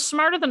off. He was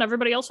smarter than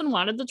everybody else and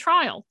wanted the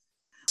trial.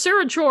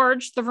 Sarah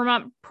George, the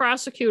Vermont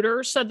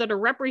prosecutor, said that a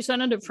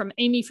representative from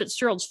Amy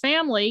Fitzgerald's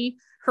family,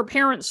 her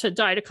parents had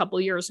died a couple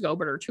of years ago,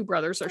 but her 2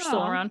 brothers are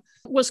still around,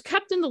 was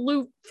kept in the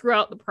loop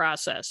throughout the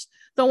process.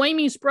 Though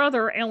Amy's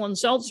brother, Alan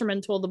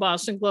Zeltzerman, told the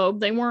Boston Globe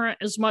they weren't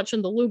as much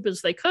in the loop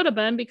as they could have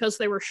been because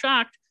they were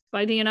shocked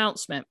by the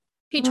announcement.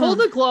 He told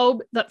the Globe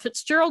that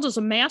Fitzgerald is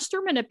a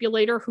master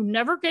manipulator who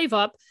never gave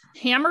up,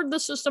 hammered the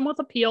system with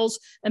appeals,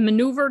 and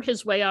maneuvered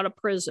his way out of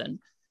prison.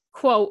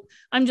 Quote,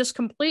 I'm just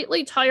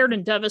completely tired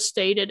and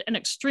devastated and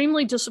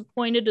extremely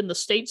disappointed in the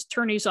state's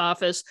attorney's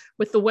office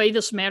with the way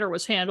this matter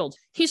was handled.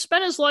 He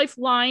spent his life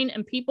lying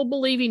and people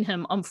believing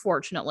him,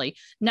 unfortunately.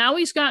 Now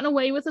he's gotten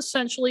away with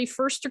essentially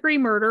first-degree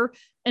murder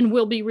and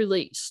will be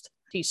released,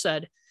 he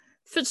said.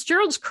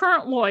 Fitzgerald's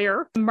current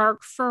lawyer,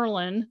 Mark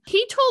Ferlin,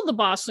 he told the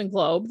Boston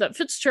Globe that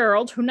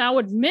Fitzgerald, who now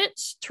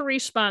admits to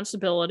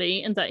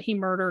responsibility and that he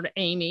murdered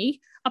Amy,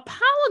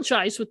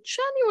 apologized with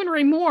genuine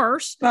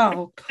remorse,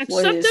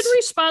 accepted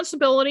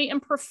responsibility,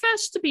 and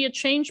professed to be a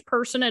changed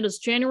person at his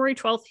January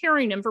 12th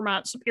hearing in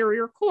Vermont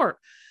Superior Court.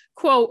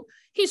 Quote,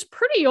 he's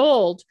pretty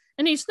old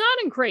and he's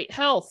not in great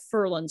health,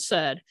 Ferlin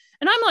said.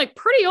 And I'm like,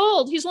 pretty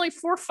old? He's only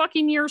 4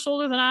 fucking years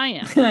older than I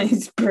am.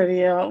 He's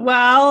pretty old.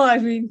 Well, I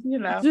mean, you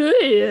know.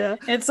 Yeah.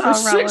 It's all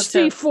relative.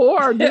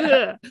 64.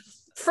 Yeah.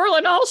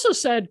 Ferlin also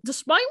said,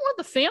 despite what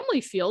the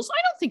family feels,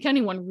 I don't think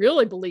anyone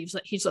really believes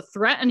that he's a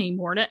threat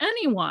anymore to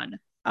anyone.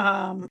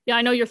 Yeah,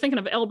 I know you're thinking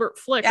of Albert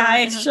Flick.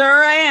 I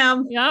sure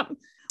am. Yep.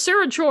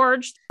 Sarah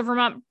George, the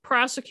Vermont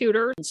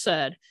prosecutor,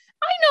 said,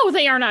 I know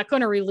they are not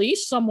going to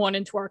release someone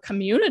into our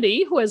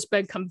community who has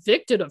been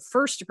convicted of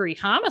first-degree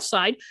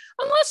homicide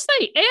unless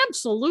they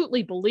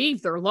absolutely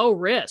believe they're low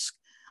risk.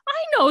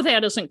 I know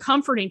that isn't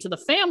comforting to the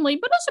family,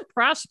 but as a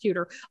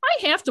prosecutor,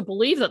 I have to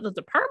believe that the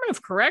Department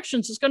of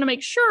Corrections is going to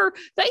make sure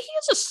that he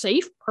is a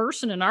safe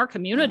person in our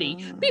community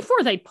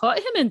before they put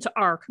him into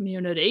our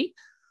community.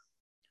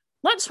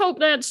 Let's hope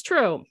that's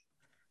true.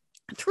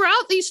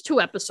 Throughout these 2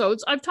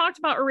 episodes, I've talked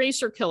about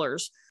eraser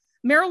killers.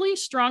 Marilee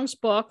Strong's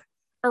book,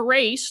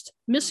 Erased,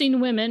 Missing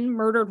Women,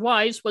 Murdered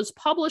Wives, was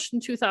published in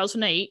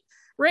 2008,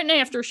 written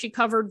after she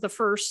covered the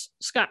first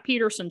Scott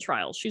Peterson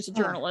trial. She's a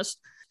journalist.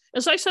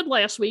 As I said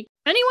last week,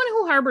 anyone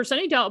who harbors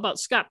any doubt about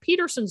Scott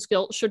Peterson's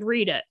guilt should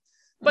read it.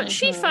 But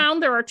she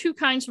found there are 2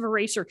 kinds of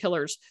eraser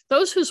killers: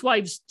 those whose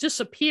wives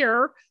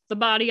disappear, the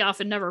body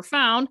often never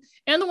found,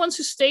 and the ones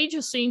who stage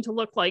a scene to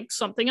look like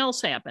something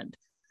else happened.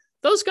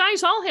 Those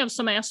guys all have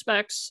some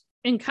aspects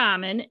in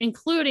common,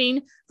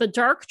 including the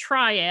dark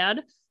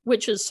triad,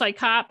 which is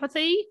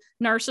psychopathy,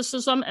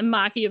 narcissism, and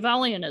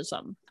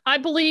Machiavellianism. I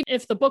believe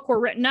if the book were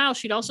written now,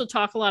 she'd also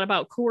talk a lot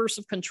about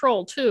coercive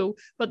control too,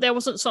 but that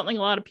wasn't something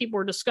a lot of people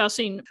were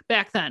discussing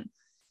back then.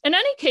 In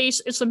any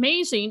case, it's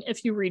amazing,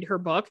 if you read her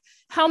book,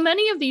 how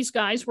many of these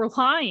guys were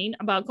lying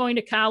about going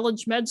to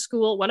college, med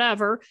school,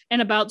 whatever,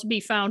 and about to be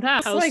found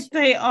out. It's like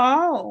they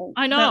all.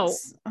 I know.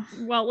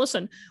 Well,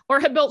 listen. Or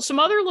had built some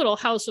other little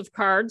house of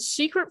cards,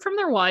 secret from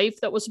their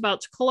wife, that was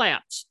about to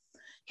collapse.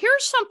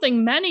 Here's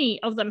something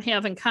many of them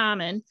have in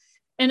common.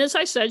 And as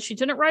I said, she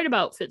didn't write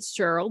about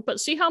Fitzgerald, but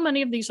see how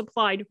many of these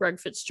apply to Greg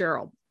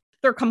Fitzgerald.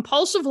 They're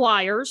compulsive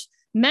liars,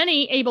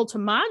 many able to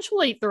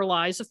modulate their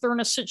lies if they're in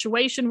a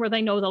situation where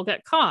they know they'll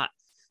get caught.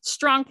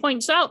 Strong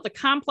points out the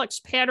complex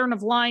pattern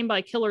of lying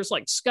by killers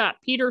like Scott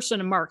Peterson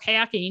and Mark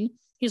Hacking.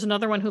 He's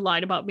another one who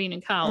lied about being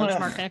in college,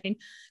 Mark Hacking.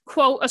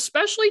 Quote,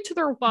 especially to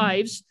their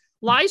wives,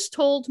 lies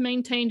told,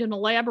 maintained, and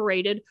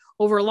elaborated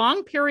over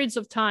long periods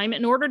of time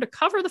in order to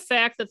cover the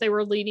fact that they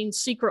were leading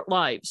secret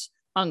lives,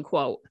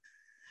 unquote.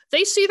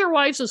 They see their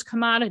wives as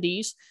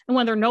commodities, and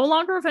when they're no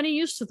longer of any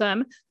use to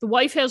them, the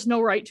wife has no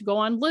right to go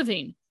on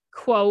living.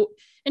 Quote,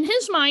 in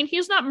his mind, he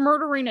is not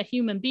murdering a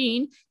human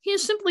being. He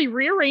is simply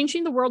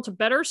rearranging the world to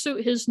better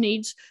suit his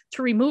needs,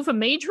 to remove a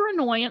major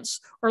annoyance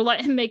or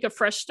let him make a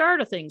fresh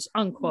start of things,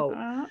 unquote.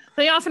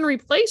 They often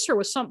replace her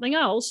with something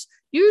else,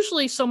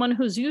 usually someone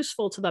who's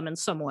useful to them in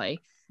some way.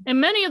 And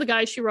many of the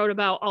guys she wrote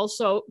about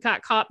also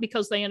got caught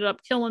because they ended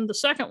up killing the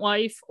second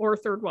wife or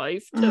third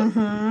wife,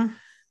 too.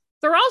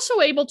 They're also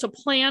able to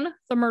plan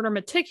the murder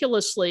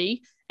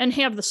meticulously and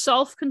have the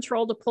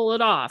self-control to pull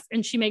it off.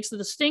 And she makes the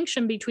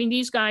distinction between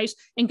these guys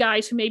and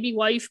guys who may be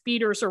wife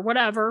beaters or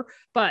whatever,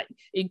 but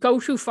go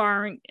too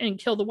far and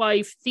kill the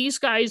wife. These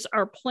guys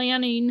are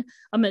planning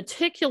a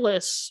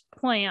meticulous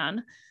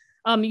plan,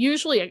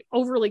 usually an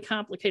overly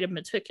complicated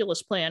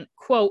meticulous plan.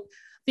 Quote,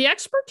 the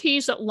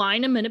expertise at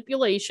line and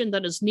manipulation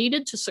that is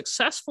needed to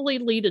successfully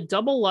lead a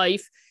double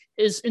life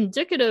is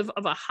indicative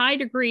of a high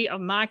degree of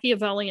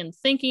Machiavellian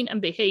thinking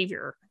and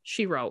behavior,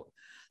 she wrote.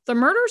 The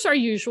murders are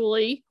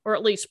usually, or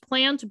at least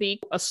planned to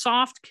be, a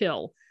soft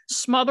kill,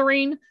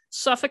 smothering,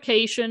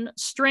 suffocation,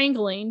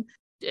 strangling,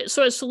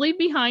 so as to leave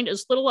behind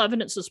as little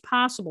evidence as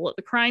possible at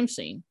the crime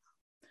scene.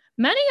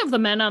 Many of the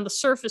men on the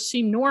surface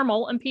seem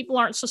normal and people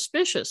aren't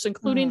suspicious,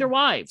 including their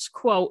wives.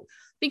 Quote,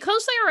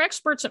 because they are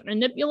experts at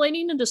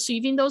manipulating and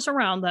deceiving those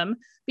around them,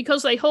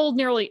 because they hold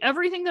nearly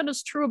everything that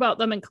is true about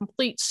them in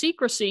complete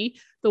secrecy,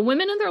 the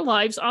women in their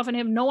lives often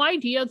have no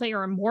idea they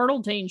are in mortal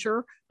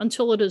danger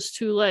until it is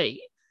too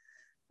late.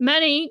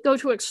 Many go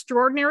to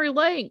extraordinary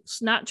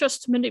lengths, not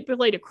just to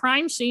manipulate a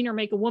crime scene or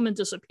make a woman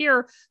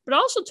disappear, but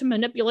also to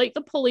manipulate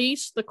the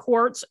police, the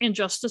courts, and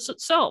justice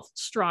itself,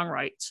 Strong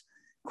writes.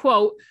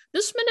 Quote,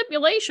 this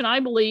manipulation, I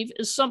believe,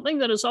 is something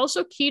that is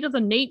also key to the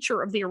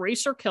nature of the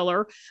eraser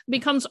killer,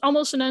 becomes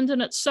almost an end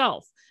in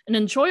itself. an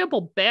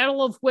enjoyable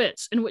battle of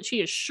wits in which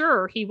he is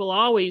sure he will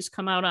always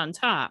come out on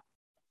top.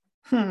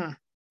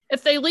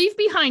 If they leave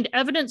behind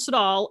evidence at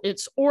all,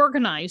 it's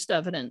organized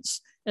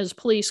evidence, as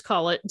police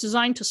call it,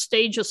 designed to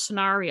stage a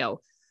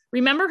scenario.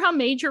 Remember how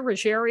Major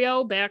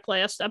Ruggiero back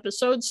last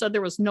episode said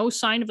there was no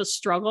sign of a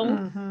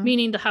struggle,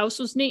 meaning the house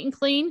was neat and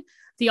clean?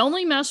 The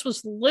only mess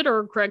was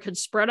litter Greg had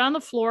spread on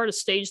the floor to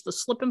stage the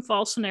slip and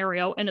fall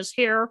scenario, and his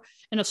hair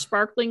in a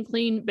sparkling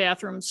clean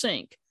bathroom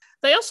sink.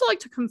 They also like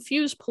to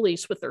confuse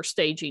police with their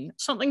staging,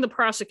 something the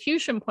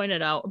prosecution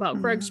pointed out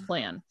about Greg's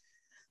plan.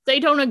 They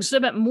don't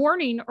exhibit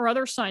mourning or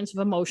other signs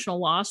of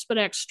emotional loss, but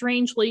act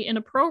strangely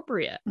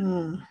inappropriate.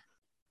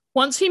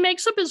 Once he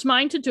makes up his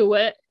mind to do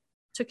it,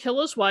 to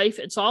kill his wife,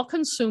 it's all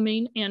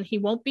consuming and he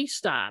won't be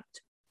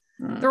stopped.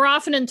 They're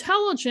often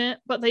intelligent,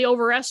 but they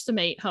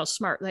overestimate how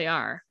smart they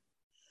are.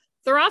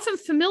 They're often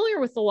familiar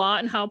with the law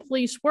and how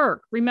police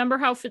work. Remember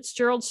how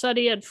Fitzgerald said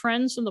he had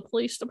friends in the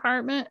police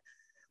department?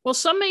 Well,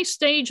 some may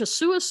stage a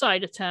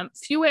suicide attempt.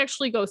 Few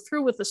actually go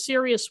through with a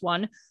serious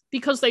one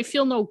because they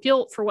feel no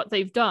guilt for what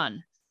they've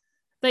done.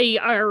 They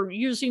are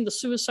using the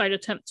suicide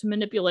attempt to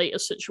manipulate a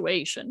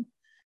situation.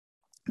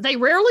 They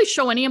rarely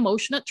show any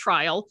emotion at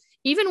trial,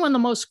 even when the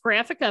most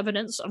graphic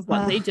evidence of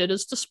what they did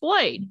is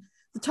displayed.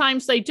 The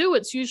times they do,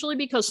 it's usually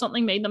because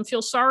something made them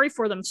feel sorry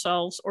for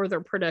themselves or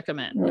their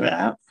predicament.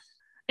 Yeah.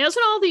 As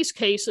in all these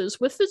cases,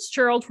 with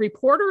Fitzgerald,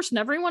 reporters and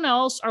everyone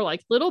else are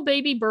like little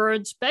baby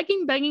birds,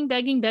 begging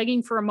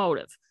for a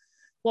motive.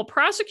 Well,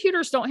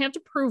 prosecutors don't have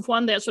to prove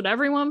one. That's what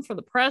everyone, from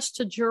the press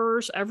to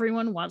jurors,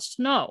 everyone wants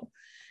to know.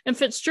 In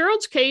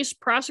Fitzgerald's case,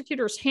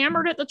 prosecutors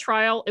hammered at the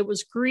trial. It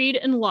was greed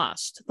and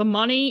lust, the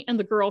money and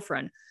the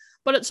girlfriend.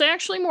 But it's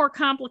actually more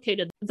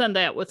complicated than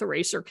that with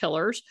Eraser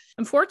Killers.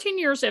 And 14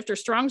 years after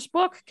Strong's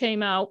book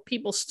came out,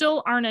 people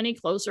still aren't any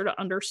closer to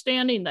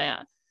understanding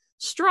that.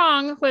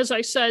 Strong, who, as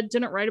I said,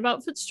 didn't write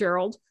about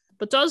Fitzgerald,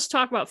 but does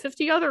talk about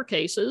 50 other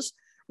cases,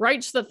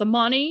 writes that the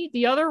money,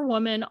 the other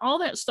woman, all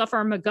that stuff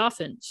are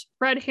MacGuffins,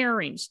 red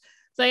herrings.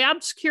 They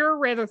obscure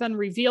rather than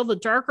reveal the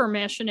darker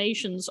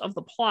machinations of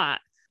the plot.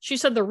 She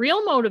said the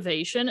real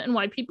motivation and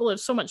why people have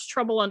so much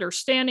trouble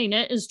understanding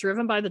it is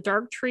driven by the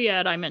dark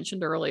triad I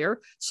mentioned earlier: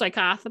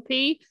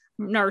 psychopathy,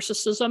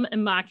 narcissism,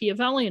 and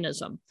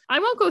Machiavellianism. I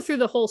won't go through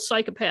the whole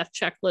psychopath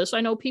checklist.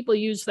 I know people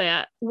use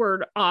that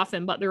word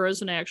often, but there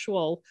is an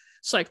actual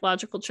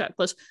psychological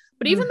checklist.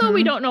 But even though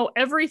we don't know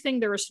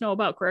everything there is to know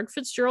about Greg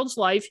Fitzgerald's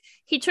life,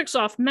 he ticks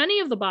off many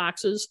of the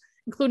boxes,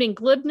 including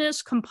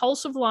glibness,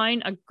 compulsive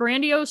lying, a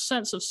grandiose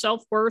sense of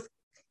self-worth,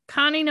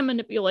 conning and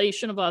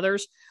manipulation of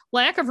others,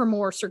 lack of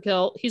remorse or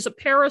guilt. He's a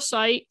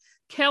parasite,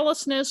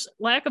 callousness,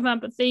 lack of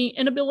empathy,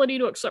 inability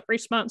to accept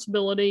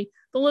responsibility.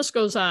 The list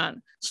goes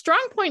on.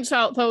 Strong points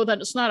out, though, that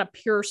it's not a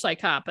pure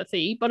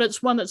psychopathy, but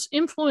it's one that's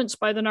influenced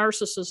by the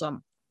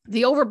narcissism,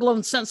 the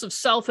overblown sense of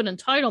self and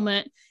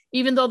entitlement,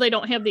 even though they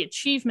don't have the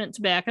achievement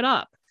to back it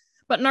up.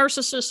 But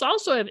narcissists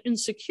also have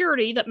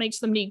insecurity that makes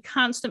them need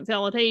constant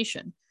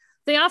validation.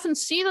 They often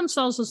see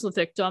themselves as the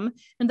victim,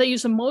 and they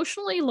use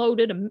emotionally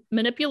loaded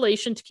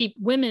manipulation to keep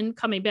women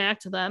coming back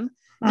to them.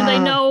 And they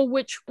know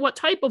what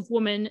type of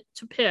woman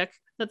to pick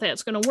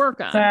that's going to work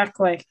on.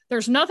 Exactly.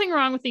 There's nothing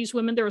wrong with these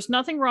women. There was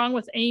nothing wrong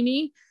with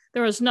Amy.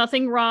 There was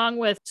nothing wrong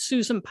with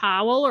Susan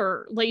Powell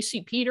or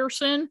Lacey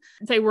Peterson.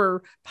 They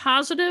were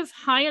positive,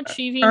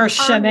 high-achieving, or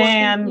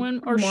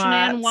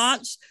Shanann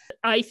Watts.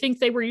 I think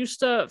they were used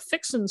to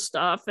fixing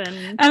stuff.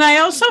 And I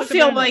also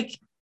feel like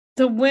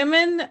the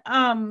women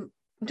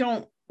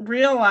don't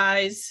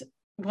realize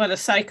what a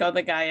psycho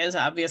the guy is,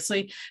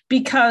 obviously,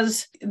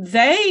 because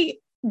they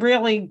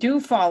really do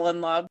fall in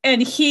love.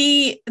 And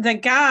the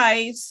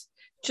guys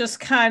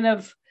just kind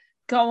of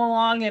go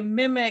along and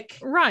mimic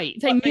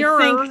they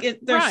mirror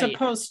they're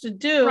supposed to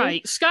do.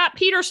 Right. Scott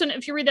Peterson,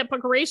 if you read that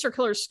book Eraser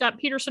Killers, Scott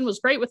Peterson was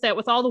great with that.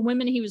 With all the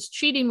women he was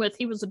cheating with,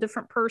 he was a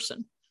different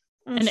person.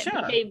 And it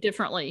behaved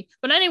differently.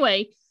 But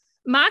anyway,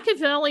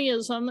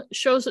 Machiavellianism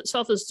shows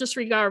itself as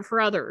disregard for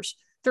others.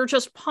 They're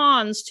just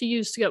pawns to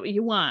use to get what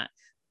you want.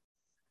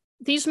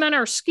 These men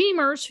are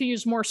schemers who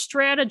use more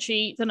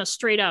strategy than a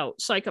straight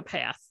out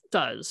psychopath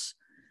does.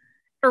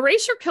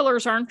 Eraser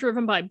Killers aren't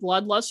driven by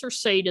bloodlust or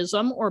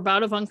sadism or a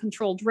bout of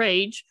uncontrolled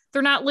rage.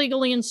 They're not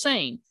legally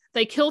insane.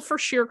 They kill for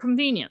sheer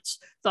convenience.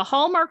 The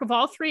hallmark of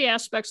all three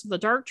aspects of the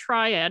dark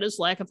triad is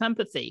lack of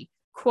empathy.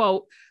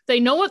 Quote, they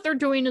know what they're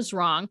doing is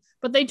wrong,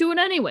 but they do it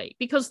anyway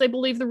because they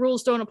believe the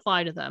rules don't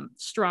apply to them.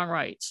 Strong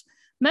writes.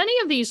 Many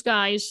of these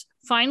guys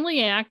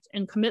finally act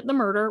and commit the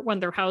murder when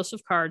their house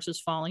of cards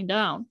is falling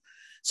down.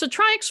 So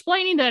try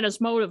explaining that as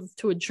motive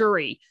to a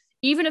jury,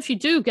 even if you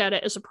do get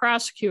it as a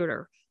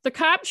prosecutor. The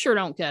cops sure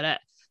don't get it.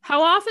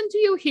 How often do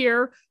you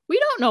hear, we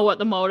don't know what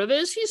the motive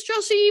is, he's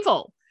just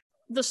evil?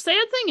 The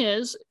sad thing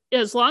is,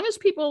 as long as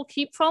people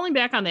keep falling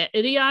back on that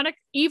idiotic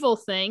evil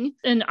thing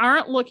and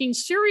aren't looking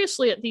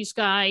seriously at these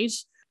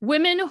guys,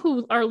 women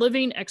who are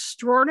living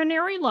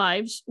extraordinary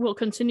lives will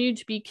continue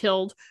to be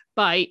killed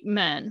by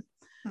men.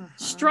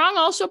 Strong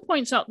also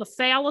points out the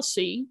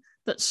fallacy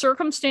that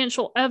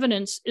circumstantial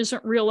evidence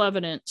isn't real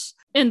evidence.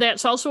 And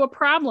that's also a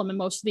problem in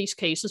most of these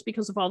cases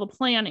because of all the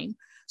planning.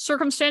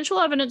 Circumstantial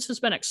evidence has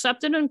been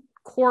accepted in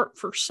court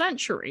for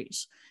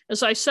centuries.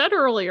 As I said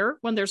earlier,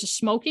 when there's a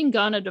smoking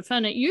gun, a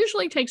defendant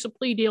usually takes a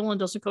plea deal and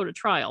doesn't go to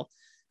trial.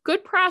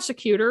 Good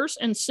prosecutors,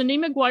 and Cindy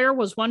McGuire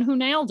was one who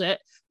nailed it,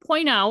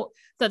 point out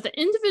that the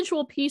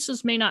individual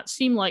pieces may not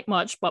seem like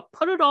much, but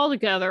put it all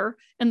together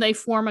and they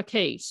form a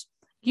case.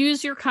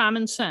 Use your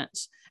common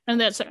sense, and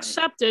that's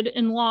accepted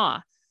in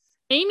law.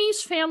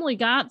 Amy's family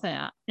got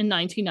that in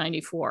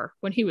 1994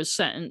 when he was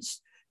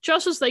sentenced,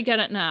 just as they get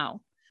it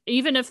now.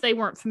 Even if they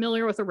weren't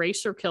familiar with a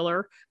racer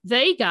killer,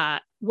 they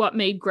got what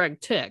made Greg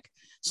tick.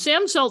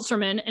 Sam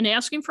Zeltzerman, in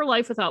asking for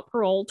life without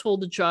parole,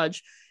 told the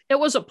judge, "It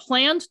was a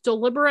planned,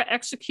 deliberate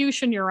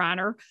execution, Your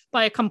Honor,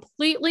 by a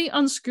completely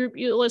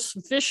unscrupulous,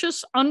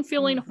 vicious,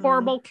 unfeeling,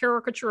 horrible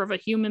caricature of a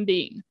human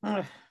being."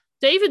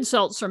 David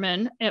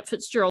Zeltzerman, at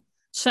Fitzgerald's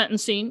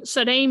sentencing,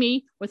 said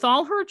Amy, with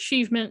all her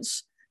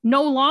achievements,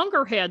 no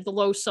longer had the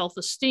low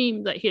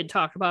self-esteem that he had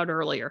talked about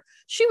earlier.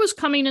 She was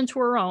coming into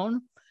her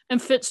own,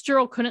 and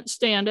Fitzgerald couldn't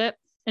stand it,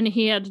 and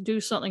he had to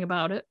do something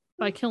about it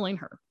by killing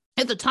her.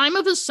 At the time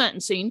of his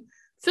sentencing,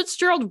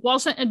 Fitzgerald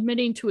wasn't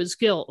admitting to his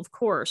guilt, of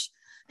course.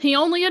 He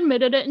only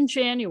admitted it in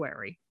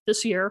January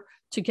this year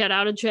to get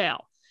out of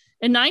jail.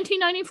 In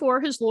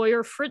 1994, his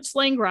lawyer, Fritz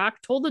Langrock,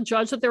 told the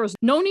judge that there was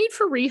no need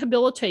for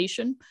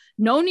rehabilitation,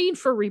 no need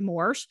for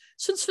remorse,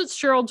 since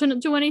Fitzgerald didn't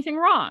do anything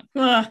wrong.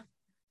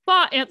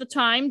 But at the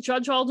time,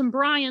 Judge Alden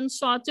Bryan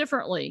saw it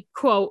differently.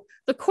 Quote,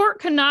 "The court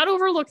cannot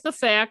overlook the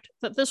fact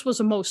that this was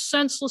a most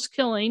senseless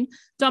killing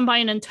done by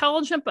an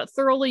intelligent but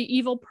thoroughly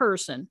evil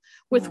person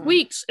with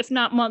weeks, if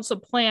not months,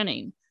 of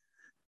planning.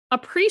 A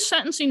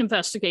pre-sentencing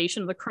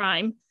investigation of the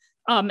crime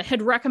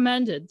had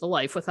recommended the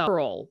life without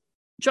parole."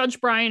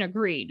 Judge Bryan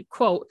agreed.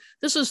 Quote,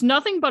 "This is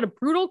nothing but a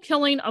brutal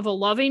killing of a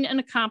loving and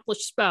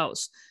accomplished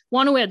spouse,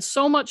 one who had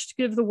so much to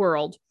give the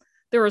world.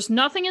 There is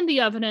nothing in the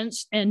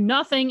evidence and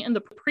nothing in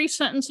the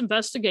pre-sentence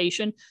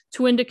investigation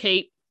to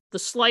indicate the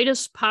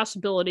slightest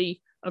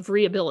possibility of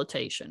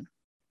rehabilitation."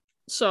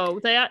 So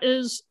that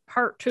is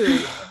part 2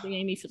 of the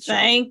Amy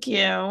Fitzgerald. Thank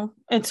you.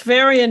 It's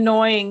very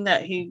annoying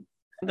that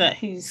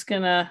he's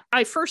gonna.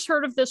 I first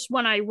heard of this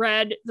when I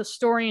read the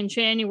story in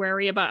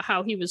January about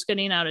how he was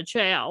getting out of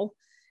jail.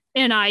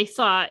 And I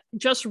thought,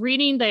 just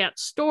reading that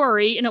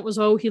story, and it was,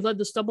 he led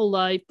this double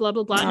life, blah,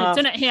 blah, blah. And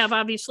it didn't have,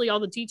 obviously, all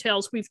the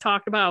details we've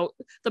talked about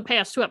the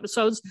past 2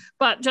 episodes.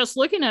 But just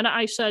looking at it,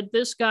 I said,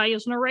 this guy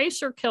is an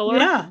eraser killer.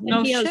 Yeah,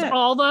 no shit.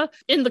 Has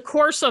in the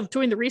course of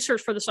doing the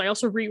research for this, I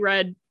also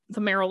reread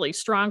the Merrily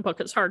Strong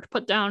book. It's hard to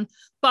put down.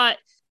 But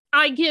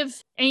I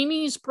give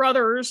Amy's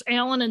brothers,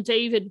 Alan and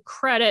David,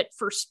 credit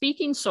for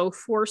speaking so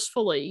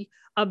forcefully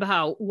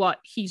about what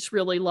he's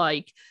really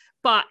like.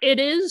 But it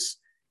is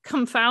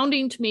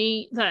confounding to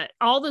me that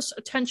all this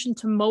attention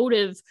to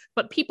motive,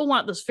 but people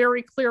want this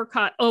very clear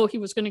cut, he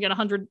was going to get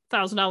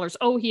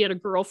 $100,000. He had a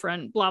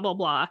girlfriend, blah, blah,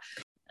 blah.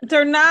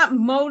 They're not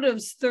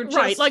motives. They're just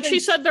right. Like she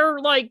said, they're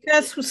like,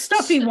 that's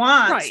stuff he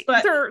wants, right.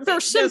 But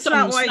they're symptoms,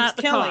 not why not he's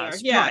the killing cause. Her.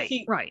 Yeah.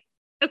 Right.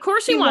 Of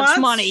course he wants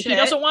money. Shit. He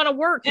doesn't want to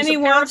work. And he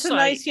wants a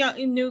nice young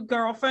new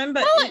girlfriend.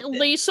 But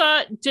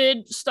Lisa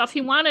did stuff he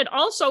wanted.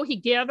 Also, he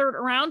gathered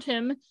around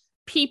him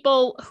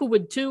people who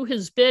would do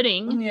his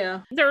bidding.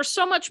 Yeah. There's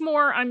so much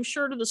more, I'm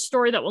sure, to the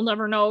story that we'll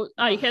never know.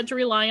 I had to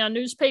rely on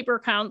newspaper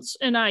accounts,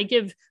 and I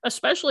give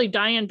especially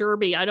Diane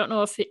Derby, I don't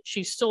know if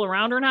she's still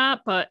around or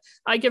not, but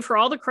I give her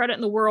all the credit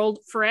in the world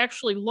for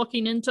actually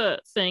looking into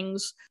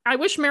things. I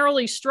wish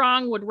Merrily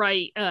Strong would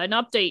write an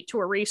update to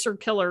Eraser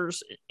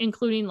Killers,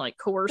 including like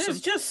coercive.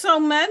 There's just so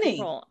many.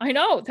 People. I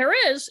know there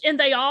is, and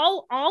they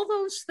all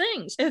those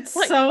things. It's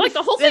like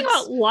the whole thing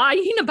about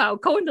lying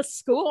about going to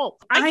school.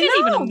 I can't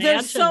even imagine.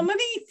 There's so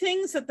many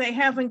things that they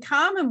have in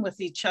common with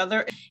each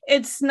other.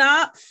 It's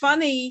not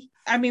funny.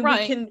 I mean,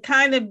 we can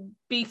kind of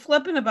be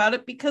flippant about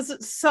it because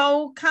it's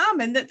so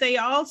common that they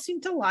all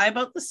seem to lie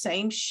about the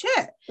same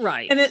shit.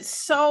 Right. And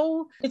it's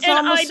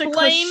almost a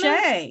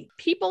cliche.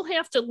 People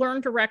have to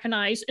learn to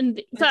recognize,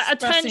 and the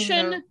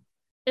attention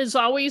is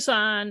always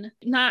on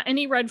not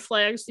any red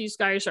flags these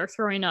guys are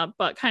throwing up,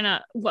 but kind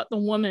of what the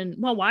woman,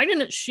 why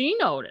didn't she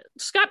notice?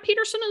 Scott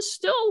Peterson is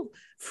still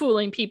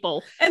fooling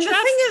people. And the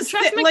thing is,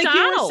 like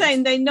you were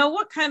saying, they know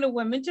what kind of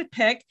women to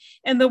pick,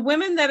 and the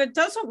women that it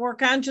doesn't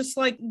work on just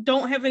like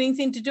don't have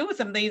anything to do with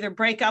them. They either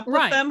break up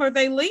with them or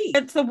they leave.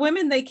 It's the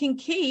women they can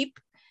keep,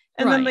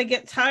 and then they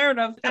get tired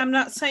of. I'm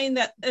not saying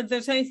that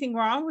there's anything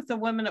wrong with the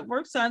women it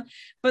works on,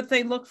 but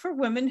they look for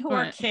women who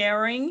are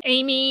caring.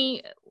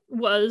 Amy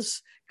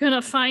was going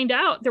to find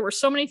out there were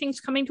so many things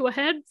coming to a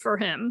head for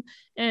him,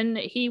 and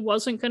he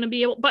wasn't going to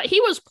be able, but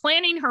he was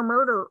planning her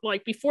murder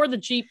like before the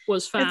Jeep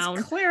was found.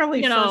 It's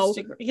clearly first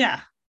degree. Yeah.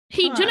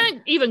 He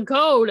didn't even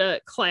go to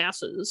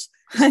classes.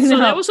 So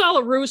that was all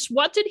a ruse.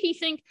 What did he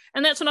think?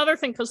 And that's another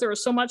thing, because there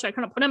was so much I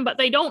couldn't put in, but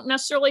they don't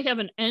necessarily have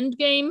an end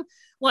game.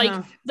 Like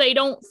they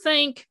don't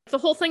think the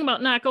whole thing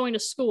about not going to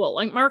school.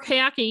 Like Mark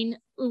Hacking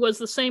was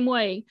the same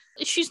way.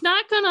 She's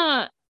not going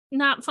to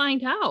not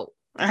find out.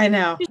 I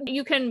know.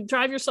 You can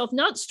drive yourself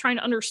nuts trying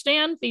to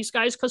understand these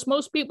guys because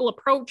most people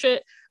approach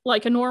it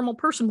like a normal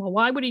person. Well,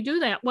 why would he do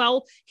that?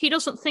 Well, he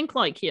doesn't think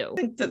like you.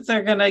 I think that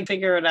they're going to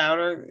figure it out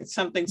or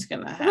something's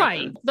going to happen.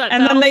 Right.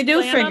 And then they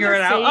do figure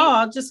it out. Oh,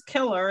 I'll just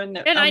kill her. And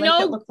I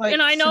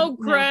know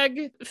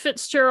Greg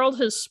Fitzgerald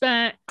has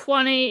spent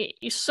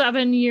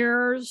 27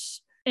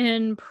 years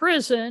in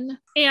prison,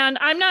 and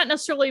I'm not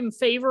necessarily in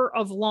favor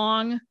of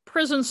long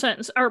prison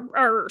sentence.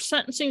 Our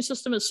sentencing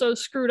system is so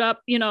screwed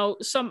up.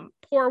 Some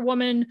poor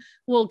woman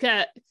will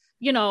get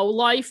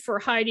life for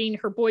hiding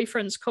her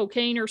boyfriend's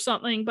cocaine or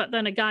something, but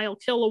then a guy will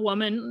kill a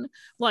woman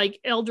like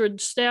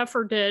Eldred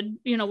Stafford did,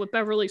 with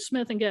Beverly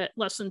Smith, and get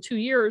less than 2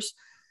 years.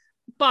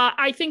 But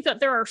I think that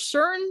there are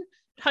certain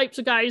types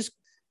of guys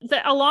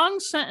that a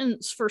long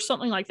sentence for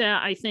something like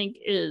that, I think,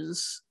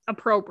 is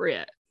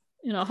appropriate.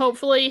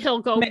 Hopefully he'll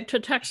go to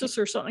Texas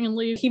or something and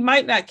leave. He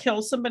might not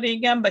kill somebody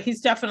again, but he's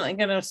definitely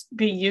going to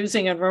be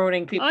using and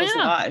ruining people's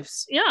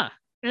lives. Yeah,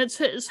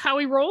 it's how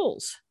he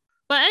rolls.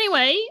 But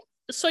anyway,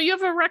 so you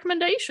have a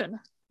recommendation?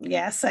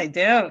 Yes, I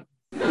do.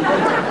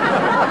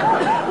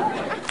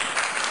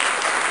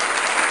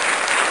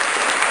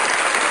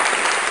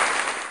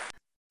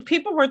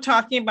 People were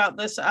talking about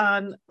this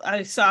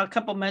I saw a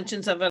couple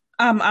mentions of it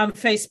on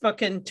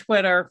Facebook and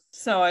Twitter.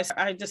 So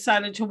I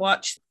decided to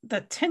watch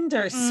The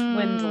Tinder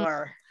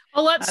Swindler.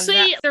 Well, let's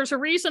see. There's a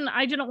reason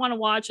I didn't want to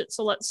watch it.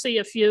 So let's see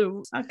if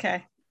you...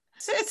 Okay.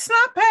 It's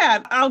not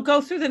bad. I'll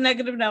go through the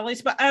negative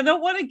Nellies, but I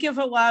don't want to give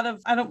I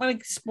don't want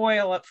to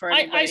spoil it for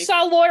anybody. I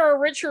saw Laura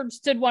Richards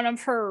did one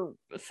of her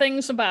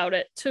things about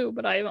it too,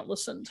 but I haven't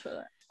listened to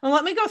it. Well,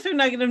 let me go through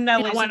negative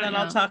Nellies and then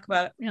I'll talk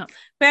about it. Yeah.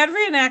 Bad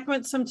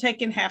reenactments, I'm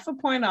taking half a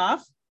point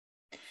off.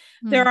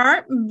 There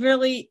aren't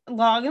really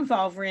long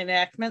involved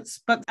reenactments,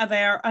 but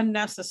they are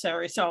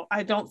unnecessary. So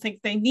I don't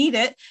think they need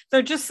it.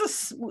 They're just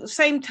the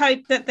same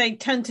type that they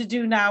tend to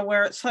do now,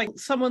 where it's like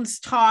someone's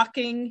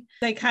talking.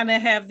 They kind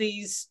of have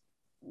these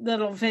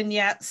little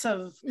vignettes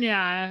of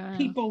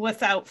people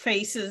without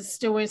faces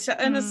doing stuff.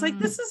 And it's like,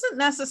 this isn't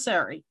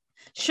necessary.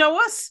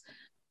 Show us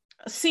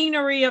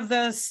scenery of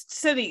the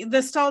city.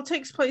 This all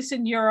takes place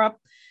in Europe.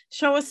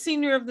 Show us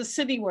scenery of the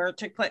city where it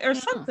took place or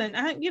something.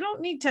 You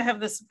don't need to have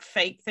this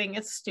fake thing.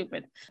 It's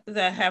stupid.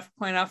 The half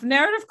point off.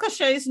 Narrative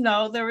cliches.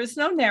 No, there is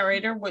no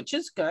narrator, which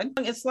is good.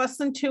 It's less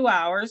than 2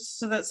 hours.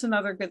 So that's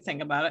another good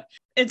thing about it.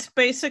 It's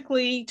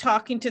basically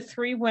talking to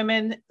 3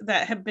 women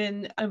that have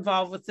been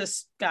involved with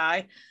this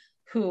guy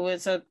who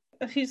is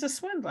he's a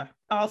swindler.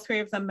 All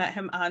 3 of them met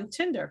him on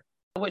Tinder,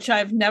 which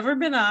I've never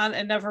been on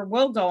and never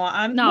will go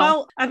on. No.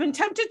 Well, I've been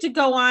tempted to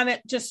go on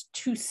it just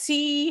to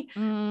see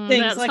things.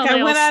 That's like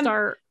I went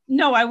on.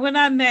 No, I went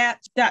on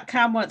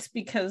Match.com once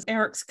because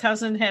Eric's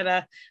cousin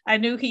I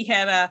knew he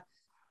had a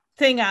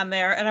thing on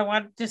there, and I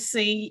wanted to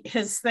see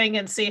his thing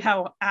and see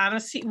how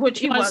honest he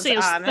was honest.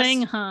 His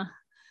thing, huh?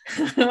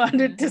 I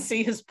wanted to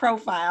see his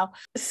profile.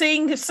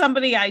 Seeing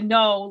somebody I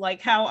know, like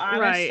how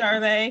honest are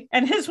they?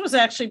 And his was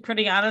actually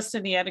pretty honest,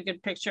 and he had a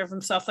good picture of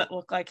himself that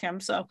looked like him.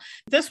 So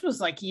this was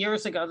like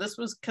years ago. This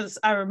was because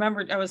I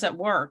remembered I was at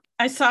work.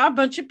 I saw a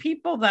bunch of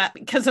people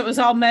because it was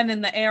all men in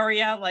the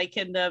area, like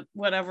in the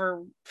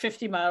whatever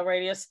 50-mile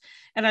radius.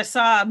 And I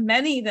saw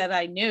many that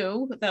I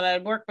knew that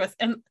I'd worked with.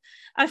 And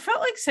I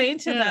felt like saying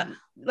to them,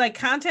 like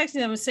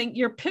contacting them and saying,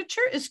 your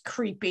picture is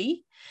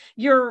creepy.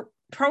 Your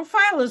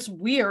profile is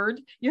weird.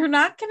 You're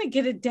not going to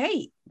get a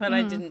date. But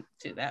I didn't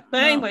do that.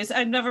 But anyways,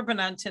 I've never been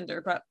on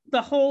Tinder, but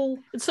the whole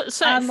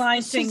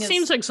online thing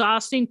seems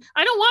exhausting.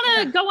 I don't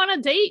want to go on a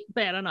date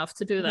bad enough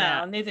to do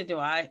that. No, neither do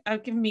I. I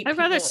can meet. I'd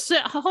rather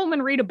sit home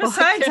and read a book.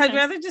 Besides, I'd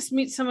rather just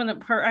meet someone in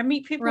person. I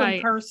meet people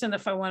in person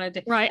if I wanted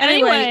to. Right.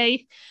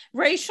 Anyway,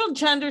 racial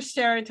gender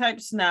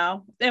stereotypes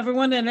now.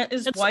 Everyone in it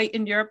is white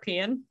and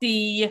European.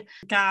 The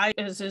guy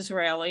is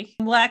Israeli.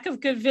 Lack of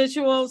good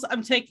visuals.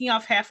 I'm taking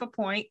off half a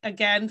point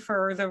again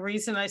for the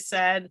reason I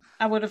said.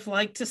 I would have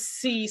liked to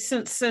see,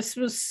 since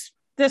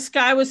this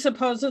guy was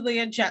supposedly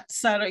a jet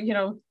setter,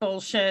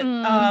 bullshit.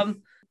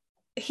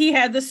 He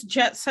had this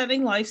jet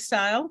setting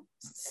lifestyle,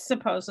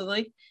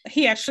 supposedly.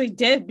 He actually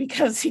did,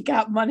 because he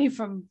got money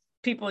from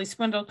people he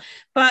swindled.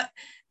 But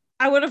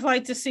I would have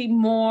liked to see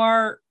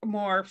more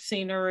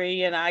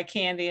scenery and eye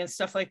candy and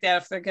stuff like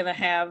that if they're going to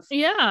have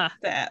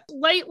that.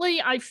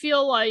 Lately, I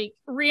feel like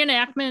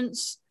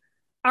reenactments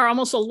are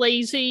almost a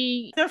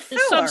lazy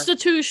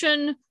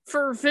substitution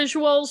for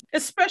visuals.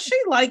 Especially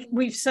like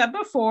we've said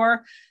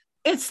before,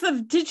 it's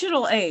the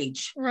digital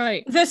age.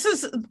 Right. This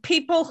is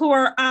people who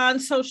are on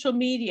social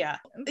media.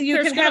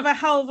 You can have a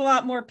hell of a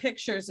lot more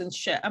pictures and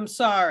shit. I'm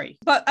sorry.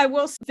 But I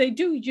will say they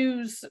do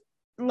use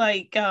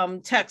like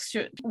text.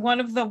 One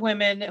of the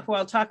women who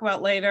I'll talk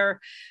about later,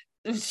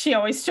 she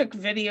always took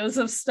videos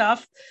of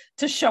stuff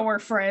to show her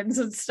friends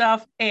and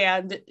stuff,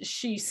 and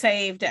she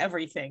saved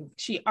everything.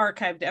 She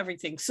archived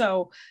everything.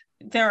 So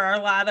there are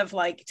a lot of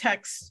like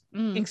text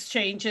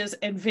exchanges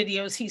and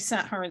videos he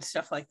sent her and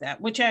stuff like that,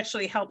 which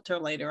actually helped her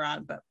later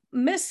on. But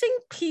missing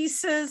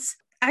pieces,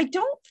 I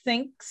don't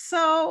think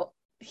so.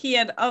 He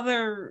had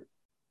other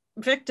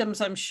victims,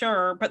 I'm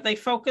sure, but they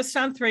focused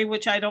on 3,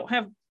 which I don't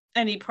have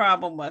any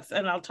problem with.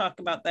 And I'll talk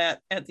about that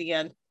at the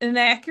end.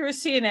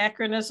 Inaccuracy and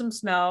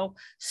anachronisms, no.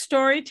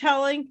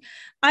 Storytelling,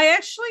 I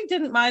actually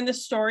didn't mind the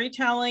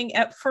storytelling.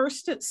 At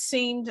first, it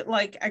seemed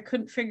like I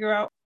couldn't figure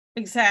out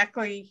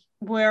exactly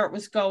where it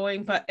was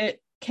going, but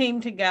it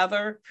came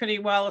together pretty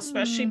well,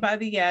 especially by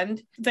the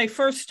end. They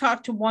first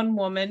talked to one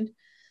woman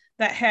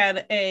that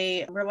had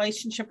a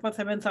relationship with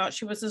him and thought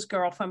she was his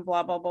girlfriend,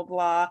 blah, blah, blah,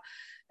 blah.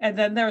 And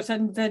then there's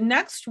the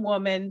next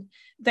woman,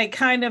 they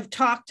kind of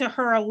talk to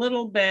her a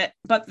little bit,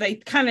 but they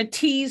kind of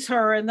tease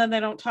her and then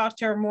they don't talk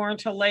to her more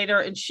until later.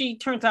 And she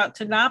turns out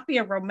to not be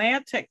a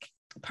romantic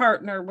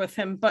partner with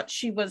him, but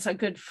she was a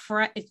good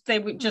friend. They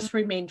would just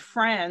remained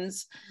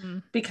friends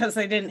because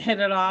they didn't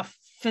hit it off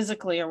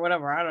physically or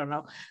whatever. I don't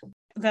know.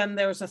 Then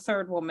there was a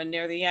third woman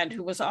near the end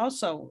who was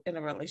also in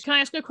a relationship. Can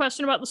I ask a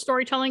question about the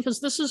storytelling? Because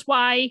this is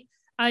why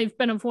I've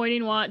been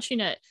avoiding watching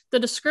it. The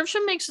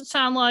description makes it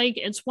sound like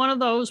it's one of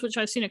those, which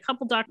I've seen a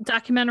couple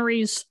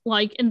documentaries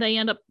like, and they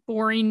end up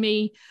boring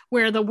me,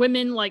 where the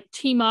women like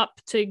team up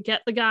to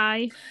get the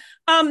guy.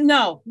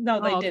 No,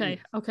 they didn't.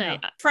 Okay.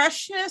 No.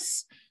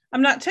 Freshness.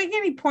 I'm not taking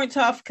any points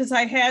off because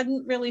I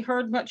hadn't really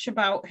heard much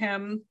about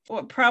him,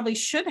 or probably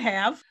should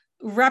have.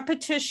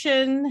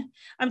 Repetition,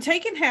 I'm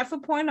taking half a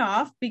point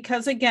off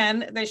because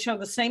again, they show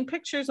the same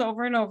pictures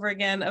over and over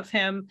again of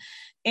him.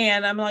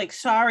 And I'm like,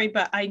 sorry,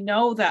 but I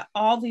know that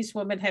all these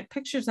women had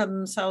pictures of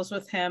themselves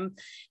with him,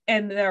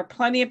 and there are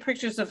plenty of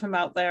pictures of him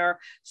out there.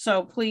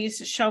 So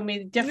please show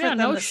me different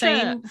than the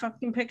same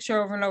fucking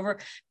picture over and over.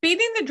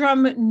 Beating the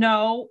drum,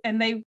 no.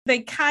 And they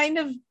kind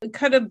of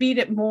could have beat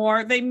it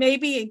more. They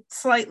maybe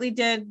slightly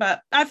did,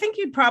 but I think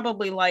you'd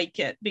probably like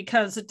it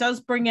because it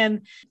does bring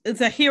in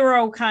the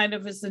hero kind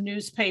of as the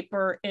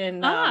newspaper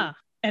in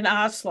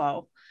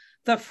Oslo.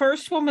 The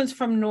first woman's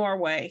from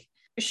Norway.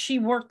 She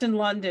worked in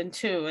London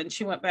too, and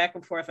she went back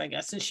and forth, I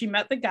guess. And she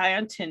met the guy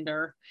on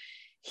Tinder.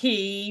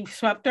 He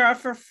swept her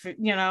off her,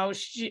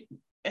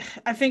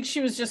 I think she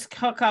was just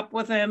hook up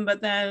with him,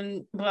 but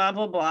then blah,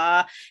 blah,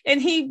 blah.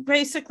 And he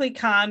basically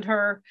conned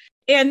her.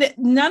 And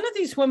none of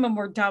these women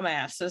were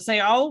dumbasses. They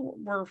all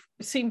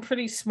seemed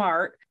pretty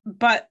smart,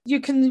 but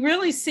you can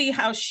really see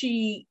how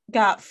she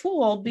got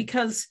fooled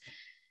because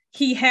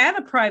he had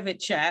a private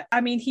jet.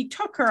 I mean, he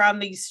took her on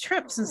these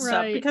trips and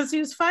stuff because he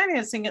was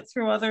financing it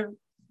through other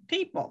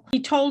people.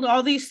 He told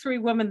all these three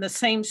women the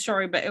same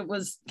story, but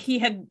he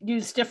had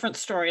used different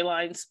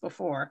storylines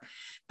before.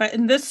 But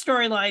in this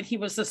storyline, he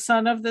was the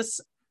son of this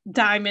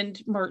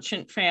diamond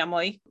merchant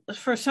family.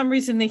 For some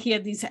reason, he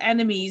had these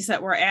enemies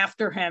that were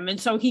after him. And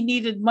so he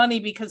needed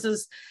money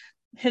because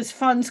his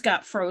funds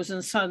got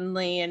frozen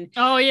suddenly. And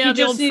he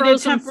just needed a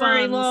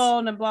temporary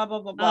loan and blah,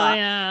 blah, blah,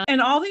 blah. And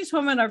all these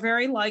women are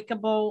very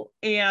likable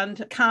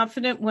and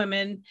confident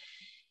women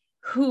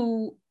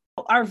who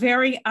are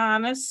very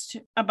honest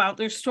about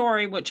their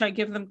story, which I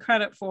give them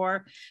credit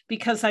for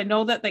because I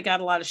know that they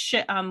got a lot of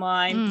shit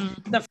online.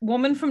 The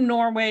woman from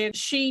Norway,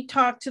 she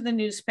talked to the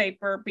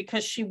newspaper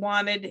because she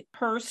wanted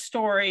her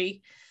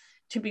story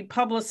to be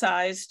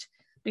publicized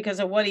because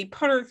of what he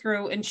put her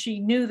through, and she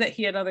knew that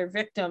he had other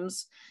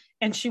victims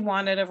and she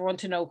wanted everyone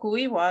to know who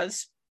he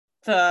was.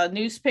 The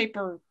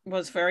newspaper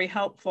was very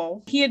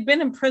helpful. He had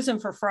been in prison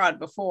for fraud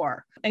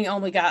before and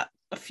only got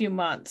a few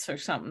months or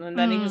something, and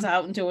then he was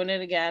out and doing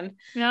it again.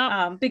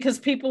 Because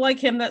people like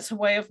him, that's a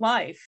way of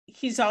life.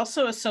 He's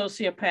also a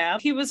sociopath.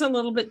 He was a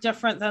little bit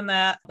different than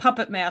that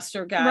puppet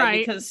master guy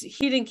because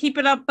he didn't keep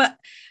it up, but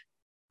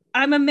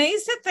I'm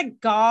amazed at the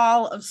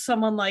gall of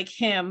someone like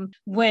him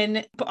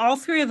when all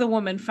three of the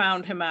women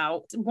found him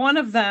out. One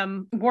of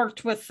them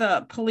worked with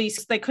the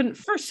police. They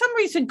for some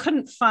reason,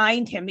 couldn't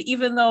find him,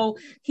 even though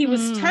he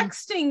was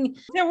texting.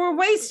 There were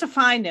ways to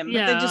find him,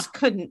 but they just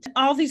couldn't.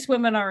 All these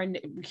women are in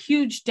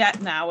huge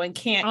debt now and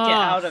can't get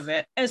out of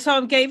it. And so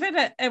I gave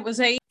it was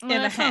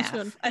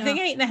 8.5. I think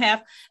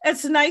 8.5.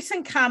 It's nice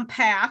and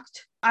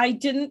compact. I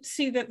didn't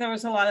see that there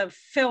was a lot of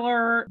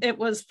filler. It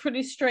was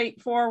pretty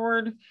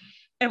straightforward.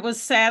 It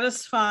was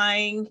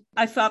satisfying.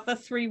 I thought the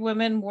three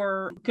women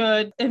were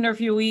good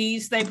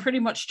interviewees. They pretty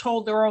much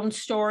told their own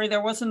story.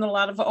 There wasn't a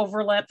lot of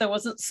overlap. There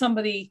wasn't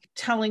somebody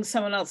telling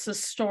someone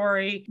else's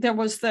story. There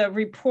was the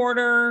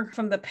reporter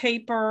from the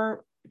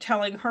paper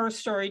telling her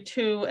story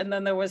too. And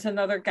then there was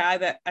another guy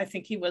that I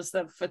think he was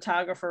the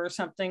photographer or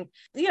something.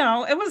 You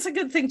know, it was a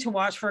good thing to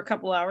watch for a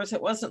couple hours.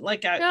 It wasn't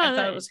like I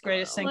thought it was the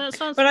greatest thing.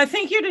 But I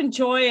think you'd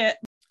enjoy it.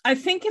 I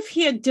think if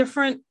he had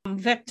different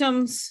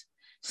victims,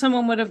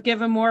 someone would have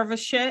given more of a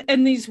shit.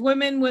 And these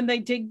women, when they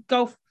did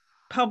go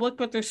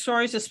public with their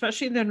stories,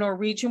 especially the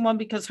Norwegian one,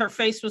 because her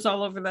face was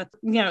all over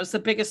it's the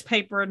biggest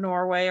paper in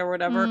Norway or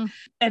whatever.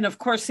 And of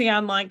course, the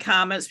online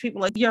comments,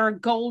 people like, you're a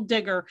gold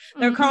digger.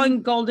 They're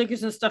calling gold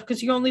diggers and stuff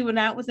because you only went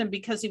out with him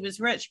because he was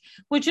rich,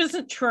 which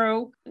isn't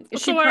true.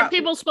 So are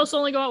people supposed to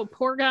only go out with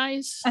poor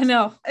guys? I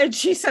know. And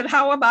she said,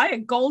 how am I a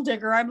gold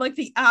digger? I'm like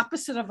the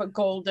opposite of a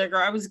gold digger.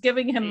 I was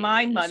giving him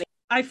my money.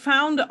 I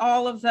found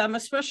all of them,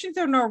 especially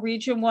the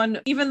Norwegian one,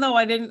 even though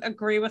I didn't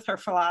agree with her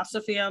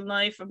philosophy on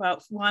life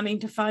about wanting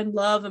to find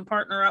love and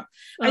partner up,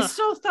 I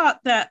still thought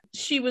that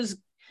she was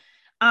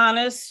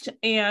honest,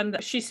 and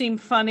she seemed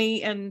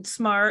funny and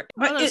smart.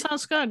 But that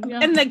sounds good.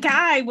 Yeah. And the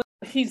guy,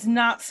 he's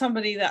not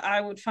somebody that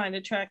I would find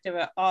attractive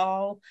at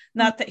all.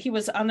 Not that he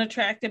was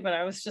unattractive, but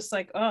I was just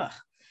like, ugh,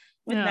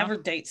 would never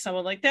date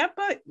someone like that.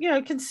 But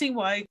I can see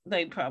why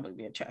they'd probably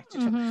be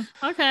attracted to him.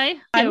 Okay.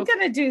 I'm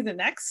gonna do the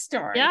next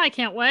story. Yeah, I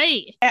can't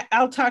wait.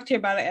 I'll talk to you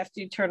about it after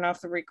you turn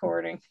off the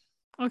recording.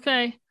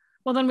 Okay.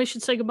 Well, then we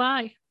should say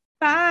goodbye.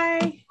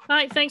 Bye.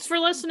 Bye. Thanks for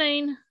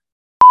listening.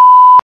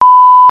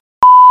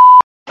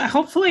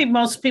 Hopefully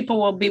most people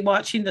will be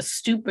watching the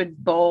Stupid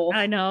Bowl.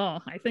 I know.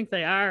 I think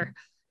they are.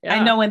 Yeah.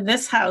 I know in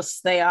this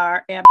house they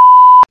are.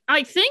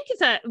 I think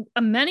that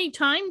many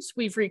times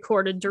we've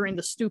recorded during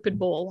the Stupid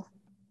Bowl.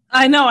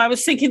 I know. I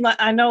was thinking,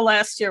 I know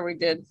last year we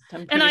did.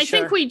 And I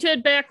think we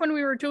did back when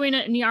we were doing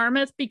it in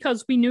Yarmouth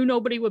because we knew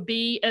nobody would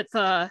be at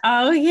the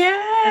at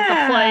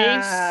the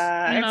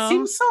place. It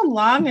seems so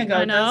long ago.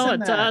 I know,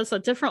 it does. A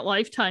different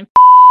lifetime.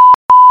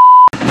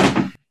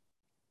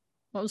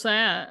 What was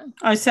that?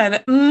 I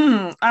said,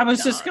 I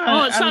was just going.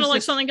 Oh, it sounded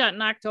like something got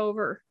knocked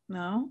over.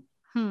 No.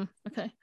 Okay.